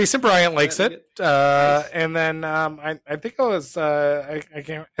feedback? Jason Bryant likes Yeah, it. Nice. And then I think it was I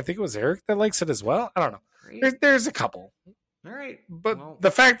think it was Eric that likes it as well. I don't know. Great. There's a couple. All right. But Well,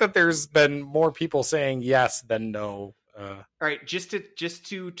 the fact that there's been more people saying yes than no. all right, just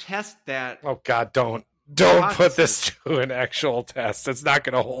to test that, Oh God, don't put Hypothesis. this to an actual test. It's not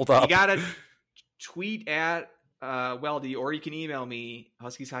going to hold you up. gotta tweet at Weldy, or you can email me,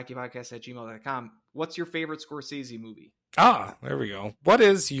 huskieshockeypodcast@gmail.com. What's your favorite Scorsese movie? There we go. What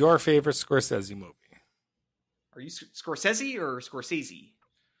is your favorite Scorsese movie? Are you Scorsese or Scorsese?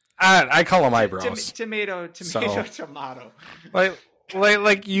 I call them eyebrows. Tomato.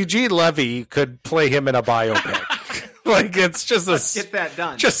 Like Eugene Levy could play him in a biopic. Like it's just Let's get that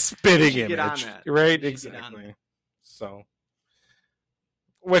done. just spitting You should image, get on that. right? You should get on Exactly. So,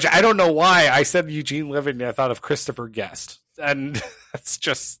 which I don't know why I said Eugene Levy and I thought of Christopher Guest, and that's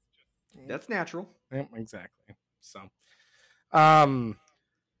just That's natural. yeah, exactly. So,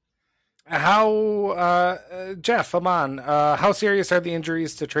 how Jeff, Amon, how serious are the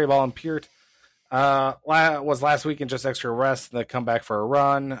injuries to Trey Ball and Peart? Was last week in just extra rest, they come back for a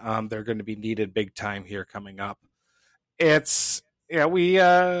run. They're going to be needed big time here coming up. We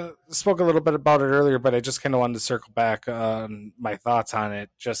spoke a little bit about it earlier, but I just kind of wanted to circle back on my thoughts on it,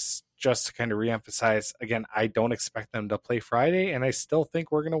 just to kind of reemphasize again. I don't expect them to play Friday, and I still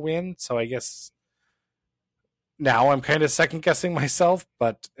think we're going to win. So I guess now I'm kind of second guessing myself,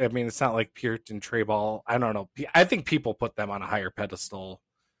 but I mean it's not like Peart and Trey Ball. I don't know. I think people put them on a higher pedestal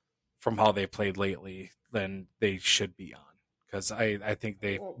from how they played lately than they should be on, because I think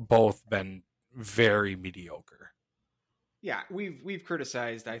they've both been very mediocre. Yeah, we've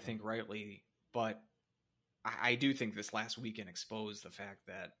criticized, I think rightly, but I do think this last weekend exposed the fact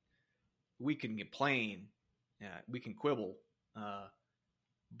that we can complain, we can quibble,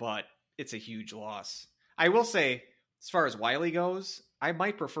 but it's a huge loss. I will say, as far as Wiley goes, I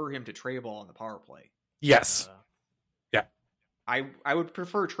might prefer him to Trey Ball in the power play. Yes. Yeah. I would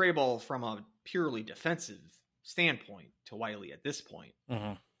prefer Trey Ball from a purely defensive standpoint to Wiley at this point.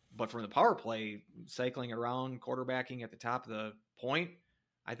 Mm-hmm. But from the power play, cycling around, quarterbacking at the top of the point,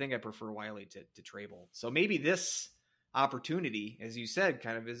 I think I prefer Wiley to Trey Ball. So maybe this opportunity, as you said,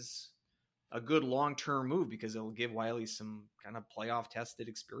 kind of is a good long-term move because it'll give Wiley some kind of playoff tested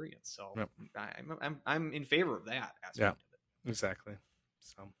experience. So yep. I'm in favor of that aspect Yeah, of it. exactly.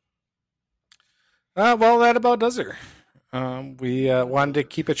 So, well, that about does it. We wanted to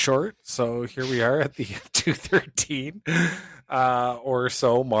keep it short, so here we are at the 2:13 or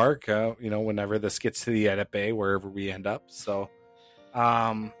so mark. Whenever this gets to the edit bay, wherever we end up. So,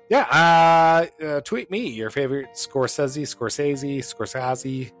 tweet me your favorite Scorsese,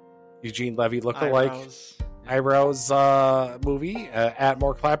 Eugene Levy lookalike. Eyebrows. Eyebrows movie at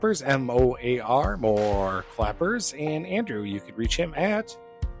More Clappers, MOAR, More Clappers. And Andrew, you could reach him at...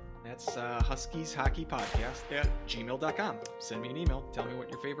 That's Huskies Hockey Podcast at gmail.com. Send me an email. Tell me what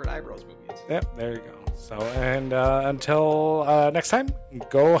your favorite Eyebrows movie is. Yep, there you go. So, and until next time,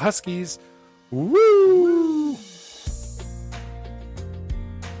 go Huskies. Woo!